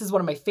 This is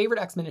one of my favorite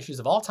X-Men issues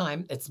of all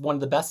time. It's one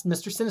of the best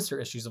Mr. Sinister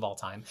issues of all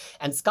time.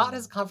 And Scott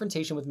has a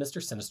confrontation with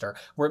Mr. Sinister,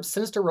 where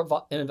Sinister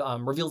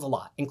reveals a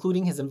lot,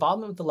 including his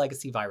involvement with the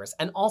Legacy virus,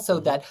 and also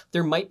that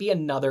there might be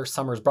another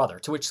Summers brother,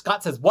 to which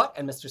Scott says, what?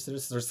 And Mr.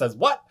 Sinister says,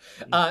 what?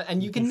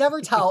 And you can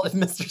never tell if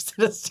Mr.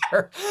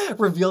 Sinister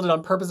revealed it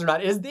on purpose or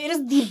not. It is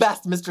the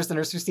best Mr.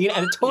 Sinister scene,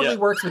 and it totally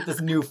works with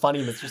this new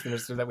funny Mr.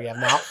 Sinister that we have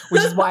now,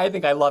 which is why I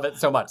think I love it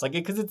so much.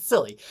 Like, because it's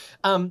silly.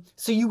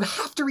 So you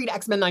have to read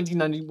X-Men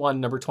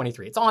 1991, number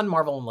 23. It's on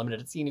Marvel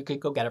Unlimited. You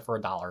could go get it for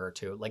 $1 or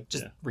 $2. Like,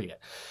 just read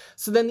it.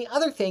 So then the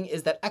other thing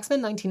is that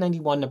X-Men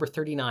 1991, number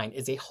 39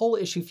 is a whole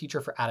issue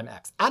feature for Adam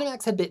X. Adam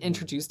X had been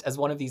introduced as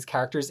one of these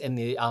characters in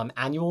the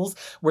annuals,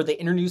 where they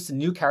introduced a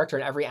new character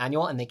in every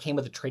annual, and they came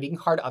with a trading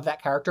card of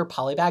that character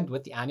polybagged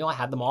with the annual. I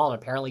had them all, and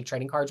apparently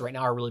trading cards right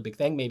now are a really big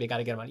thing. Maybe I got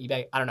to get them on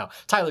eBay. I don't know.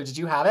 Tyler, did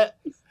you have it?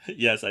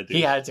 Yes, I do.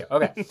 He had it too.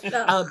 Okay.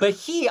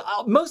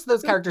 But most of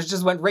those characters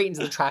just went right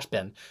into the trash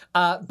bin.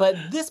 But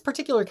this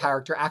particular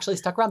character actually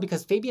stuck around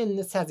because Fabian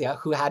Nicieza,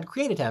 who had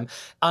created him,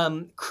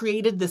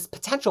 created this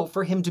potential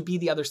for him to be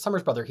the other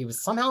Summers brother. He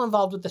was somehow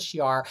involved with the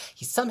Shi'ar.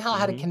 He somehow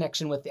had a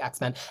connection with the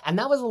X-Men. And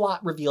that was a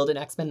lot revealed in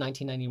X-Men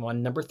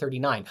 1991, number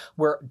 39,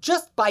 where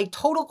just by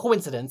total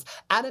coincidence,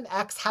 Adam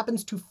X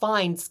happens to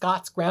find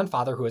Scott's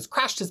grandfather, who has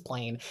crashed his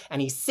plane,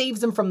 and he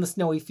saves him from the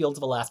snowy fields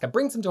of Alaska,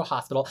 brings him to a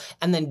hospital,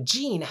 and then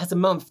Jean has a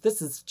moment.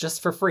 This is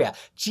just for Fariha.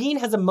 Jean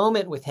has a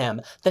moment with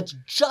him that's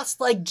just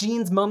like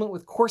Jean's moment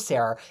with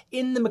Corsair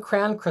in the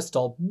McCran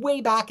crystal way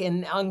back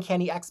in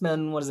Uncanny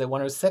X-Men,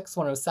 106,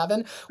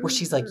 107, where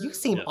she's like, you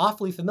seem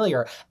awfully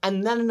familiar.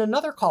 And then in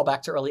another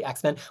callback to early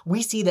X-Men,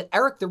 we see that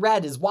Eric the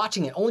Red is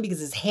watching it only because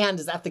his hand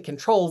is at the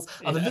controls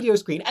of the video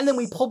screen. And then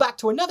we pull back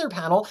to another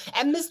panel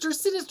and Mr.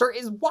 Sinister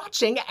is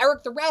watching,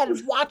 Eric the Red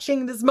is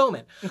watching this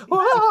moment.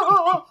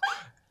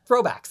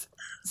 Throwbacks.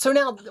 So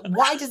now,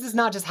 why does this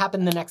not just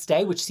happen the next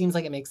day, which seems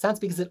like it makes sense?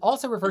 Because it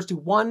also refers to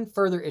one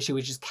further issue,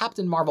 which is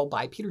Captain Marvel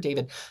by Peter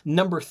David,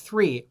 number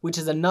 3, which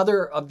is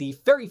another of the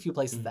very few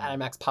places that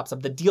Adam X pops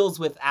up that deals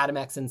with Adam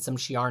X and some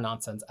Shi'ar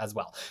nonsense as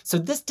well. So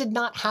this did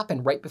not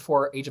happen right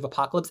before Age of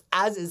Apocalypse,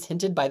 as is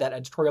hinted by that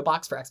editorial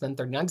box for X-Men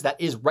 39, because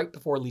that is right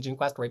before Legion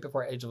Quest, right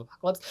before Age of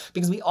Apocalypse,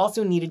 because we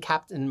also needed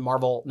Captain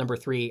Marvel number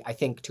 3, I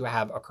think, to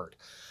have occurred.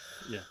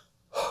 Yeah.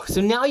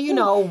 So now you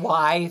know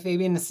why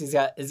Fabian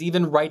Nicieza is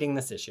even writing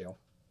this issue.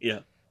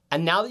 Yeah.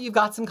 And now that you've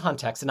got some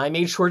context, and I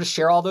made sure to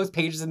share all those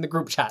pages in the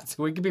group chat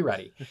so we could be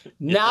ready.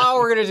 Now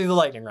we're going to do the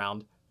lightning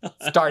round,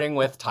 starting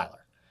with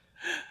Tyler.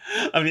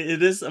 I mean,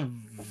 it is a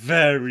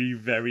very,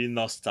 very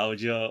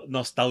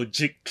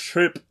nostalgic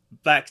trip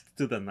back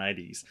to the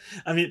 90s.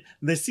 I mean,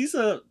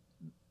 Nicieza,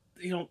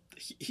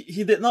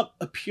 he did not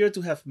appear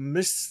to have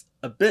missed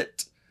a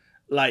bit.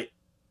 Like,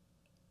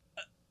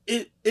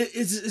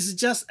 it's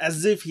just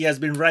as if he has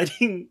been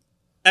writing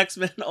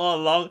X-Men all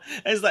along.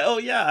 And it's like, oh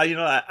yeah,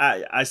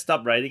 I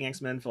stopped writing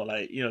X-Men for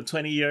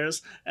 20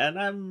 years and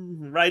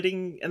I'm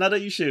writing another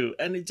issue,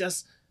 and it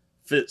just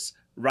fits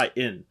right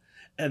in.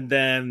 And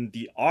then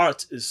the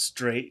art is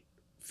straight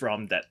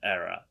from that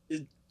era.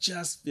 It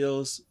just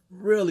feels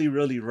really,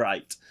 really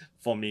right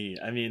for me.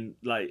 I mean,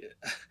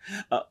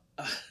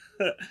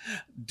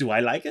 do I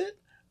like it?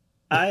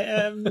 I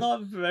am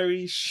not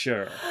very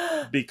sure,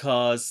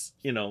 because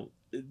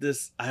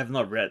I have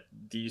not read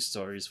these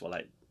stories for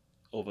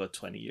over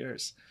 20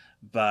 years,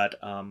 but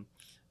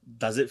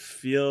does it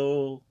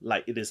feel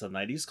like it is a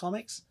 90s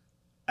comics?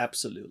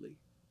 Absolutely.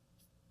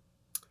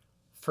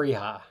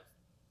 Fariha.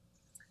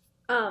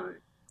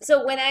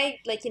 So when I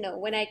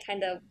when I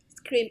kind of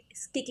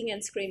kicking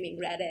and screaming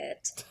read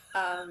it,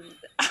 I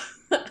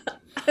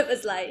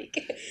was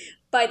like,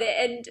 by the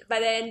end,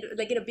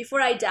 before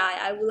I die,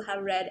 I will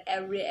have read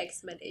every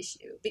X-Men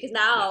issue, because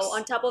now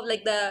on top of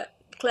the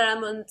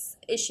Claremont's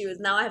issues.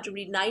 Now I have to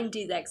read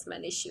 90s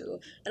X-Men issue.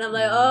 And I'm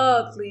like,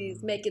 oh,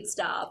 please make it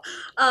stop.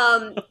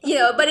 But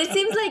it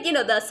seems like,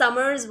 the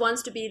Summers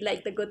wants to be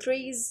like the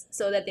Guthries,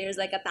 so that there's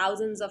like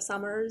thousands of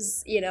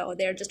Summers,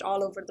 they're just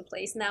all over the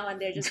place now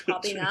and they're just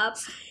popping up.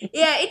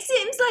 Yeah, it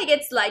seems like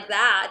it's like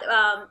that.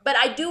 But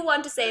I do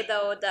want to say,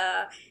 though,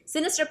 the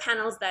Sinister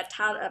panels that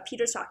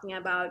Peter's talking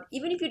about,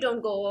 even if you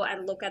don't go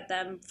and look at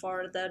them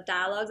for the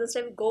dialogues and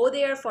stuff, go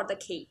there for the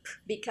cape,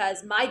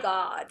 because my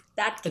God,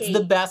 that cape. It's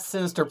the best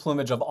Sinister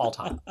plumage of all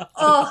time.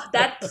 Oh,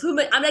 that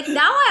plumage. I'm like,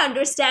 now I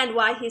understand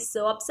why he's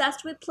so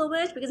obsessed with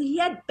plumage, because he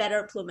had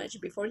better plumage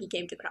before he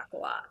came to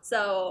Krakoa.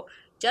 So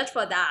judge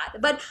for that.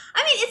 But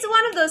I mean, it's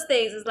one of those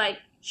things. It's like,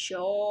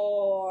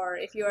 sure,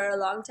 if you're a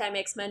longtime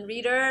X-Men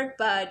reader,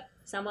 but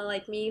someone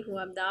like me who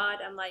I'm not,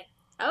 I'm like,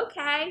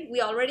 okay,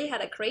 we already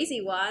had a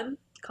crazy one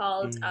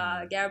called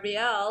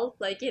Gabrielle,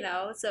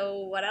 so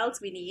what else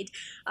we need?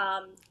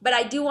 But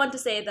I do want to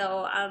say,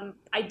 though,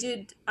 I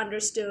did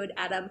understood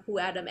who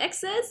Adam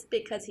X is,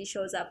 because he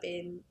shows up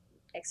in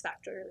X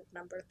Factor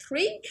number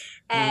 3,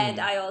 and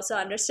I also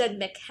understood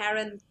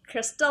McCarran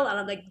Crystal, and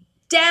I'm like,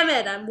 damn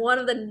it, I'm one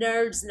of the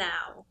nerds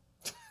now.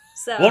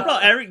 So what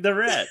about Eric the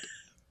Red?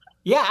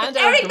 Yeah, and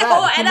Eric the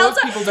Red, who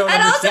most people don't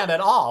understand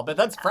at all, but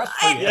that's fresh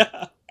for you.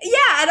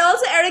 Yeah, and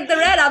also Eric the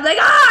Red, I'm like,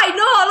 I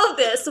know all of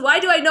this. Why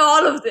do I know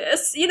all of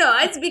this?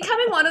 It's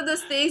becoming one of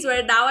those things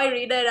where now I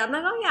read it, I'm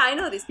like, oh yeah, I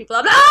know these people.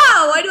 I'm like,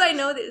 why do I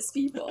know these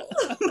people?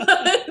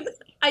 But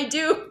I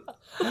do.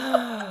 So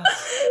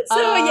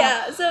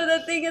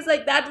the thing is,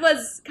 like, that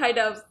was kind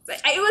of,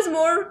 it was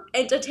more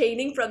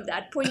entertaining from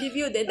that point of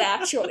view than the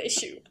actual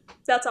issue.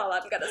 That's all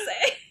I'm gonna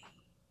say.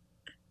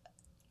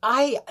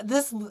 I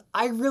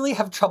really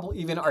have trouble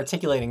even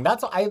articulating.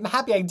 That's why I'm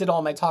happy I did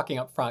all my talking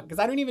up front, because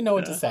I don't even know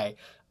what to say.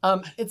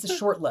 It's a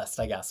short list,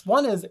 I guess.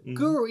 One is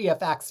Guru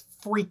EFX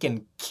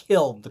freaking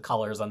killed the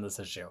colors on this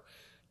issue.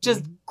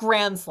 Just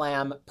grand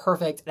slam,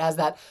 perfect. It has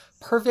that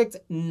perfect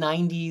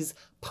 90s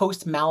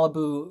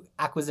post-Malibu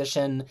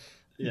acquisition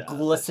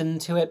glisten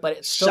to it, but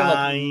it's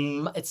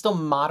still it's still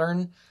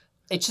modern.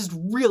 It's just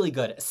really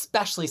good,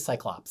 especially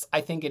Cyclops.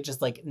 I think it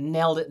just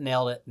nailed it.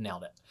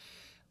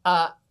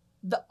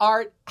 The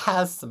art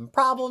has some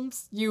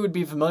problems. You would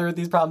be familiar with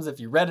these problems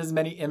if you read as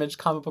many Image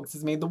comic books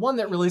as me. The one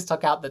that really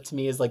stuck out that to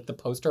me is the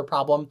poster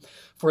problem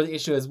for the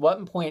issue is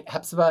one point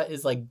Hepzibah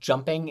is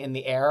jumping in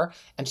the air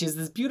and she has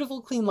this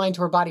beautiful clean line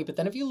to her body. But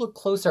then if you look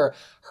closer,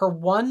 her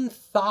one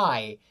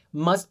thigh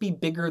must be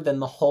bigger than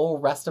the whole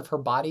rest of her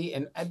body,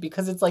 and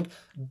because it's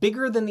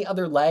bigger than the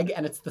other leg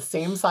and it's the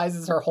same size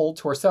as her whole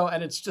torso,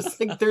 and it's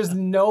just there's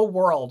no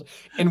world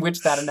in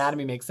which that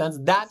anatomy makes sense.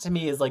 That to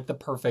me is the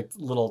perfect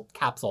little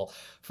capsule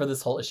for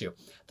this whole issue.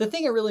 The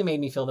thing it really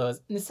made me feel, though,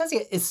 is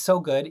Necessia is so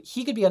good.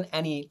 He could be on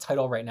any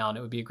title right now and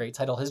it would be a great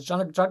title. His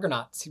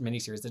Juggernaut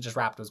miniseries that just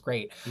wrapped was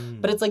great.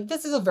 But it's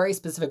this is a very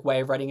specific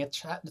way of writing a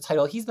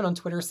title. He's been on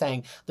Twitter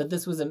saying that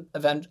this was an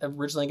event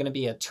originally going to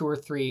be a 2 or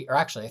 3, or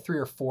actually a 3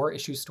 or 4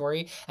 issue story,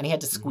 and he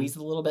had to squeeze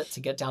it a little bit to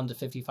get down to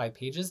 55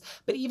 pages.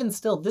 But even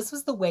still, this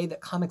was the way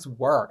that comics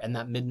were in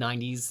that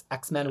mid-90s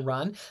X-Men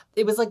run.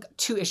 It was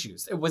 2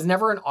 issues. It was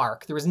never an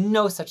arc. There was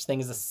no such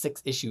thing as a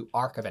 6-issue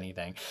arc of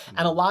anything.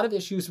 And a lot of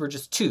issues were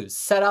just 2s.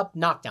 Set up,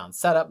 knockdown,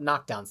 set up,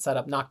 knockdown, set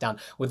up, knockdown,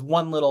 with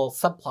one little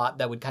subplot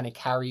that would kind of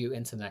carry you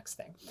into the next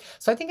thing.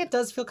 So I think it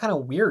does feel kind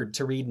of weird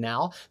to read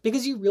now,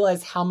 because you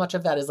realize how much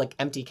of that is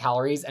empty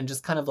calories and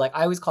just kind of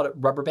I always called it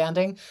rubber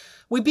banding.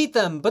 We beat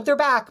them, but they're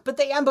back, but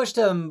they ambushed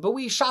them, but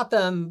we shot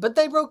them, but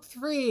they broke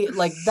free.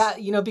 That,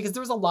 because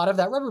there was a lot of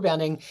that rubber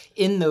banding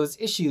in those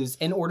issues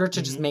in order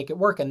to just make it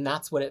work. And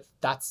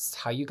that's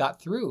how you got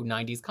through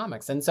 90s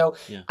comics. And so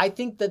I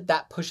think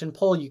that push and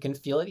pull, you can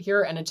feel it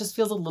here. And it just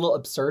feels a little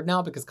absurd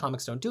now because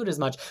comics don't do it as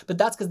much, but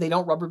that's because they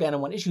don't rubber band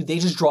in one issue. They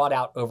just draw it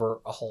out over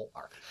a whole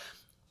arc.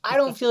 I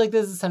don't feel like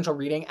this is essential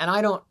reading, and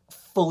I don't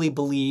fully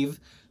believe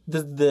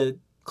the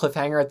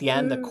cliffhanger at the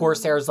end. The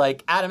Corsair's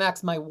Adam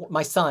X,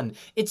 my son.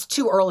 It's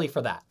too early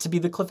for that to be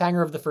the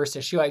cliffhanger of the first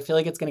issue. I feel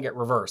like it's going to get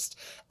reversed.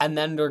 And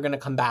then they're going to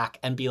come back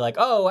and be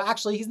oh,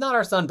 actually, he's not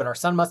our son, but our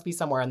son must be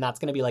somewhere. And that's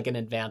going to be an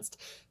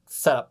advanced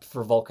setup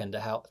for Vulcan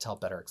to help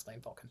better explain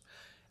Vulcan.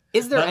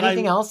 Is there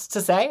anything else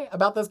to say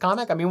about this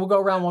comic? I mean, we'll go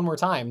around one more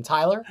time.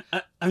 Tyler?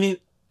 I mean,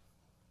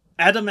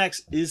 Adam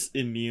X is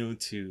immune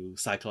to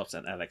Cyclops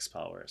and Alex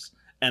powers.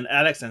 And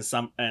Alex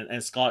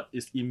and Scott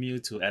is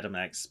immune to Adam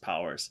X's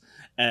powers.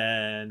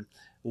 And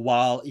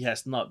while it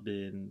has not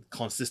been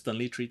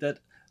consistently treated,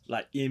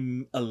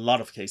 in a lot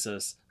of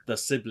cases, the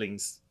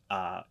siblings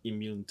are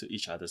immune to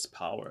each other's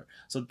power.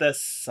 So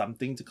that's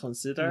something to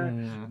consider.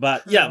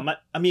 But yeah,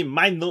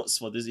 my notes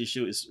for this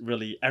issue is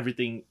really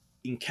everything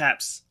in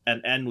caps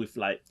and end with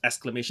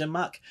exclamation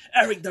mark.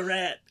 Eric the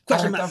Red,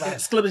 question mark,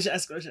 exclamation,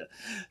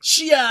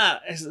 Shia,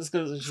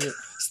 exclamation,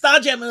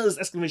 Starjammers,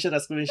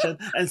 exclamation,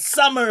 and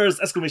Summers,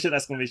 exclamation.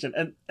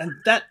 And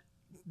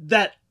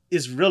that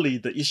is really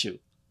the issue,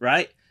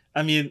 right?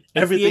 I mean,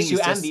 everything is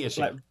just the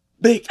issue.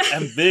 Big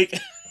and big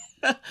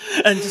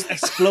and just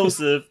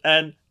explosive,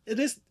 and it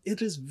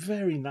is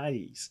very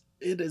nice.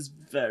 it is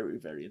very,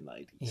 very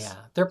 90s. Yeah,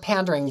 they're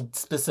pandering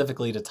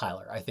specifically to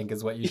Tyler, I think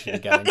is what you should be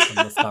getting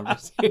from this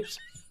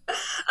conversation.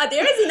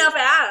 There is enough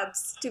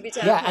abs to be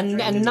Yeah,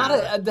 and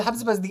not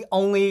Hepzibah is the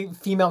only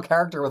female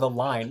character with a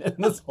line in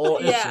this whole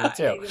issue,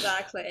 too. Yeah,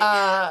 exactly.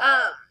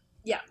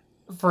 Yeah.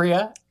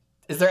 Fariha,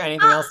 is there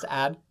anything else to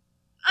add?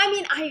 I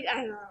mean, I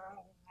don't know.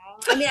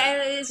 I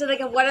mean, so like,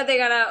 what are they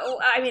gonna?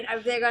 I mean, are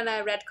they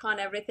gonna retcon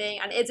everything?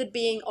 And is it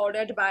being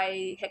ordered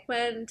by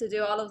Hickman to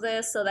do all of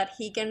this so that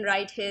he can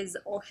write his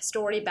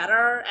story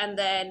better? And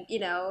then, you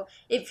know,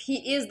 if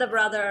he is the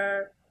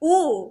brother,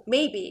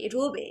 maybe it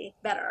will be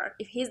better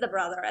if he's the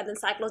brother, and then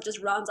Cyclops just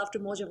runs off to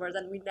Mojoverse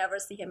and we never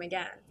see him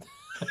again.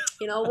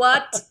 You know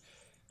what?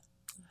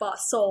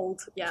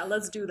 Sold. Yeah,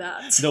 let's do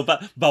that. No,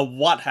 but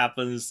what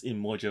happens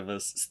in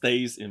Mojoverse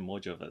stays in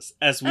Mojoverse,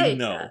 as we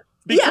know.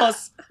 Yeah.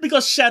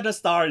 Because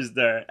Shatterstar is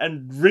there,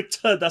 and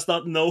Richter does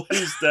not know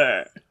he's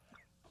there.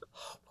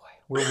 Oh boy,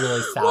 we're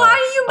really sour. Why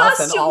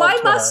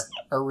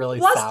are really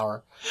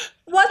sour.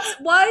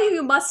 Why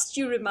must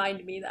you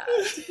remind me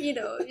that? You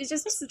know, it's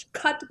just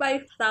cut by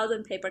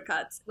 1,000 paper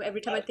cuts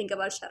every time I think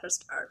about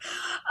Shatterstar.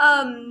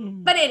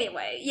 But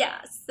anyway,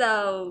 yeah.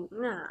 So,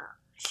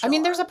 I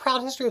mean, there's a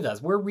proud history of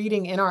this. We're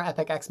reading in our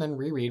Epic X-Men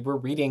reread, we're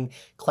reading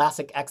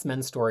classic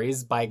X-Men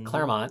stories by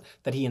Claremont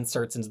that he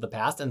inserts into the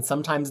past. And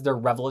sometimes they're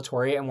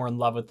revelatory and we're in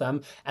love with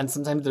them. And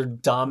sometimes they're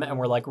dumb and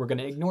we're like, we're going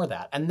to ignore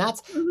that. And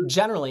that's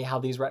generally how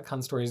these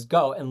retcon stories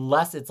go,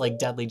 unless it's like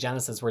Deadly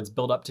Genesis, where it's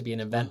built up to be an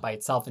event by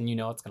itself and you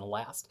know it's going to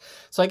last.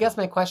 So I guess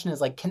my question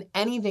is, like, can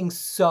anything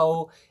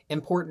so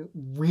important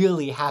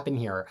really happen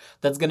here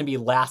that's going to be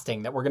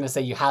lasting, that we're going to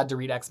say you had to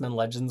read X-Men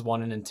Legends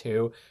 1 and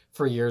 2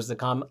 for years to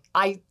come?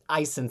 I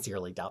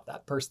sincerely doubt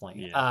that,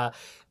 personally. Yeah.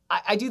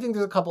 I do think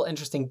there's a couple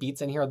interesting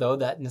beats in here, though,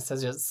 that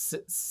Necessity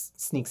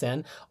sneaks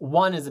in.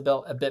 One is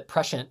a bit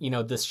prescient, you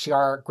know, this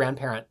Shi'ar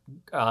grandparent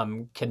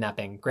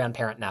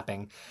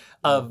napping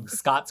of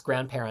Scott's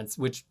grandparents,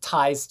 which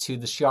ties to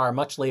the Shi'ar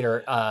much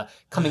later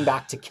coming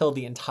back to kill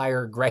the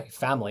entire Grey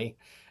family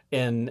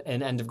in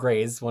End of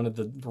Greys, one of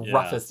the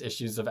roughest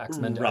issues of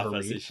X-Men to ever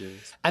read.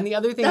 And the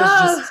other thing is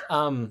just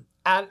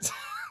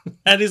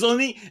and it's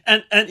only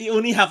and it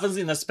only happens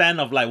in a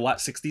span of like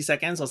what, 60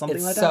 seconds or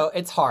something like that. So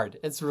it's hard.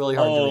 It's really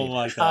hard to read. Oh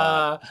my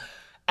god.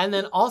 And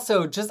then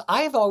also,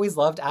 I've always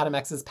loved Adam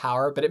X's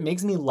power, but it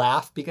makes me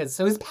laugh because,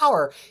 so his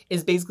power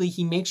is basically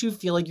he makes you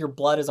feel like your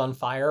blood is on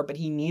fire, but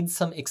he needs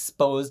some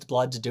exposed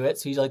blood to do it.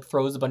 So he like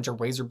throws a bunch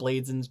of razor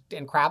blades and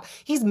crap.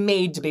 He's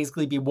made to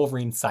basically be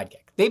Wolverine's sidekick.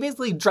 They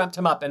basically dreamt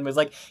him up and was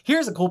like,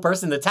 here's a cool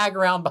person to tag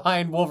around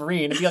behind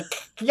Wolverine and be like,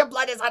 your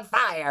blood is on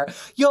fire.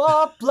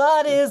 Your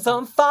blood is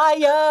on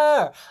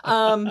fire.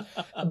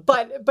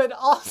 But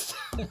also,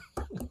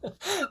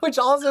 which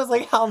also is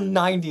like, how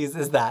 90s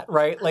is that,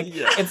 right? Like,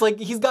 It's like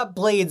he's got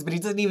blades, but he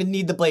doesn't even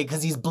need the blade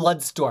because he's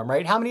Bloodstorm,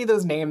 right? How many of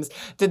those names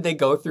did they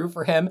go through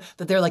for him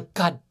that they're like,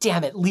 God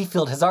damn it,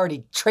 Leafield has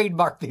already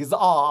trademarked these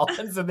all.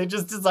 And so they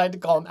just decided to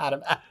call him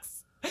Adam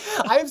X.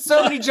 I have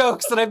so many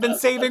jokes that I've been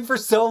saving for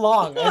so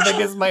long. I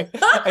think is my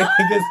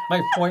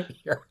point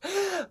here.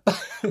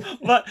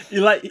 But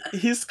like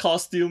his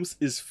costumes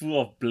is full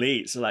of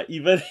blades. Like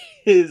even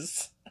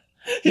his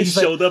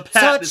shoulder like,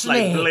 pad is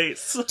like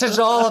blades. Touch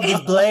all of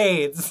these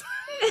blades.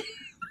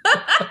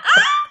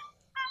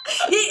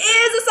 He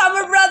is a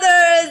Summer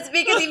Brothers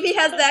because if he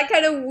has that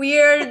kind of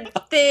weird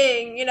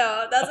thing, you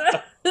know, that's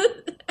what.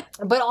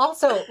 But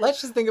also, let's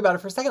just think about it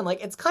for a second.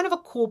 Like, it's kind of a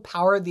cool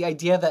power, the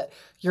idea that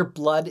your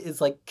blood is,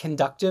 like,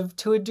 conductive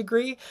to a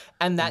degree,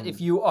 and that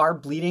if you are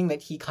bleeding,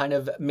 that he kind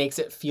of makes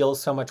it feel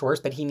so much worse,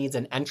 but he needs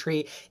an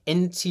entry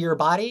into your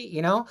body,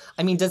 you know?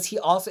 I mean, does he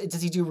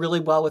do really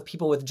well with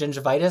people with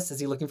gingivitis? Is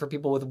he looking for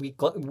people with weak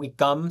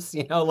gums?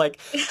 You know, like,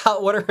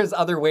 what are his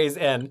other ways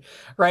in,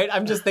 right?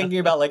 I'm just thinking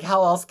about, like,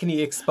 how else can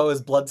he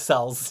expose blood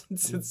cells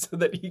so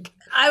that he can...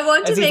 I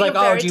want to make a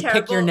very do you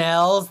pick your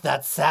nails?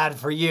 That's sad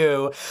for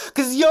you.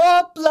 Because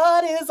your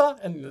blood is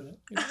on...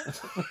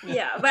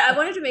 Yeah, but I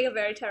wanted to make a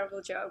very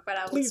terrible joke, but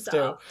I will stop. Please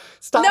do.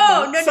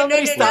 Stop me.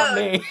 Somebody stop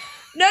me.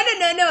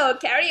 No.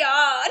 Carry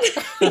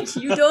on.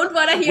 You don't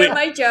want to hear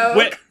my joke.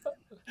 Wait.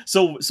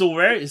 So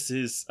where is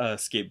his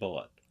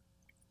skateboard?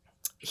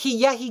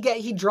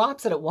 He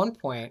drops it at one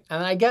point.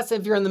 And I guess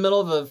if you're in the middle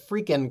of a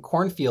freaking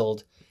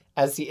cornfield,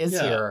 as he is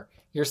here...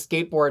 Your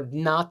skateboard,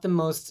 not the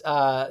most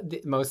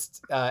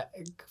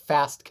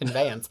fast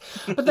conveyance.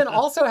 But then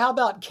also, how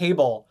about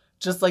Cable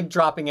just like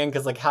dropping in?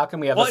 Because like, how can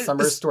we have a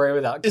summer story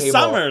without Cable? It's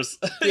Summers.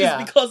 Yeah.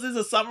 It's because it's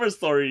a summer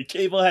story.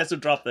 Cable has to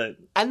drop it.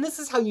 And this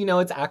is how you know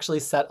it's actually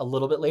set a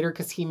little bit later,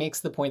 because he makes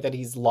the point that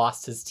he's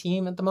lost his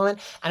team at the moment.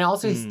 And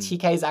also his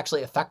TK is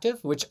actually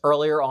effective, which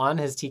earlier on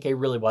his TK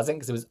really wasn't,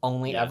 because it was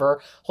only ever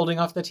holding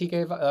off the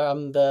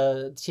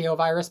the TO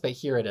virus, but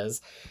here it is.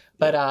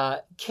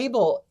 But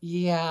Cable,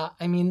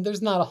 I mean,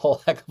 there's not a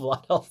whole heck of a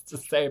lot else to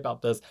say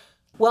about this.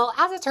 Well,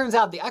 as it turns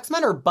out, the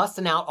X-Men are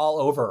busting out all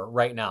over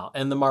right now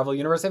in the Marvel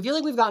Universe. I feel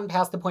like we've gotten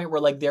past the point where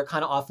like they're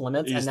kind of off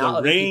limits. It's and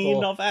now the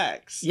reign of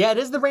X. Yeah, it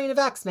is the reign of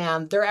X,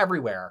 man. They're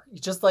everywhere.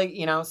 Just like,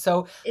 you know,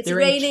 so... It's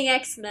raining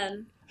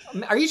X-Men.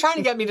 Are you trying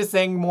to get me to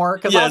sing more?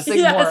 Because I'll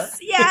sing more.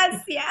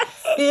 Yes.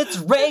 It's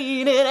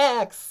raining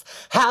X.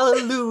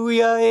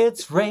 Hallelujah,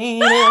 it's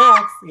raining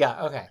X.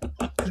 Yeah, okay.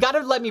 You got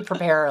to let me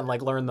prepare and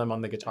like learn them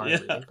on the guitar and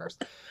everything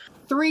first.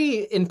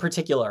 3 in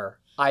particular,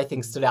 I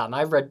think stood out, and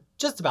I've read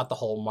just about the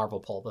whole Marvel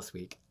poll this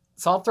week.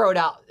 So I'll throw it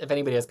out if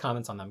anybody has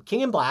comments on them.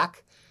 King in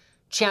Black,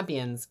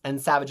 Champions,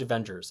 and Savage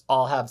Avengers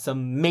all have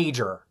some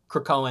major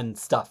Krakoan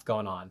stuff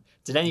going on.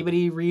 Did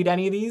anybody read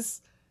any of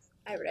these?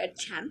 I read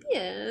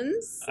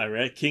Champions. I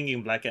read King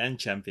in Black and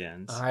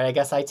Champions. All right, I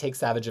guess I take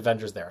Savage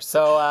Avengers there.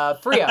 So,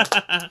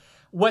 Fariha,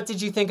 what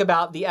did you think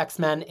about the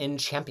X-Men in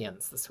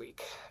Champions this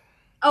week?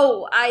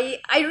 Oh, I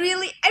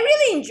really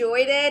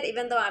enjoyed it,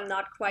 even though I'm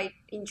not quite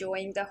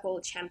enjoying the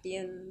whole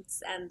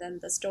Champions and then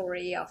the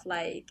story of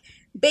like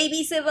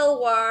baby Civil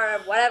War,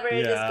 whatever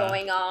it is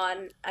going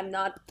on. I'm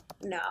not,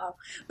 no.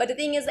 But the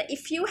thing is that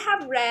if you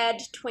have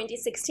read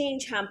 2016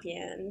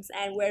 Champions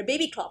and where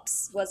Baby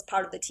Klops was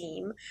part of the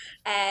team,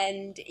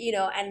 and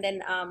and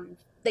then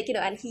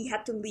and he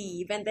had to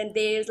leave, and then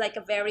there's like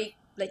a very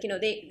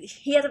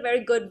he has a very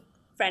good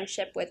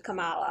friendship with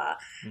Kamala,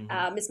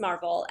 Miss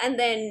Marvel. And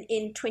then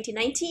in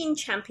 2019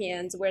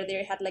 Champions, where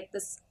they had like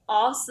this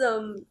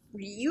awesome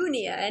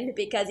reunion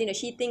because,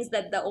 she thinks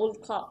that the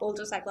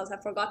older Cyclops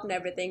have forgotten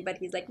everything, but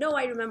he's like, no,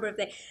 I remember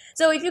everything.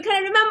 So if you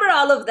kind of remember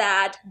all of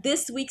that,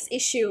 this week's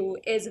issue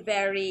is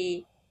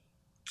very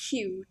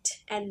cute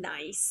and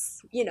nice,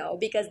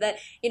 because that,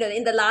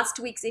 in the last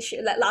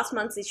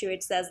month's issue,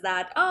 it says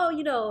that,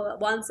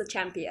 once a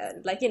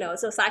champion,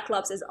 so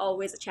Cyclops is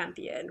always a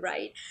champion,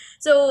 right?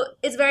 So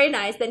it's very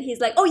nice. Then he's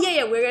like, oh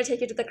yeah, we're gonna take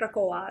you to the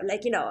Krakoa,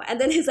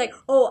 and then he's like,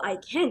 oh, I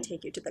can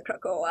take you to the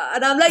Krakoa,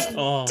 and I'm like,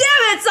 damn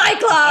it,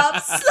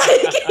 Cyclops,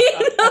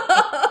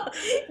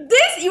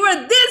 you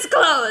were this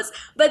close.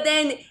 But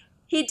then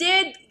he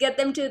did get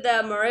them to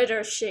the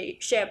Marauders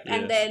ship,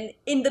 and then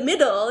in the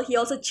middle, he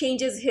also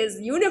changes his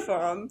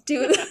uniform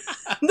to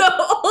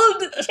the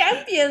old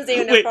Champions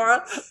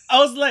uniform. Wait, I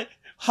was like,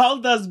 how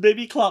does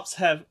Baby Klops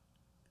have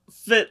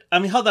fit? I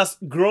mean, how does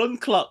grown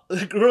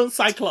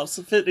Cyclops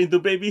fit into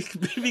Baby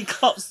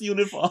Klops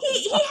uniform?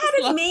 He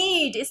had it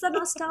made. It's the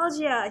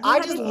nostalgia. I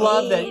just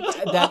love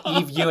that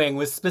Eve Ewing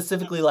was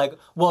specifically like,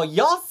 well,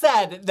 y'all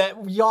said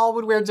that y'all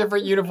would wear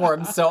different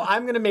uniforms, so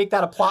I'm gonna make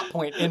that a plot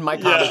point in my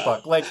comic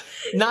book. Like,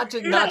 not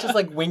just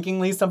like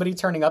winkingly somebody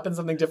turning up in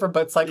something different,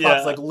 but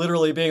Cyclops like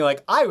literally being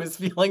like, I was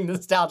feeling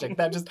nostalgic.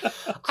 I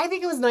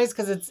think it was nice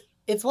because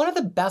it's one of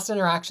the best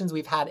interactions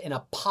we've had in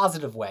a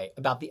positive way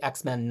about the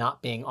X-Men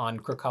not being on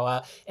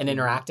Krakoa and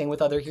interacting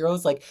with other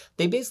heroes. Like,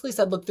 they basically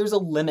said, look, there's a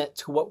limit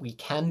to what we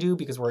can do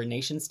because we're a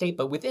nation state,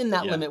 but within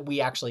that limit, we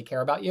actually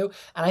care about you.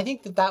 And I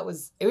think it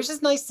was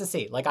just nice to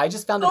see. Like, I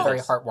just found it very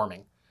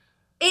heartwarming.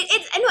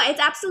 It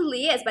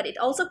absolutely is, but it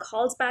also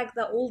calls back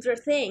the older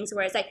things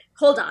where it's like,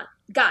 hold on,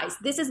 guys,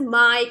 this is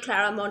my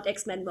Claremont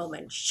X-Men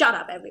moment. Shut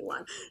up,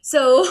 everyone.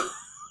 So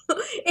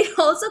it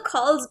also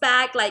calls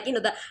back,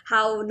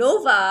 how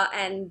Nova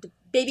and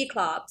Baby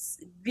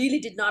Klops really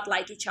did not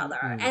like each other.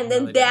 And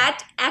then really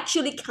that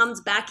actually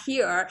comes back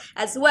here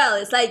as well.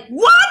 It's like,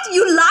 what?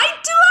 You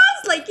lied to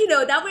us?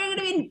 Now we're going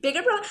to be in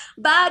bigger problem.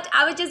 But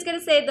I was just going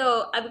to say,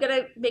 though, I'm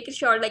going to make it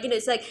short.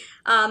 It's like,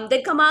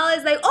 then Kamala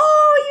is like,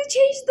 oh, you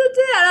changed the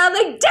thing. And I'm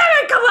like,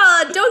 damn it,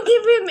 Kamala, don't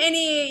give him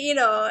any,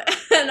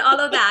 and all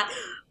of that.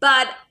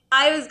 But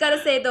I was gonna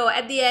say, though,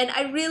 at the end,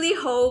 I really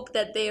hope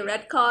that they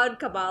retcon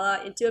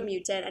Kamala into a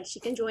mutant and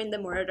she can join the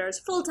Marauders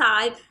full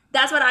time.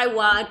 That's what I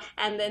want.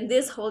 And then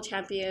this whole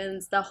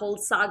Champions, the whole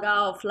saga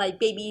of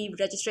baby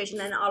registration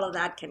and all of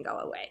that can go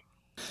away.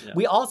 Yeah.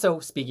 We also,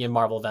 speaking of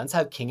Marvel events,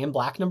 have King in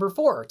Black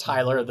 #4,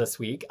 Tyler, this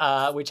week,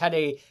 which had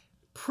a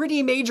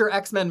pretty major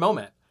X-Men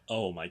moment.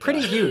 Oh my god.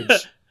 Pretty huge.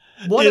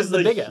 One of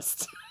the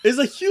biggest. It's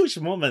a huge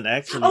moment,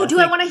 actually. Oh,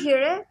 I want to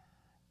hear it?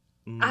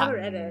 I haven't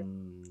read it.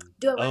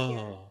 Do I want to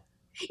hear it?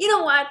 You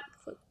know what?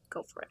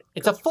 Go for it.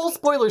 It's a full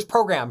spoilers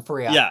program for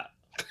you. Yeah.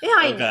 Yeah,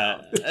 I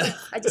know.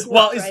 I just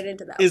walked right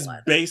into that it's one.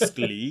 It's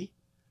basically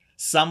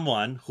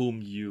someone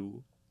whom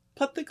you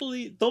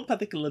don't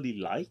particularly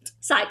liked.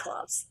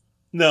 Cyclops.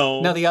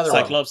 No, the other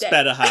Cyclops one.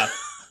 better half.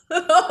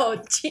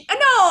 Oh,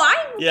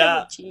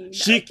 I'm Jean.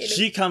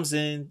 She comes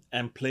in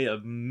and play a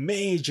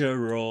major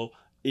role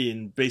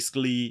in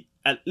basically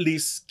at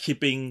least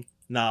keeping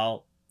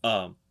now,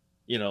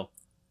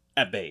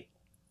 at bay.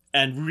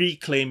 And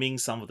reclaiming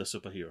some of the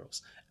superheroes,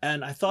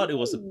 and I thought it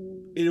was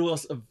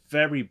a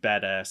very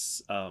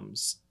badass,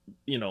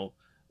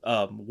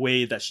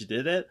 way that she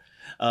did it.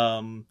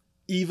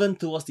 Even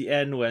towards the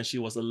end, when she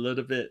was a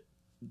little bit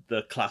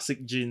the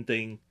classic Jean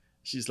thing,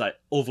 she's like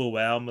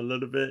overwhelmed a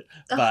little bit.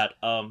 But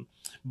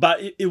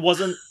it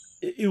wasn't.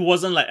 It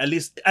wasn't like at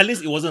least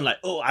it wasn't like,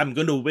 oh, I'm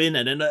gonna win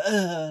and then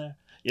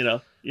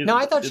No,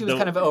 I thought she was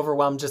kind of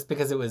overwhelmed just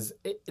because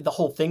the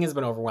whole thing has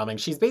been overwhelming.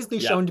 She's basically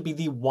shown to be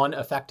the one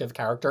effective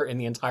character in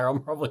the entire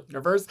Marvel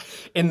universe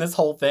in this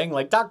whole thing.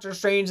 Like, Doctor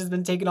Strange has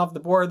been taken off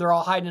the board. They're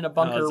all hiding in a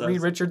bunker.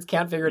 Reed Richards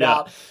can't figure it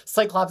out.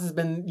 Cyclops has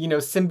been,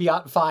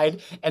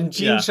 symbiotified. And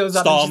Jean shows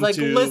up Storm and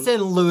she's like,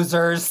 listen,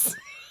 losers.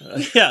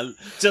 Yeah,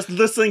 just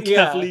listen Yeah.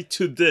 carefully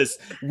to this.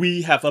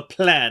 We have a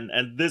plan,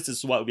 and this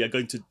is what we are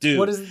going to do.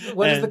 What is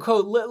the And-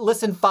 quote?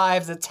 Listen,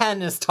 5s, a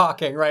 10 is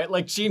talking, right?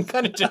 Like Jean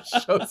kind of just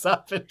shows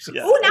up and she's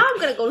Yeah. Oh, now I'm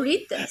gonna go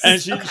read this.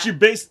 And she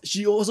Okay.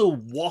 she also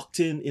walked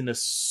in a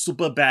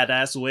super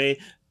badass way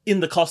in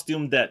the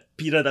costume that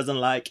Peter doesn't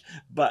like,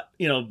 but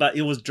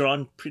it was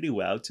drawn pretty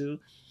well too.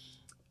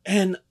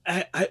 And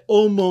I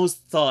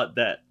almost thought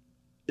that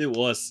it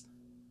was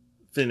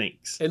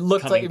Phoenix. It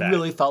looked coming like back. it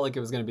really felt like it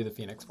was going to be the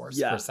Phoenix Force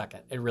Yeah. for a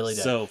second. It really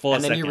did. So for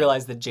and a then you second.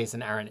 realize that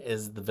Jason Aaron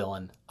is the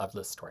villain of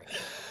this story.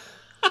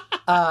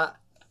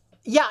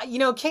 Yeah,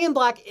 King in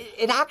Black,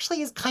 it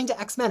actually is kind of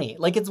X-Men-y.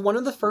 Like, it's one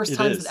of the first It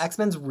times is. that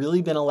X-Men's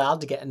really been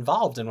allowed to get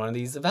involved in one of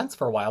these events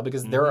for a while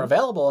because they're Mhm.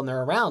 available and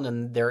they're around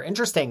and they're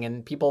interesting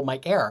and people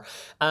might care.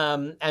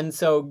 And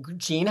so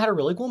Jean had a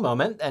really cool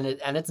moment, and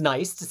it's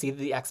nice to see that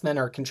the X-Men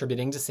are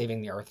contributing to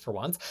saving the Earth for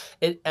once.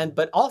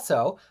 But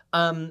also,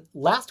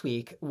 last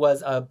week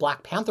was a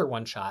Black Panther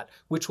one-shot,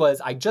 which was,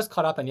 I just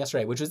caught up on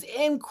yesterday, which was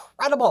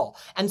incredible.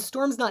 And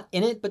Storm's not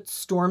in it, but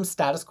Storm's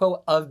status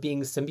quo of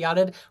being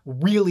symbioted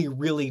really,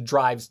 really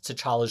drives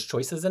T'Challa's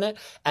choices in it.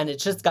 And it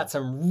just got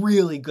some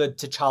really good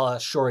T'Challa,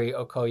 Shuri,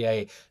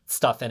 Okoye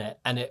stuff in it.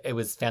 And it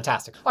was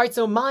fantastic. All right,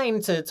 so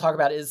mine to talk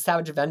about is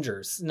Savage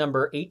Avengers,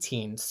 number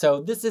 18.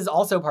 So this is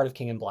also part of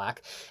King in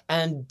Black.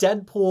 And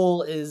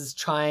Deadpool is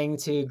trying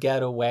to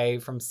get away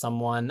from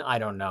someone. I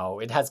don't know.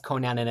 It has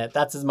Conan in it.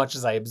 That's as much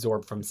as I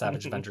absorb from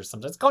Savage Avengers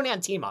sometimes.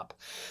 Conan team up.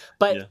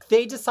 But Yeah.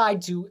 they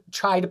decide to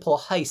try to pull a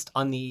heist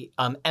on the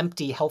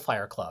empty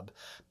Hellfire Club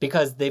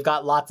because they've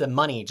got lots of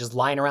money just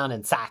lying around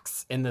in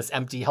sacks in this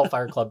empty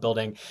Hellfire Club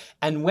building.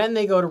 And when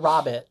they go to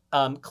rob it,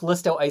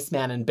 Callisto,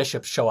 Iceman, and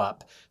Bishop show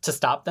up to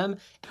stop them.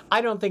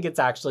 I don't think it's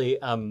actually,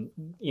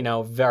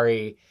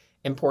 very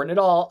important at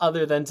all,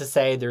 other than to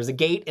say there's a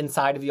gate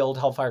inside of the old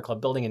Hellfire Club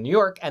building in New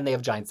York, and they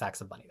have giant sacks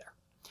of money there.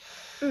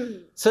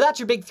 Mhm. So that's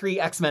your big 3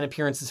 X-Men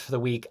appearances for the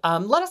week.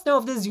 Let us know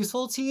if this is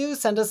useful to you.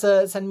 Send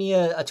me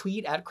a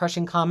tweet at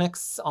Crushing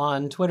Comics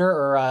on Twitter,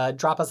 or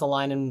drop us a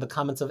line in the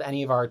comments of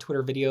any of our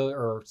Twitter video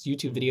or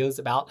YouTube videos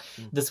about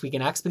This Week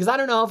in X, because I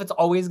don't know if it's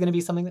always going to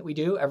be something that we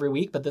do every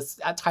week, but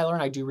Tyler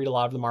and I do read a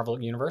lot of the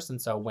Marvel Universe, and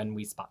so when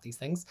we spot these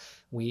things,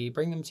 we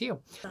bring them to you.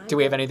 Do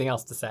we have anything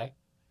else to say?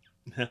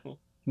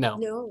 No.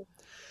 No.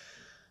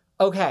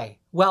 Okay,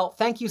 well,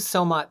 thank you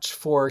so much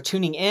for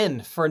tuning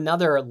in for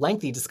another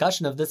lengthy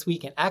discussion of This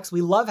Week in X.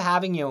 We love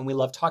having you, and we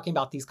love talking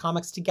about these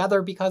comics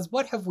together, because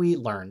what have we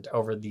learned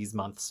over these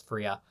months,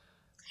 Fariha?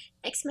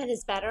 X-Men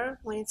is better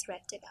when it's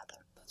read together.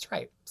 That's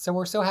right. So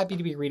we're so happy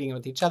to be reading it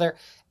with each other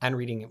and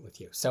reading it with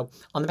you. So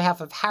on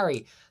behalf of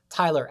Harry,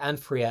 Tyler, and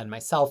Fariha, and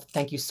myself,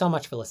 thank you so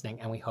much for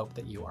listening, and we hope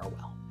that you are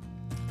well.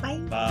 Bye.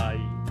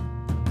 Bye.